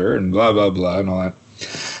wrestler and blah, blah, blah and all that.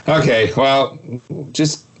 Okay, well,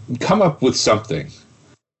 just come up with something.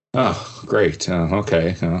 Oh, great.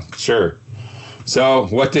 Okay, sure. So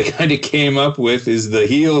what they kind of came up with is the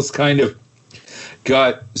heels kind of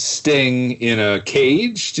got Sting in a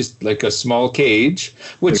cage, just like a small cage,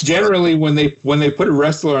 which generally when they put a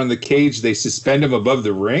wrestler on the cage, they suspend him above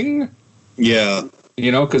the ring. Yeah.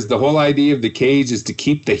 Because the whole idea of the cage is to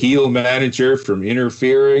keep the heel manager from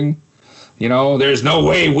interfering. There's no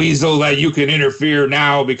way, Weasel, that you can interfere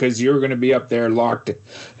now because you're going to be up there locked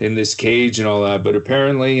in this cage and all that. But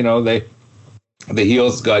apparently, the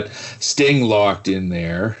heels got Sting locked in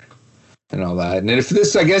there and all that. And if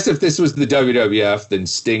this was the WWF, then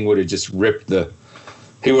Sting would have just he would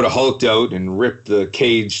have hulked out and ripped the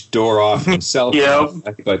cage door off himself. Yeah.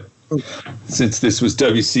 But since this was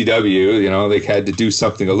WCW, they had to do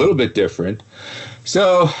something a little bit different.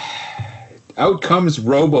 So out comes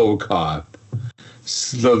RoboCop.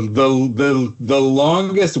 The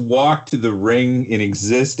longest walk to the ring in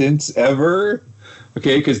existence ever.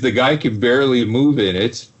 Okay, because the guy can barely move in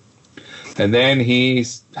it. And then he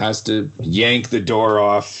has to yank the door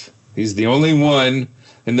off. He's the only one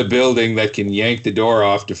in the building that can yank the door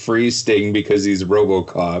off to free Sting because he's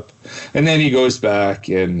RoboCop. And then he goes back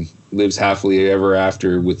and lives happily ever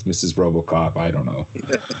after with Mrs. RoboCop. I don't know.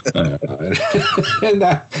 And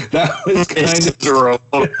that was kind of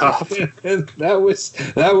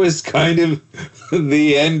that was kind of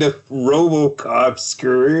the end of RoboCop's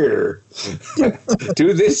career.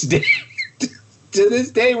 To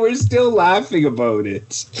this day, we're still laughing about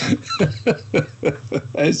it,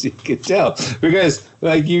 as you can tell, because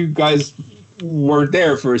you guys weren't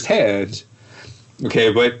there firsthand.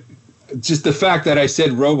 Okay, but just the fact that I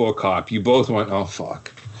said RoboCop, you both went, "Oh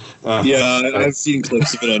fuck." Yeah, I've seen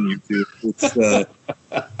clips of it on YouTube. It's,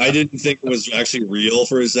 I didn't think it was actually real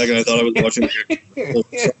for a second. I thought I was watching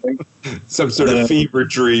some sort of fever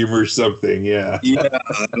dream or something. Yeah. Yeah,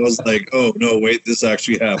 I was like, "Oh no, wait, this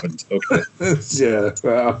actually happened." Okay. Yeah.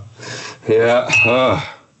 Wow. Yeah.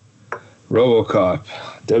 RoboCop,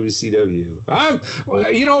 WCW.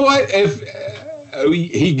 Well, you know what? If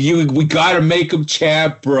we got to make him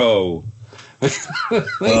champ, bro.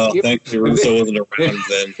 Thank you. Russo wasn't around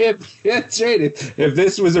then. That's right. If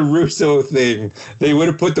this was a Russo thing, they would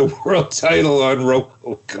have put the world title on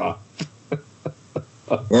RoboCop.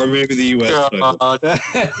 Or maybe the U.S. title.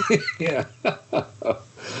 Yeah.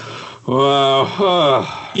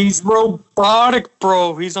 Wow. He's robotic,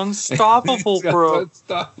 bro. He's unstoppable, bro.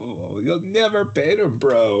 Unstoppable. You'll never beat him,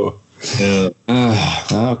 bro. Yeah.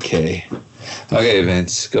 Okay. Okay,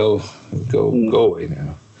 Vince. Go away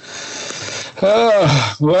now.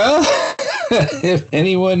 Well, if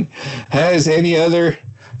anyone has any other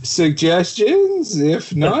suggestions,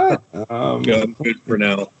 if not, I'm good for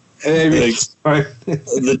now. Maybe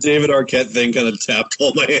the David Arquette thing kind of tapped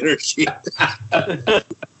all my energy.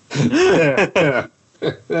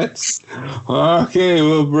 That's okay.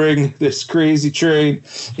 We'll bring this crazy train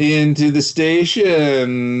into the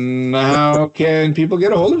station. How can people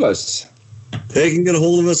get a hold of us? They can get a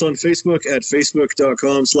hold of us on Facebook at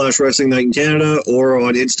facebook.com/Wrestling Night in Canada or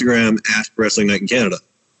on Instagram at Wrestling Night in Canada.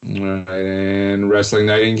 All right, and Wrestling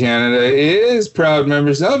Night in Canada is proud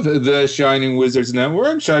members of the Shining Wizards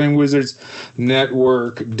Network,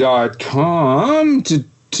 shiningwizardsnetwork.com. To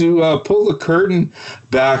pull the curtain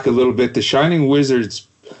back a little bit, the Shining Wizards,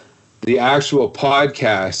 the actual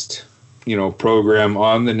podcast, program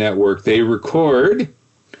on the network, they record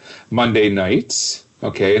Monday nights.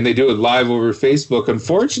 Okay, and they do it live over Facebook.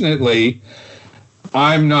 Unfortunately,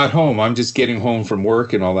 I'm not home. I'm just getting home from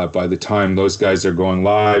work and all that by the time those guys are going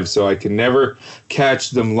live, so I can never catch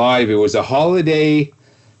them live. It was a holiday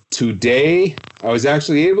today. I was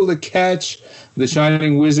actually able to catch the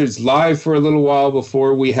Shining Wizards live for a little while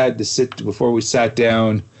before we sat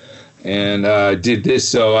down and did this.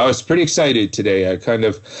 So I was pretty excited today. I kind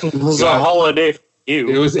of It was a holiday for you.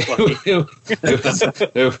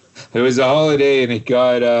 it was a holiday, and it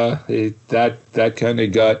got that kind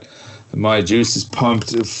of got my juices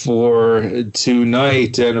pumped for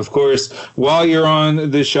tonight. And of course, while you're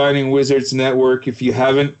on the Shining Wizards Network, if you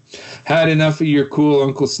haven't had enough of your cool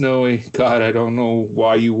Uncle Snowy, God, I don't know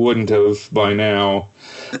why you wouldn't have by now.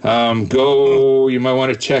 You might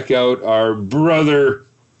want to check out our brother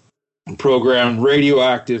program,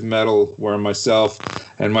 Radioactive Metal, where myself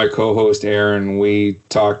and my co-host Aaron, we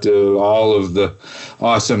talk to all of the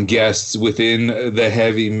awesome guests within the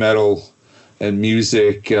heavy metal and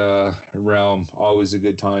music realm. Always a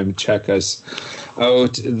good time. Check us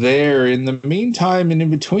out there. In the meantime and in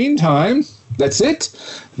between time, that's it.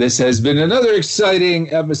 This has been another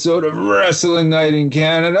exciting episode of Wrestling Night in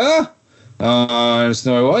Canada. I'm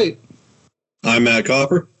Snowy White. I'm Matt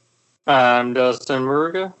Copper. I'm Dustin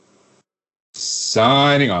Maruga.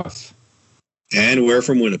 Signing off. And we're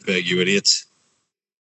from Winnipeg, you idiots.